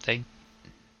or something.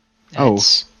 Oh.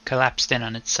 It's collapsed in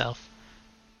on itself.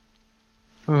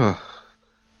 Oh,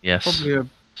 Yes. probably a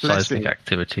Seismic blessing.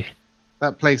 activity.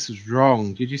 That place was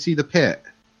wrong. Did you see the pit?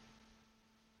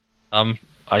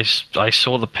 I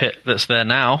saw the pit that's there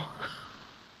now.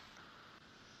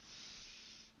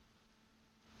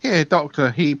 Here,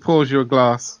 Doctor, he pours you a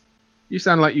glass. You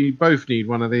sound like you both need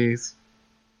one of these.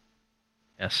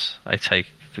 Yes, I take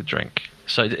the drink.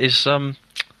 So is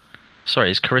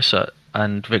Carissa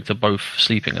and Victor both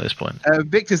sleeping at this point?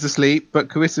 Victor's asleep, but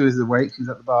Carissa is awake. She's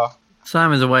at the bar.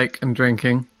 Sam is awake and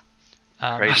drinking.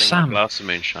 Cradling Sam. a glass of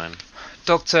moonshine.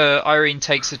 Dr. Irene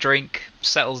takes a drink,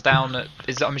 settles down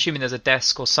I'm assuming there's a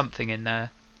desk or something in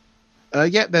there.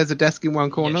 Yeah, there's a desk in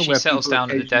one corner. Yeah, she where settles people down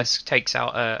at the occasionally- desk, takes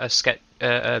out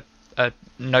a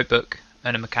notebook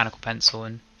and a mechanical pencil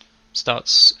and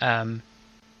starts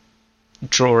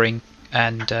drawing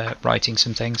and writing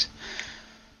some things.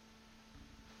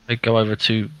 I go over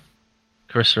to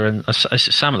Carissa and is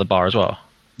Sam at the bar as well?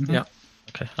 Mm-hmm. Yeah.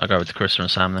 Okay, I'll go over to Carissa and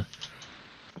Sam then.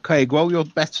 Okay, roll your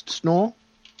best snore.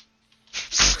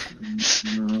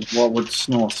 What would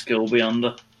snore skill be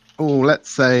under? Oh, let's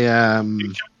say,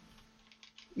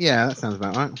 yeah, that sounds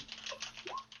about right.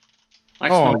 I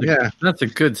Oh, snore. yeah. That's a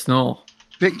good snore.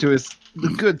 Victor is the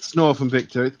good snore from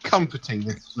Victor. It's comforting,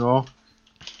 this snore.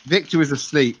 Victor is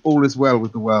asleep. All is well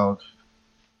with the world.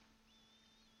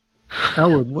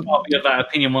 Elwood, what, I'll be of that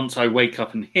opinion once I wake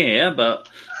up in here, but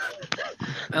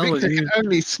Elwood, Victor you, can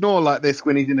only snore like this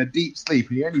when he's in a deep sleep,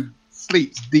 and he only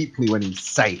sleeps deeply when he's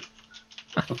safe.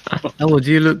 Elwood,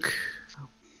 you look...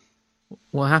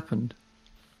 What happened?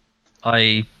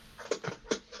 I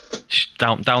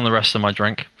down the rest of my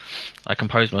drink. I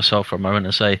compose myself for a moment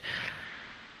and say,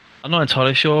 I'm not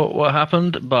entirely sure what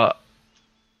happened, but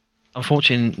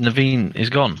unfortunately Naveen is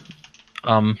gone.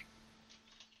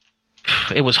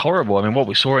 It was horrible. I mean, what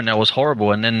we saw in there was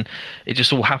horrible, and then it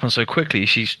just all happened so quickly.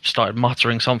 She started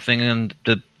muttering something, and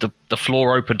the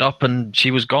floor opened up, and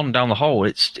she was gone down the hole.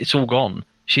 It's all gone.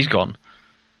 She's gone.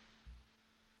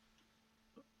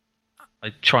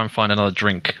 I try and find another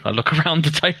drink. I look around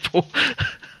the table.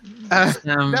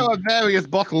 There are various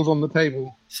bottles on the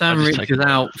table. Sam I just take reaches it.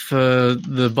 out for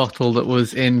the bottle that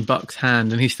was in Buck's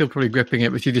hand, and he's still probably gripping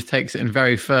it, but he just takes it and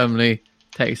very firmly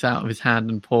takes it out of his hand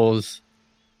and pours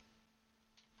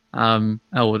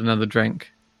Elwood another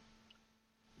drink.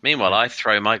 Meanwhile, I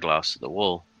throw my glass at the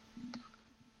wall.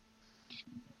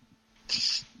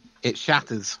 It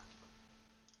shatters.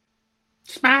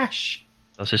 smash.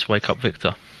 Does this wake up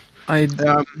Victor?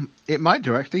 It might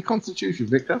directly. Constitution,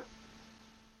 Victor.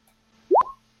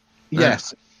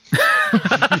 Yes.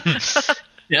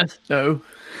 Yes. No.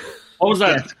 What was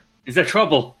that? Is there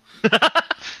trouble?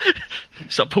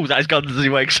 So pulls out his gun as he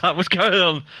wakes up. What's going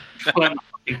on? Pull out my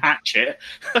fucking hatchet.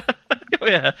 Oh,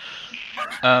 yeah.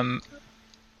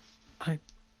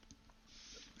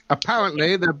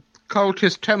 Apparently, the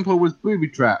cultist temple was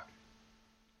booby-trapped.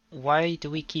 Why do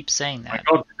we keep saying My that?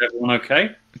 God, is everyone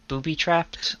okay?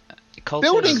 Booby-trapped?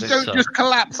 Buildings don't so. just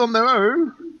collapse on their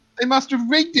own. They must have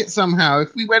rigged it somehow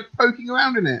if we went poking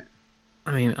around in it.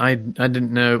 I mean, I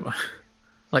didn't know.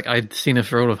 Like, I'd seen her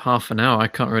for all of half an hour. I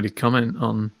can't really comment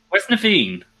on... Where's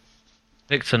Naveen?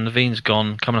 Victor, Naveen's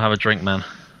gone. Come and have a drink, man.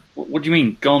 What do you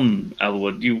mean, gone,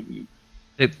 Elwood?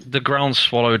 The ground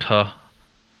swallowed her.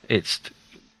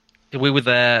 we were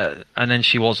there, and then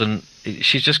she wasn't.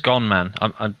 She's just gone, man.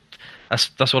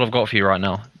 That's what I've got for you right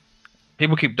now.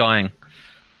 People keep dying.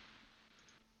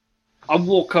 I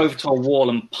walk over to a wall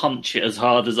and punch it as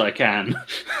hard as I can.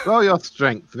 Roll your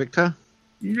strength, Victor.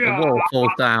 The wall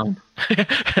falls down.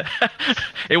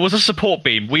 It was a support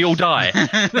beam. We all die.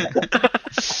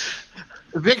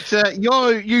 Victor,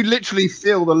 you literally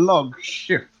feel the log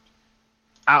shift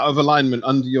out of alignment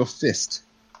under your fist.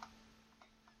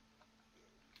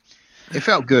 It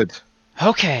felt good.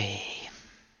 Okay.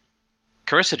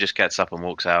 Carissa just gets up and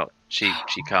walks out. She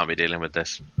can't be dealing with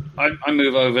this. I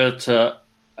move over to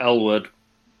Elwood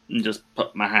and just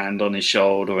put my hand on his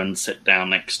shoulder and sit down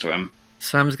next to him.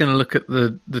 Sam's going to look at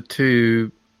the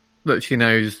two that she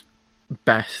knows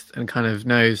best and kind of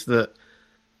knows that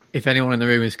if anyone in the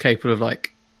room is capable of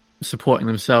like supporting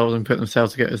themselves and putting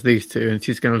themselves together as these two, and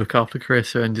she's going to look after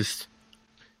Carissa and just...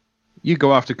 You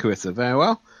go after Carissa, very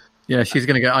well. Yeah, she's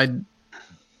going to go,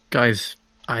 guys,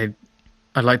 I'd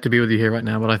like to be with you here right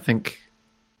now, but I think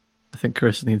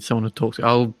Carissa needs someone to talk to.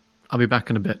 I'll be back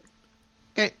in a bit.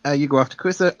 Okay, you go after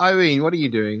Carissa. Irene, what are you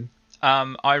doing?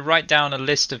 I write down a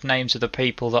list of names of the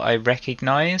people that I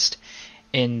recognised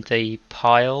in the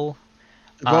pile.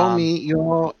 Roll me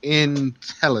your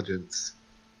intelligence.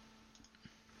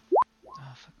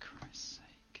 Oh, for Christ's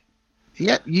sake.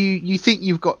 Yep, you think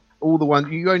you've got all the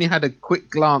ones. You only had a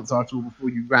quick glance after all before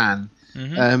you ran.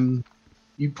 Mm-hmm.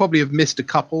 You probably have missed a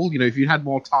couple, if you had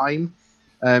more time.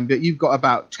 But you've got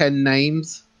about 10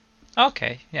 names.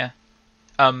 Okay, yeah.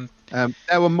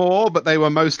 There were more, but they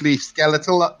were mostly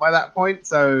skeletal by that point,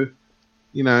 so,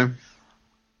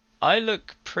 I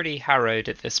look pretty harrowed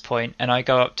at this point, and I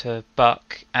go up to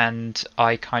Buck, and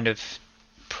I kind of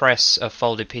press a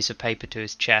folded piece of paper to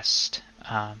his chest,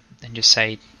 and just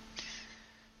say,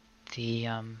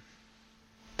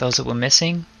 those that were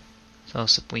missing,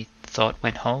 those that we thought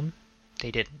went home, they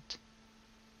didn't.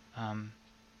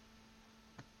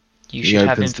 You should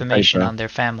have information on their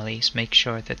families. Make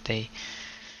sure that they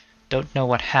don't know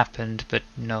what happened, but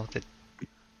know that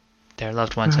their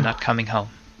loved ones are not coming home.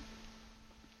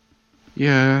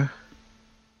 Yeah.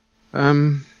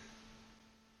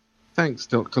 Thanks,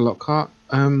 Dr. Lockhart.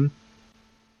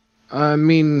 I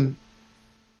mean,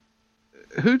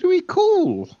 who do we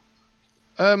call?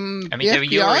 I mean,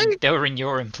 they were in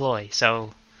your employ,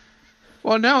 so...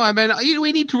 Well, no, I mean,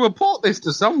 we need to report this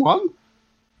to someone.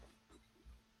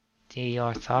 The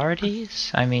authorities?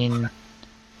 I mean,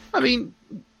 I'm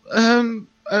going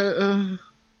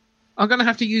to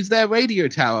have to use their radio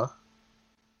tower.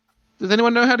 Does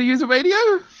anyone know how to use a radio?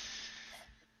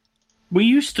 We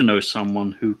used to know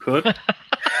someone who could.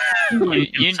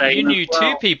 you knew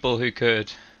two people who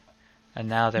could, and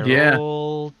now they're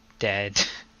all dead.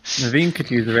 Naveen could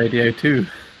use the radio too.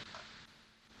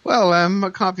 Well,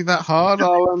 it can't be that hard.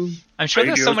 I'm sure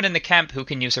there's someone in the camp who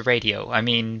can use a radio. I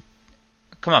mean,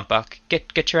 come on, Buck,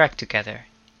 get your act together.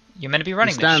 You're meant to be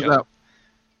running this show.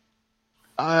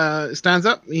 Stands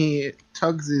up. He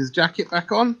tugs his jacket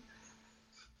back on.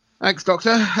 Thanks,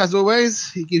 Doctor. As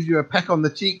always, he gives you a peck on the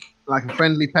cheek, like a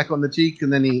friendly peck on the cheek,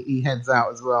 and then he heads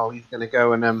out as well. He's going to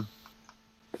go and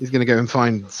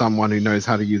find someone who knows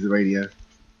how to use the radio.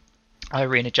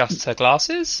 Irene adjusts her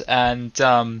glasses, and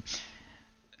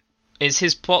is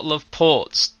his bottle of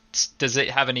port? Does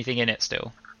it have anything in it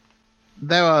still?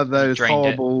 There are those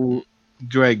horrible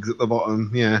dregs at the bottom.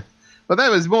 Yeah, but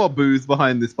there is more booze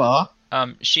behind this bar.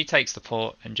 She takes the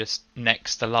port and just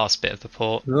necks the last bit of the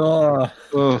port.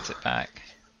 Puts it back.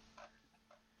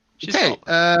 Okay.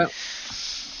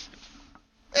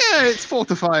 It's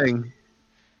fortifying.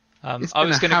 I was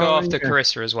going to go after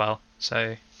Carissa as well.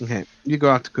 So okay, you go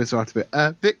after Carissa after a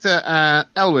bit. Victor,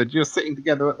 Elwood, you're sitting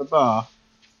together at the bar.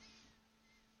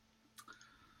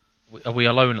 Are we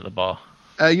alone at the bar?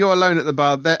 You're alone at the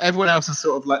bar. Everyone else has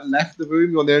sort of like left the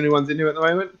room. You're the only ones in here at the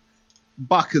moment.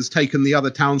 Buck has taken the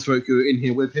other townsfolk who are in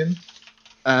here with him,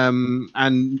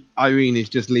 and Irene is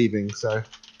just leaving. So,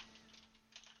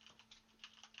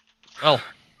 well,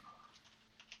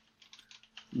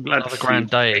 another grand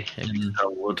day in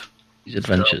these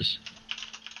adventures.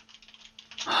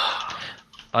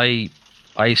 I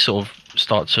sort of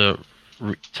start to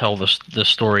tell the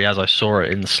story as I saw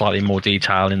it in slightly more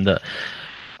detail. In that,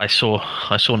 I saw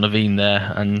Naveen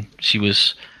there, and she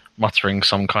was muttering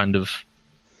some kind of,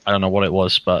 I don't know what it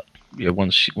was, but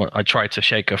once I tried to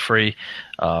shake her free,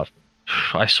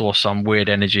 I saw some weird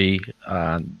energy.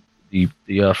 The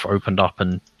earth opened up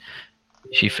and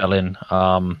she fell in.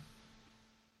 I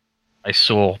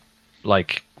saw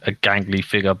like a gangly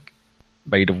figure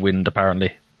made of wind,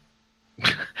 apparently.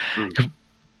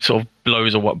 sort of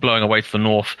blowing away to the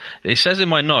north. It says in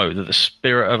my note that the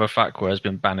spirit of Ithaqua has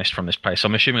been banished from this place. So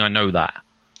I'm assuming I know that.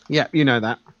 Yeah, you know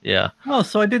that. Yeah. Oh,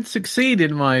 so I did succeed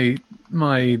in my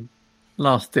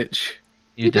last ditch.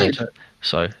 You did.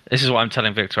 So this is what I'm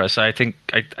telling Victor. I say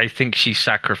I think she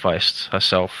sacrificed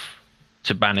herself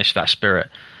to banish that spirit.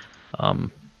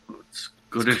 It's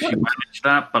good if she managed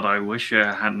that, but I wish it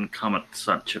hadn't come at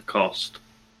such a cost.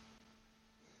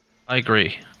 I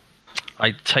agree.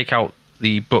 I take out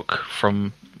the book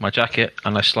from my jacket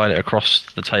and I slide it across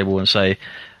the table and say,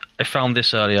 I found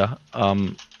this earlier.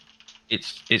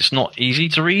 It's not easy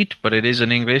to read, but it is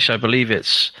in English. I believe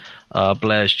it's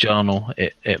Blair's journal.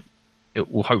 It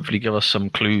will hopefully give us some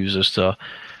clues as to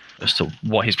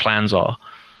what his plans are.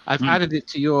 I've added it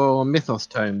to your Mythos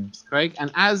tomes, Craig,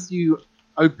 and as you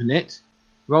open it,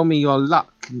 roll me your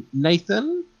luck,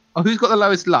 Nathan. Oh, who's got the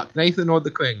lowest luck, Nathan or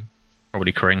the Queen?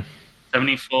 Probably Kring.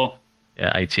 74.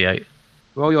 Yeah, 88.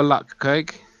 Roll your luck,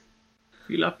 Craig.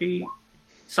 You lucky.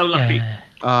 So lucky.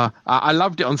 Yeah. I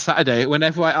loved it on Saturday.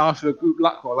 Whenever I asked for a group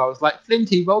luck roll, I was like,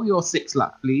 Flinty, roll your 6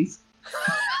 luck, please.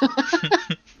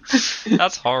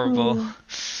 That's horrible.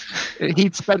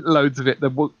 He'd spent loads of it the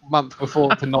month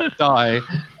before to not die.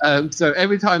 So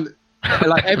every time,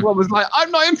 like, everyone was like,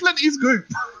 I'm not in Flinty's group.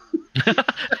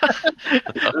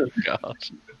 Oh, God.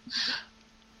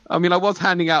 I mean, I was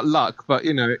handing out luck, but,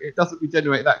 you know, it doesn't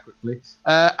regenerate that quickly.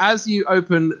 As you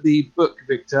open the book,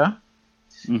 Victor,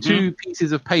 2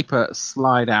 pieces of paper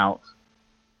slide out.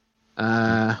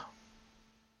 Letter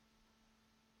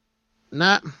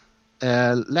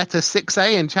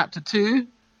 6A in Chapter 2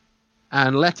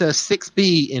 and letter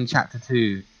 6B in Chapter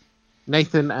 2.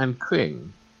 Nathan and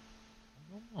Kring.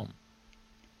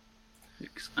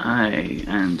 6A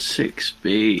and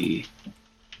 6B.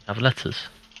 Have letters.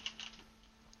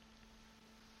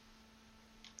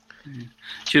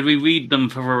 Should we read them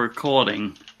for a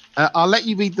recording? I'll let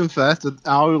you read them first.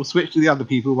 I will switch to the other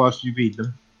people whilst you read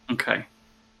them. Okay.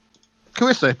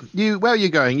 Carissa, where are you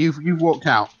going? You've walked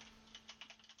out.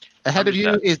 Ahead of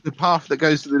you is the path that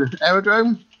goes to the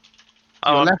aerodrome.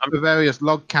 To your left are various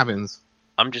log cabins.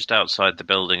 I'm just outside the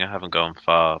building. I haven't gone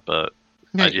far, but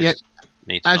I just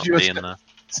need to as not you're be in there.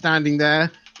 standing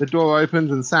there, the door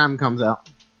opens and Sam comes out.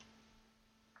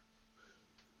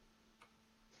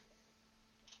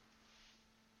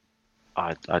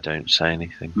 I don't say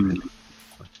anything. I'm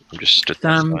just stood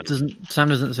Sam outside.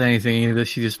 doesn't say anything either.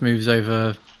 She just moves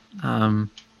over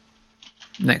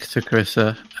next to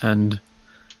Carissa and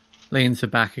leans her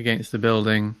back against the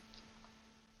building.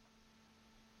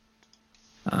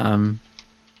 And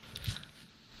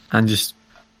just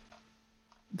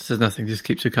says nothing, just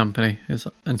keeps her company.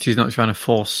 And she's not trying to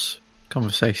force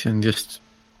conversation, just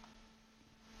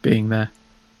being there.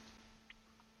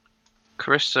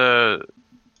 Carissa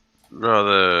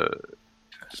rather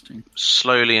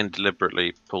slowly and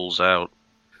deliberately pulls out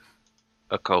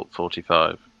a Colt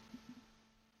 45.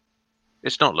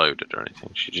 It's not loaded or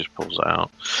anything. She just pulls it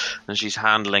out. And she's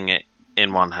handling it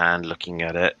in one hand, looking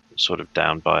at it sort of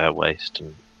down by her waist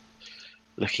and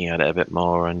looking at it a bit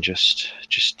more, and just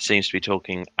seems to be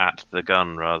talking at the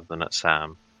gun rather than at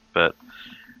Sam. But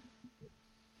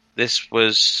this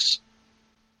was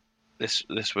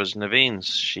Naveen's.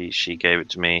 She gave it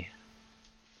to me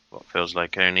what feels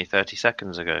like only 30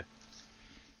 seconds ago.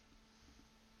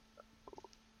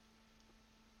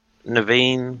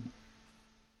 Naveen,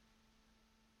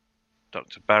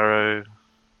 Dr. Barrow,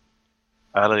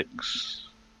 Alex,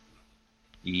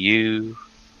 you,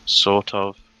 sort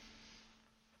of.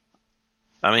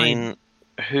 I mean,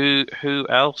 who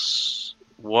else?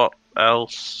 What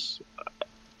else?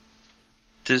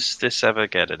 Does this ever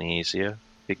get any easier?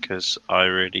 Because I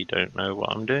really don't know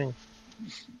what I'm doing.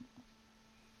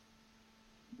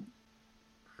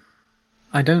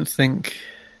 I don't think,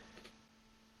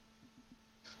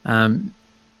 as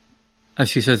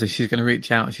she says, that she's going to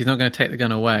reach out. She's not going to take the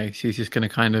gun away. She's just going to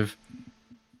kind of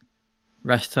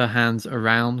rest her hands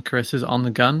around Carissa's on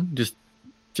the gun, just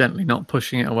gently, not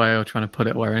pushing it away or trying to put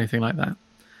it away or anything like that.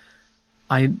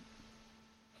 I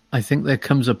think there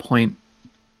comes a point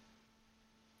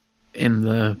in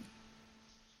the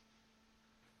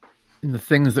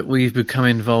things that we've become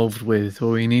involved with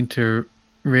where we need to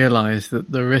realize that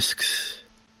the risks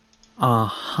are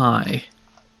high,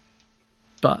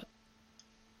 but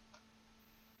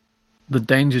the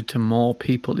danger to more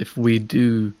people if we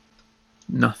do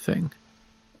nothing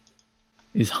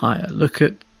is higher. Look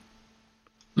at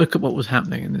what was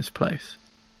happening in this place.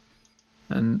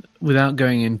 And without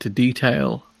going into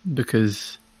detail,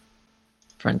 because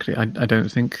frankly I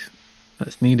don't think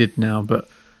that's needed now, but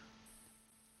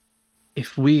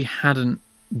if we hadn't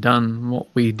done what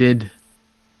we did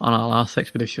on our last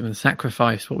expedition and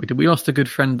sacrificed what we did. We lost a good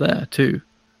friend there too.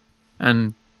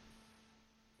 And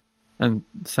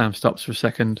Sam stops for a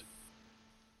second,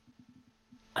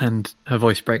 and her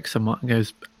voice breaks somewhat and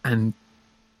goes, and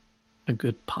a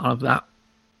good part of that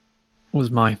was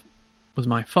my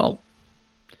fault.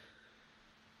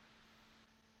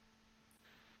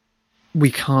 We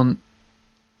can't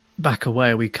back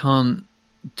away. We can't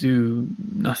do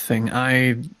nothing.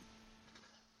 I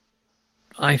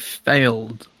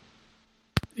failed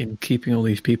in keeping all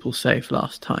these people safe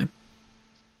last time.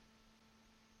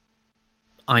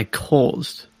 I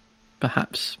caused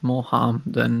perhaps more harm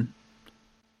than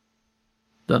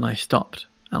I stopped,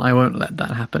 and I won't let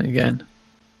that happen again.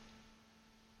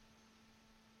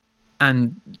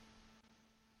 And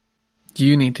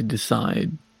you need to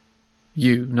decide,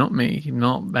 you, not me,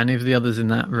 not any of the others in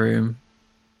that room,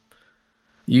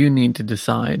 you need to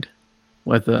decide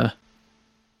whether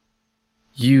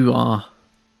you are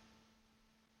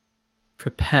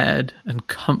prepared and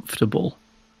comfortable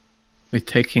with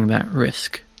taking that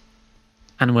risk,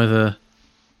 and whether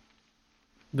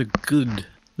the good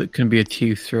that can be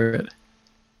achieved through it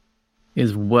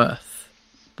is worth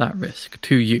that risk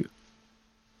to you.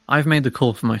 I've made the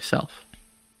call for myself,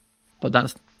 but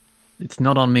it's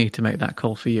not on me to make that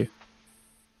call for you.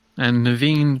 And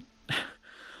Naveen,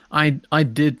 I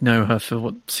did know her for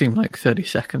what seemed like 30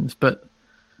 seconds, but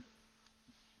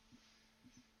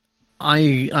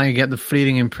I get the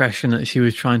fleeting impression that she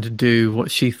was trying to do what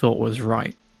she thought was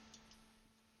right.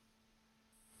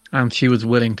 And she was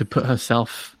willing to put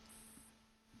herself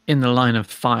in the line of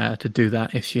fire to do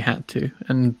that if she had to.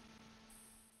 And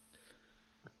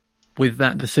with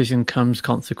that decision comes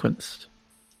consequence.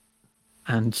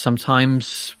 And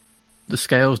sometimes the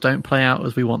scales don't play out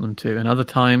as we want them to. And other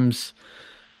times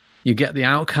you get the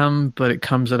outcome, but it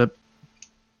comes at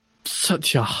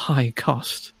such a high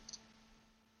cost.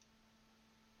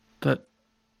 But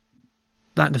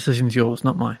that decision's yours,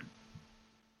 not mine.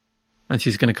 And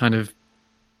she's going to kind of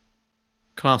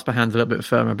clasp her hands a little bit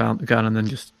firmer about the gun and then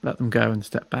just let them go and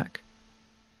step back.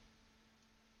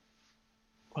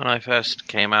 When I first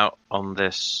came out on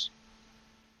this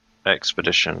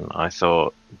expedition, I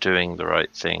thought doing the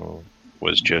right thing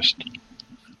was just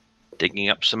digging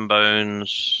up some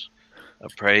bones,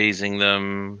 appraising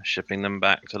them, shipping them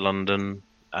back to London,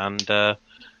 and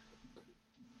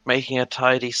making a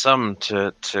tidy sum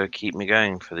to keep me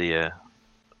going for the year.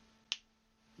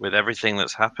 With everything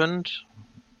that's happened,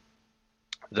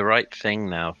 the right thing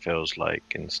now feels like,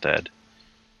 instead,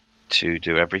 to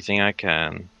do everything I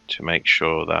can to make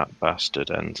sure that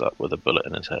bastard ends up with a bullet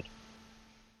in his head.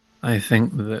 I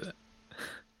think that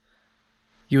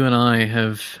you and I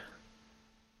have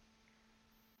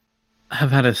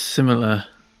had a similar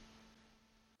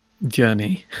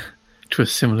journey to a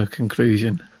similar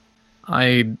conclusion.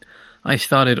 I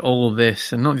started all of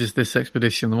this, and not just this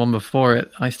expedition, the one before it,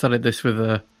 I started this with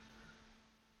a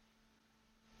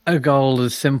goal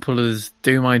as simple as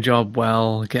do my job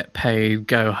well, get paid,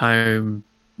 go home,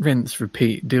 rinse,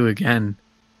 repeat, do again.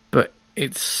 But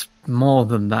it's more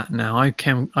than that now. I've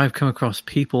come across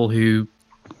people who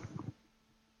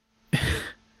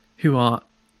are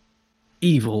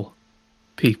evil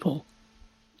people.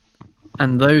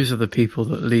 And those are the people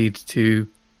that lead to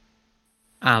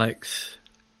Alex,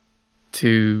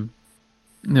 to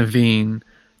Naveen,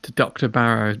 to Dr.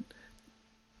 Barrow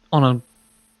on a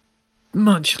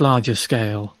much larger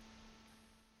scale.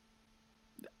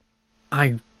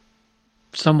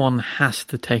 Someone has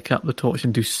to take up the torch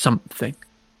and do something.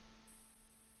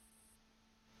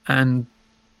 And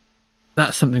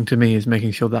that something to me is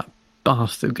making sure that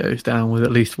bastard goes down with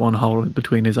at least one hole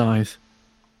between his eyes.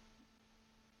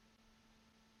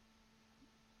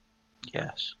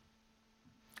 Yes.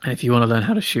 And if you want to learn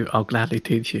how to shoot, I'll gladly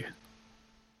teach you.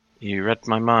 You read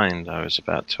my mind. I was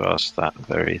about to ask that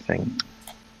very thing.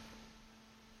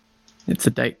 It's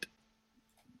a date.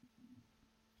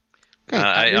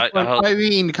 Okay,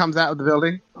 Irene comes out of the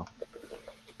building.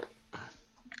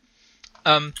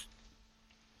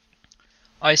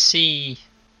 I see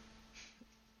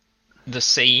the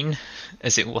scene,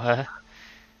 as it were.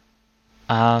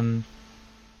 And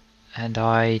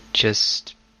I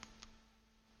just...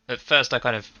 At first I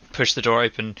kind of pushed the door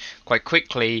open quite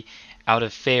quickly out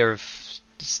of fear of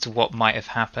as to what might have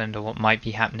happened or what might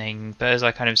be happening. But as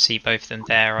I kind of see both of them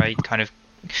there, I kind of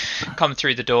come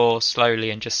through the door slowly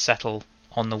and just settle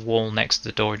on the wall next to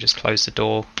the door and just close the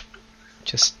door.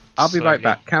 Just I'll be slowly. right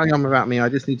back. Carry on without me. I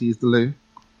just need to use the loo.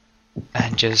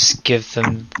 And just give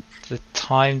them the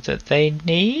time that they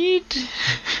need.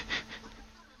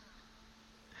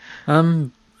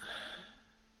 I'm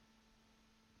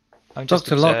just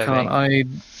Dr. Lockhart,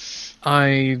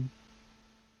 I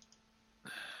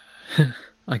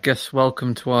guess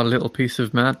welcome to our little piece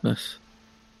of madness.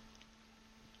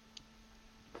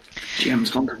 GM's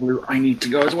gone to blue. I need to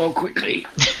go as well quickly.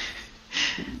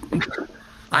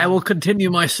 I will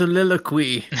continue my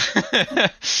soliloquy.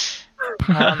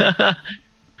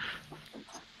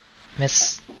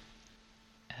 Miss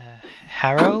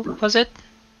Harrow, was it?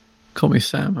 Call me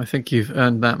Sam. I think you've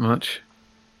earned that much.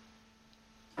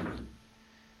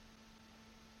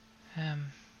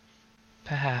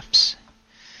 Perhaps.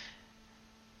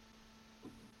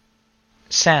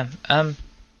 Sam, I'm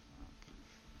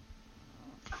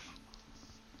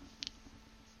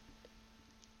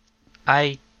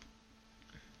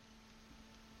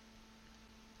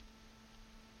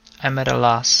at a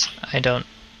loss. I don't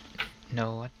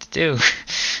know what to do.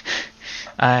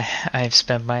 I've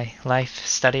spent my life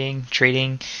studying,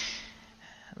 treating,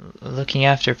 looking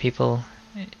after people,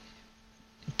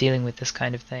 dealing with this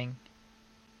kind of thing.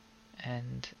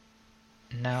 And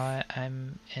now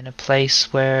I'm in a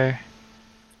place where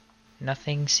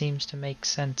nothing seems to make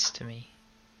sense to me.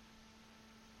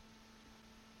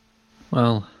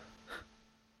 Well,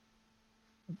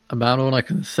 about all I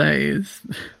can say is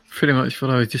pretty much what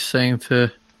I was just saying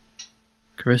to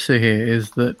Carissa here,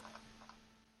 is that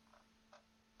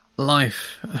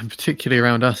life, and particularly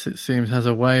around us, it seems, has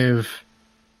a way of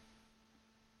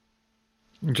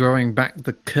drawing back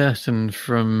the curtain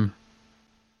from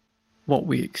what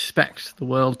we expect the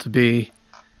world to be,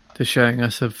 to showing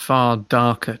us a far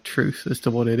darker truth as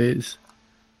to what it is.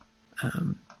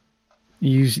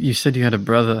 You said you had a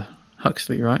brother,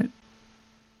 Huxley, right?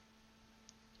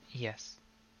 Yes.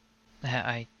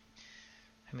 I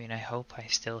mean, I hope I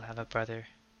still have a brother.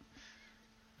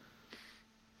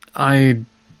 I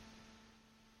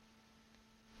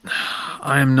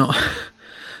am not...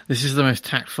 This is the most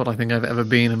tactful I think I've ever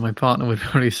been, and my partner would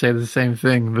probably say the same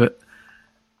thing, but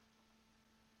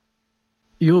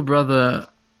your brother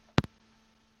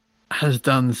has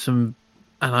done some,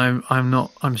 and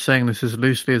I'm saying this as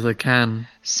loosely as I can,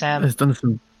 Sam, has done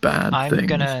some bad things. I'm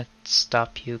gonna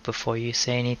stop you before you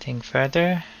say anything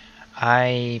further.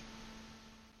 I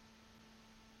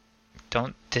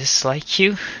don't dislike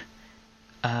you.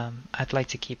 I'd like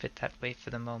to keep it that way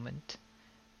for the moment.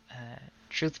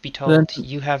 Truth be told,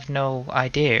 you have no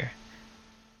idea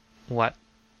what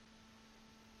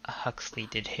Huxley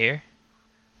did here,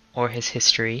 or his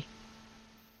history.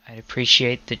 I'd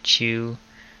appreciate that you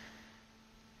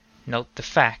note the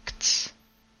facts.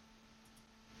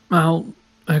 Well,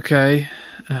 okay.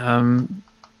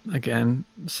 Again,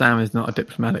 Sam is not a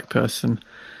diplomatic person.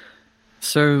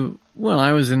 So, when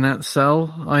I was in that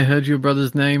cell, I heard your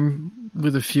brother's name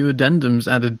with a few addendums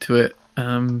added to it.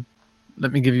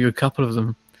 Let me give you a couple of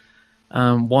them.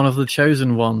 One of the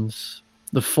chosen ones,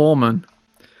 the foreman,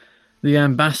 the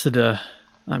ambassador.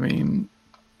 I mean,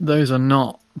 those are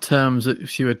not terms that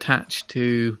if you attach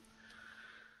to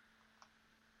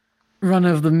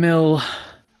run-of-the-mill,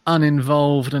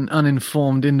 uninvolved and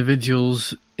uninformed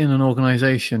individuals in an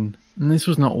organisation. And this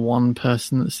was not one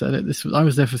person that said it. I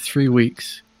was there for 3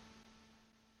 weeks.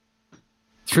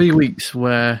 3 weeks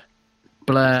where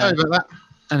Blair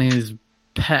and his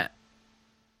pet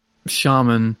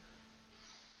shaman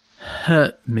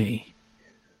hurt me.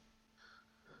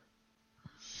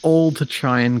 All to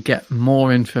try and get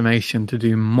more information to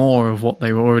do more of what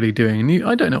they were already doing. And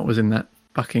I don't know what was in that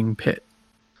fucking pit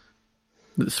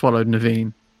that swallowed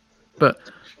Naveen. But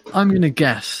I'm going to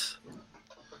guess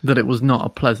that it was not a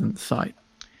pleasant sight.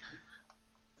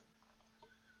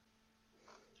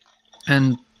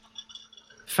 And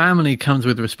family comes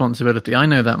with responsibility. I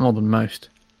know that more than most.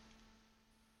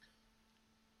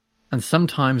 And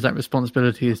sometimes that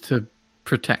responsibility is to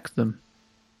protect them.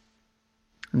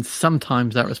 And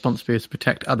sometimes that responsibility is to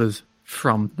protect others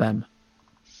from them.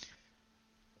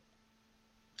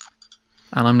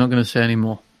 And I'm not going to say any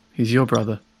more. He's your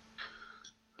brother.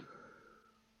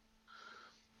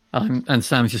 And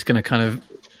Sam's just going to kind of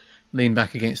lean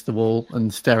back against the wall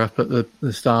and stare up at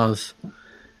the stars.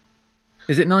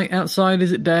 Is it night outside?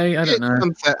 Is it day? I don't know.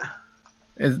 Sunset.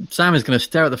 Sam is going to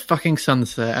stare at the fucking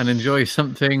sunset and enjoy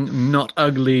something not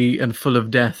ugly and full of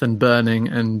death and burning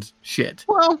and shit.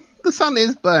 Well, the sun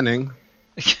is burning.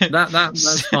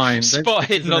 That's fine. Spot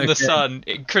hidden on the sun.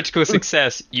 Critical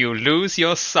success. You lose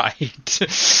your sight.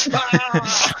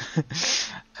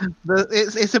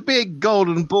 It's a big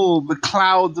golden ball. The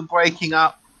clouds are breaking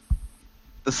up.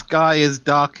 The sky is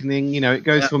darkening. You know, it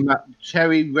goes from that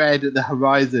cherry red at the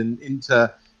horizon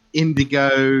into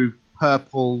indigo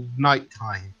purple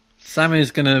nighttime. Sam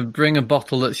is going to bring a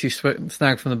bottle that she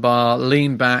snagged from the bar,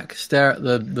 lean back, stare at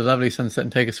the lovely sunset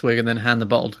and take a swig, and then hand the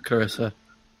bottle to Clarissa.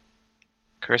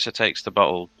 Carissa takes the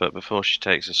bottle, but before she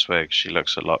takes a swig, she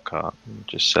looks at Lockhart and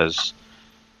just says,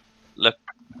 "Look,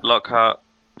 Lockhart,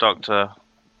 Doctor,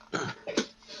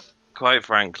 quite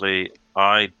frankly,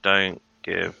 I don't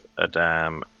give a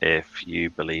damn if you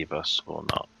believe us or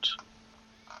not.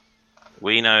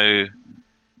 We know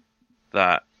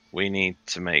that we need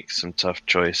to make some tough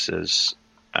choices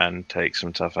and take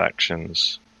some tough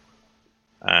actions.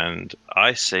 And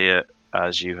I see it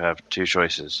as you have two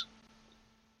choices.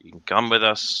 You can come with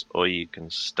us or you can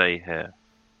stay here.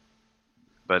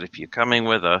 But if you're coming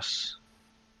with us,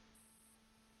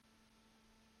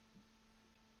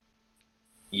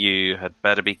 you had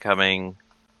better be coming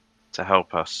to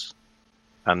help us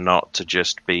and not to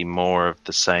just be more of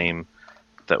the same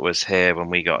that was here when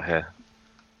we got here.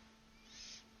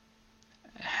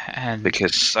 And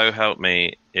Because so help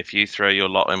me, if you throw your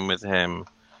lot in with him,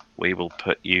 we will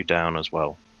put you down as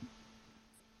well."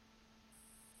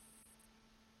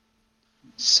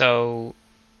 so,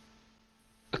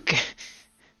 okay,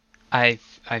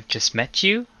 I've just met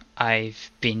you.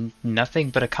 I've been nothing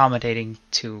but accommodating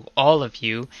to all of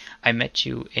you. I met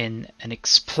you in an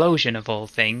explosion of all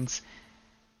things,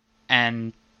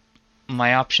 and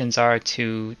my options are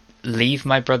to leave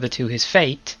my brother to his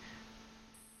fate,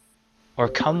 or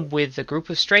come with a group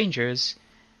of strangers,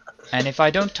 and if I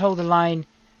don't toe the line,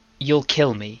 you'll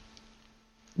kill me.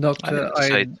 I Doctor, didn't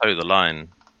say toe the line.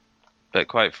 But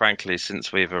quite frankly,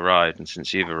 since we've arrived and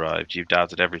since you've arrived, you've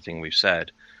doubted everything we've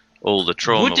said. All the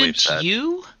trauma we've Wouldn't said.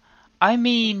 you? I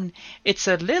mean, it's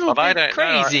a little Well, I bit don't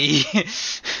know. crazy.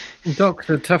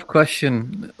 Doctor, tough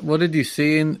question. What did you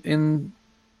see in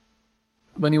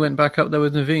when you went back up there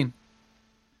with Naveen?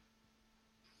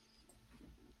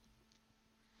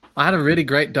 I had a really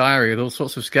great diary with all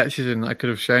sorts of sketches in that I could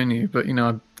have shown you, but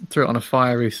I threw it on a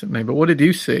fire recently. But what did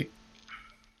you see?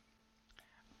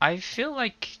 I feel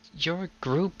like your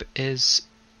group is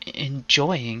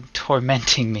enjoying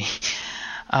tormenting me.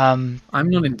 I'm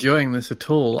not enjoying this at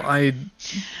all.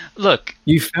 Look,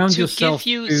 You found to yourself give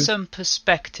you to- some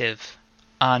perspective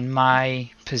on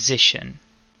my position,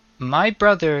 my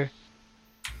brother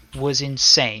was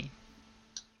insane.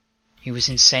 He was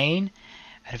insane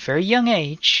at a very young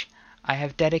age. I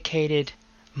have dedicated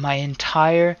my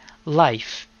entire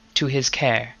life to his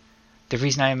care. The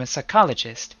reason I am a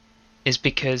psychologist is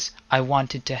because I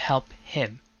wanted to help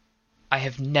him. I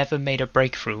have never made a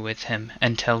breakthrough with him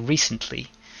until recently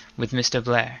with Mr.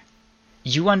 Blair.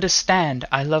 You understand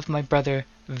I love my brother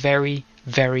very,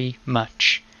 very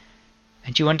much.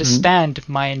 And you understand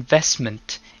my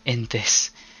investment in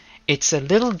this. It's a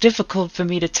little difficult for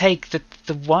me to take the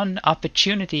one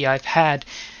opportunity I've had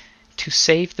to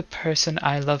save the person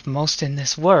I love most in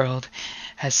this world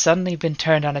has suddenly been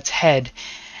turned on its head,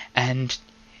 and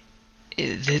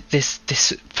this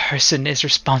person is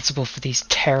responsible for these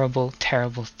terrible,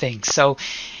 terrible things. So,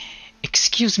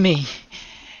 excuse me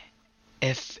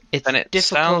if it's Then it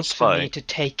difficult sounds for me like- to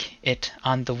take it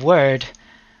on the word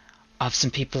of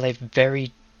some people I've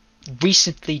very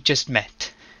recently just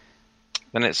met.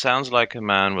 Then it sounds like a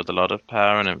man with a lot of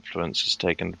power and influence has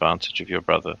taken advantage of your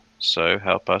brother. So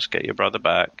help us get your brother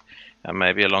back, and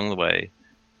maybe along the way,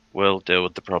 we'll deal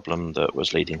with the problem that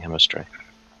was leading him astray.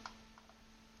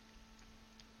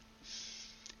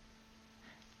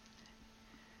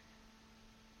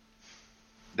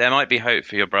 There might be hope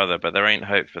for your brother, but there ain't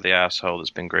hope for the asshole that's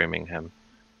been grooming him.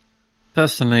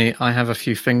 Personally, I have a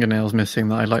few fingernails missing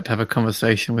that I'd like to have a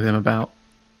conversation with him about.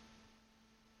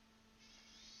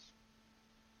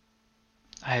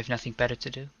 I have nothing better to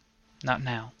do. Not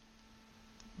now.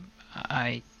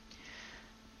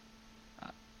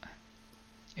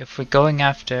 If we're going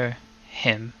after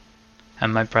him,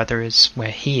 and my brother is where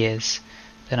he is,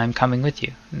 then I'm coming with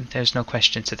you. There's no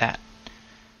question to that.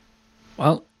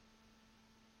 Well,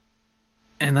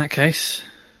 in that case,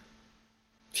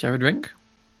 share a drink?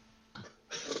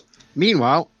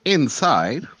 Meanwhile,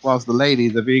 inside, whilst the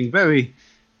ladies are being very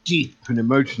deep and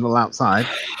emotional outside,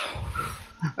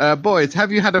 boys,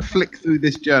 have you had a flick through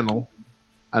this journal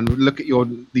and look at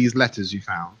these letters you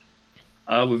found?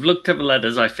 We've looked at the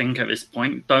letters, I think, at this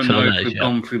point. Don't For the know if letters, we've yeah.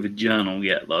 gone through the journal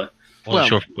yet, though. Well,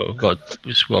 sure, we've got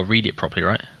to read it properly,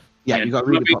 right? Yeah, you got to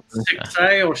read it Shall I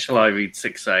properly. 6A, or shall I read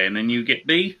 6A and then you get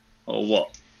B? Or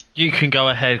what? You can go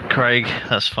ahead, Craig.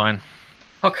 That's fine.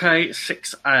 Okay,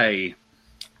 6A.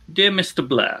 Dear Mr.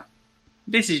 Blair,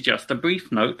 this is just a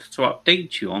brief note to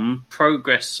update you on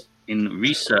progress in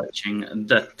researching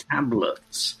the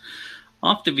tablets.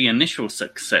 After the initial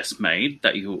success made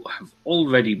that you have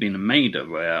already been made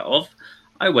aware of,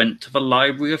 I went to the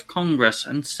Library of Congress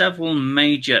and several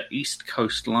major East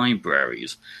Coast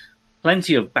libraries.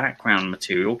 Plenty of background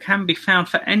material can be found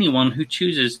for anyone who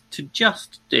chooses to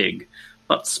just dig,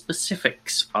 but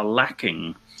specifics are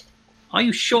lacking. Are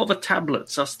you sure the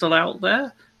tablets are still out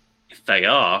there? If they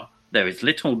are, there is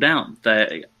little doubt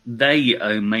that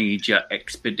a major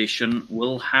expedition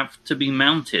will have to be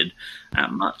mounted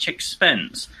at much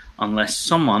expense, unless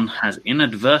someone has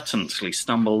inadvertently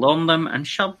stumbled on them and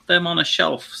shoved them on a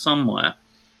shelf somewhere.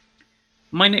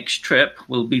 My next trip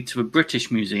will be to the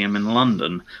British Museum in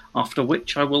London, after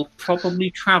which I will probably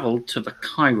travel to the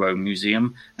Cairo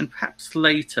Museum and perhaps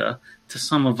later to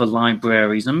some of the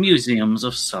libraries and museums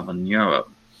of Southern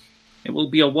Europe. It will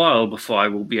be a while before I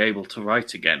will be able to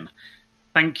write again.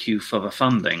 Thank you for the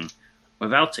funding.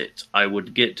 Without it, I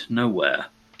would get nowhere.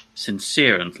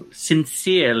 Sincerely,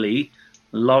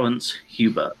 Lawrence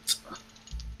Hubert.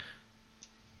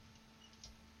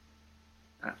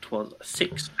 That was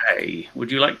 6A.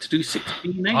 Would you like to do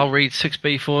 6B, Nate? I'll read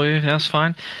 6B for you. That's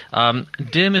fine.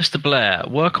 Dear Mr. Blair,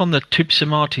 work on the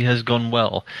Tupsimati has gone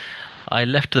well. I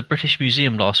left the British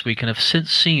Museum last week and have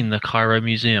since seen the Cairo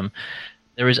Museum.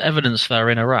 There is evidence they are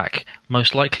in Iraq,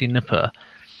 most likely Nippur.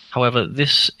 However,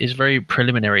 this is very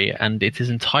preliminary, and it is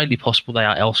entirely possible they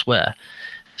are elsewhere.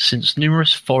 Since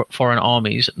numerous foreign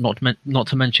armies, not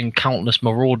to mention countless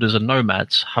marauders and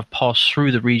nomads, have passed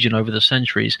through the region over the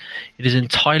centuries, it is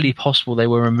entirely possible they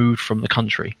were removed from the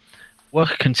country.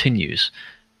 Work continues.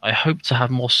 I hope to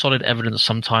have more solid evidence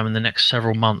sometime in the next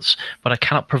several months, but I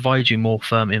cannot provide you more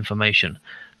firm information.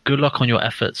 Good luck on your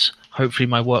efforts. Hopefully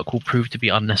my work will prove to be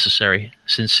unnecessary.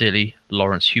 Sincerely,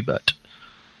 Lawrence Hubert.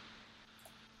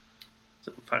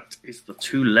 So, in fact, it's the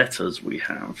 2 letters we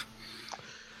have.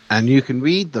 And you can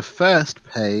read the first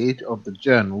page of the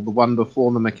journal, the one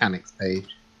before the mechanics page,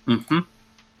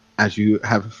 as you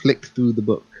have flicked through the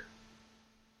book.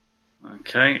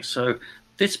 Okay, so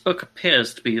this book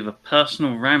appears to be the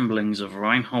personal ramblings of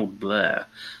Reinhold Blair.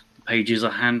 The pages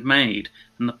are handmade,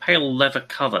 and the pale leather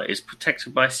cover is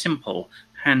protected by a simple,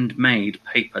 handmade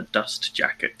paper dust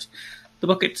jacket. The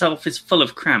book itself is full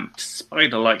of cramped,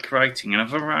 spider-like writing in a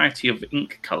variety of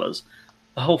ink colours.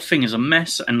 The whole thing is a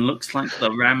mess and looks like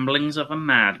the ramblings of a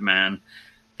madman.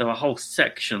 There are whole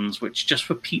sections which just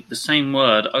repeat the same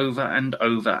word over and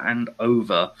over and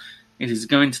over. It is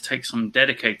going to take some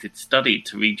dedicated study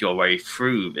to read your way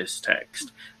through this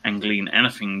text and glean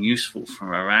anything useful from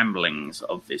the ramblings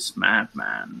of this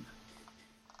madman.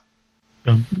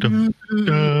 Dum, dum,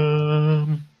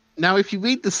 dum. Now, if you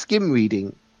read the skim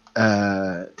reading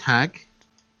tag...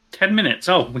 10 minutes?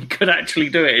 Oh, we could actually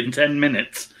do it in 10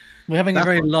 minutes. We're having a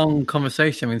very long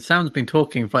conversation. I mean, Sam's been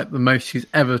talking for like the most she's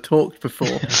ever talked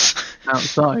before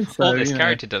outside. So, all this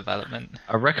character development.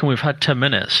 I reckon we've had 10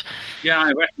 minutes. Yeah,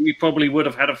 I reckon we probably would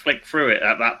have had a flick through it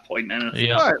at that point.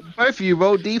 Yeah. All right, both of you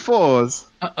roll D4s.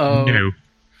 Uh-oh. No.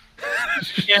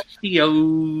 Yes,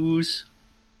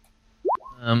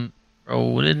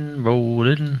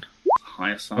 Rolling.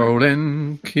 Higher side.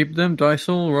 Rolling, keep them dice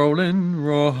all rolling,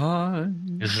 raw high.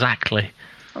 Exactly.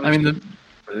 I mean,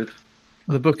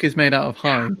 the book is made out of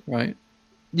hide, right?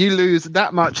 You lose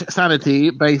that much sanity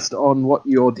based on what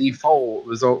your default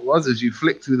result was as you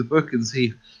flick through the book and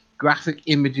see graphic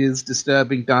images,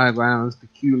 disturbing diagrams,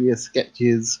 peculiar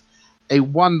sketches, a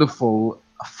wonderful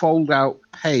fold-out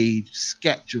page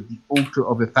sketch of the altar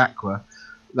of Ithaqua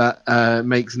that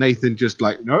makes Nathan just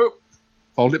like, nope,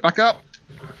 fold it back up.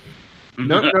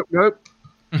 Nope.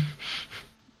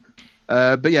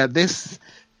 But yeah, this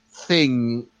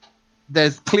thing,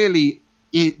 there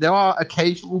are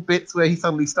occasional bits where he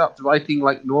suddenly starts writing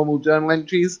like normal journal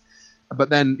entries, but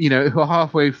then,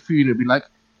 halfway through, it'll be like,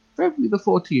 February the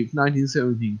 14th,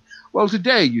 1917. Well,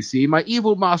 today, you see, my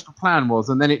evil master plan was,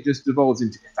 and then it just devolves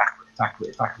into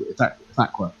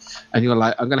Ithaqua. And you're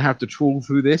like, I'm going to have to trawl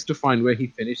through this to find where he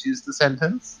finishes the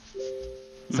sentence.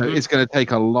 So it's going to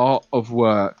take a lot of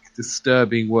work,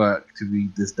 disturbing work, to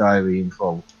read this diary in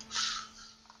full.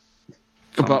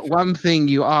 But one thing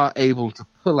you are able to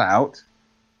pull out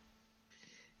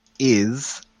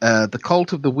is the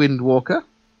Cult of the Windwalker.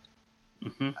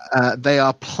 They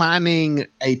are planning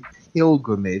a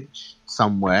pilgrimage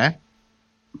somewhere,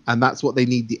 and that's what they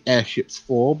need the airships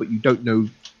for, but you don't know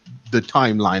the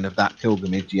timeline of that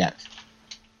pilgrimage yet.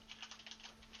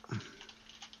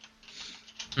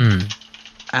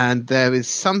 And there is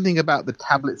something about the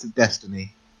Tablets of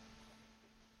Destiny.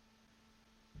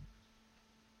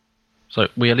 So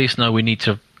we at least know we need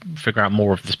to figure out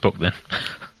more of this book then.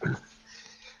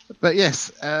 But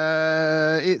yes,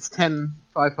 it's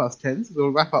 5:10, so we'll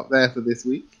wrap up there for this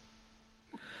week.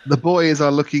 The boys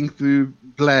are looking through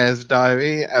Blair's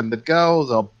diary, and the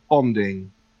girls are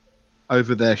bonding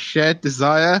over their shared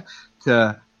desire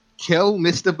to kill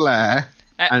Mr. Blair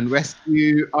and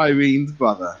rescue Irene's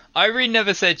brother. Irene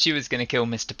never said she was going to kill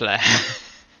Mr. Blair.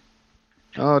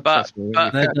 Oh, trust me.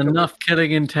 There's enough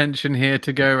killing intention here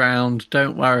to go round.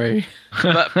 Don't worry.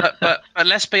 But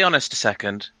let's be honest a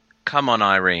second. Come on,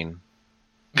 Irene.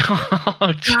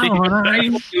 Oh, gee. What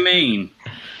do you mean?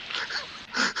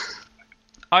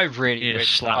 I really Yeah,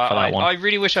 wish slap for that one. I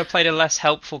really wish I played a less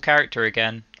helpful character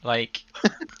again. Like,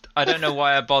 I don't know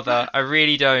why I bother. I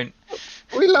really don't.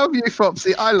 We love you,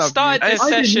 Fopsy. I love Started you. this I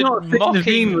did session not think Naveen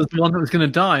mocking. was the one that was going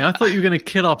to die. I thought you were going to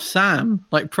kill off Sam.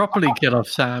 Like, properly kill off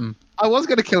Sam. I was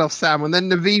going to kill off Sam, and then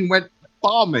Naveen went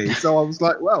balmy, so I was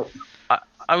like, well...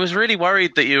 I was really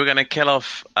worried that you were going to kill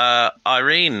off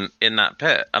Irene in that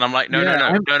pit, and I'm like, no.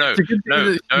 It's a good thing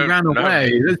that she ran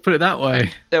away. Let's put it that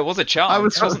way. There was a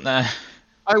chance, wasn't there?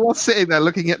 I was sitting there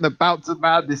looking at the bounce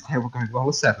around this table going, roll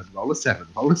a 7, roll a 7,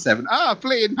 roll a 7. Ah,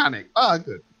 flee in panic. Ah,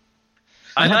 good.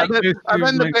 And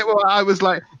then the bit where I was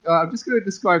like, I'm just going to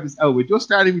describe this. Oh, we're just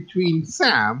standing between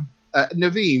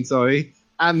Naveen,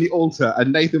 and the altar.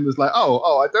 And Nathan was like,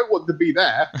 oh, I don't want to be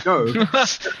there. No.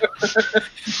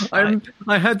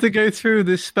 I had to go through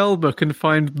this spell book and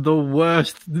find the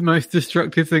worst, most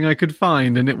destructive thing I could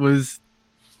find. And it was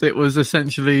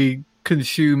essentially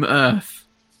consume Earth.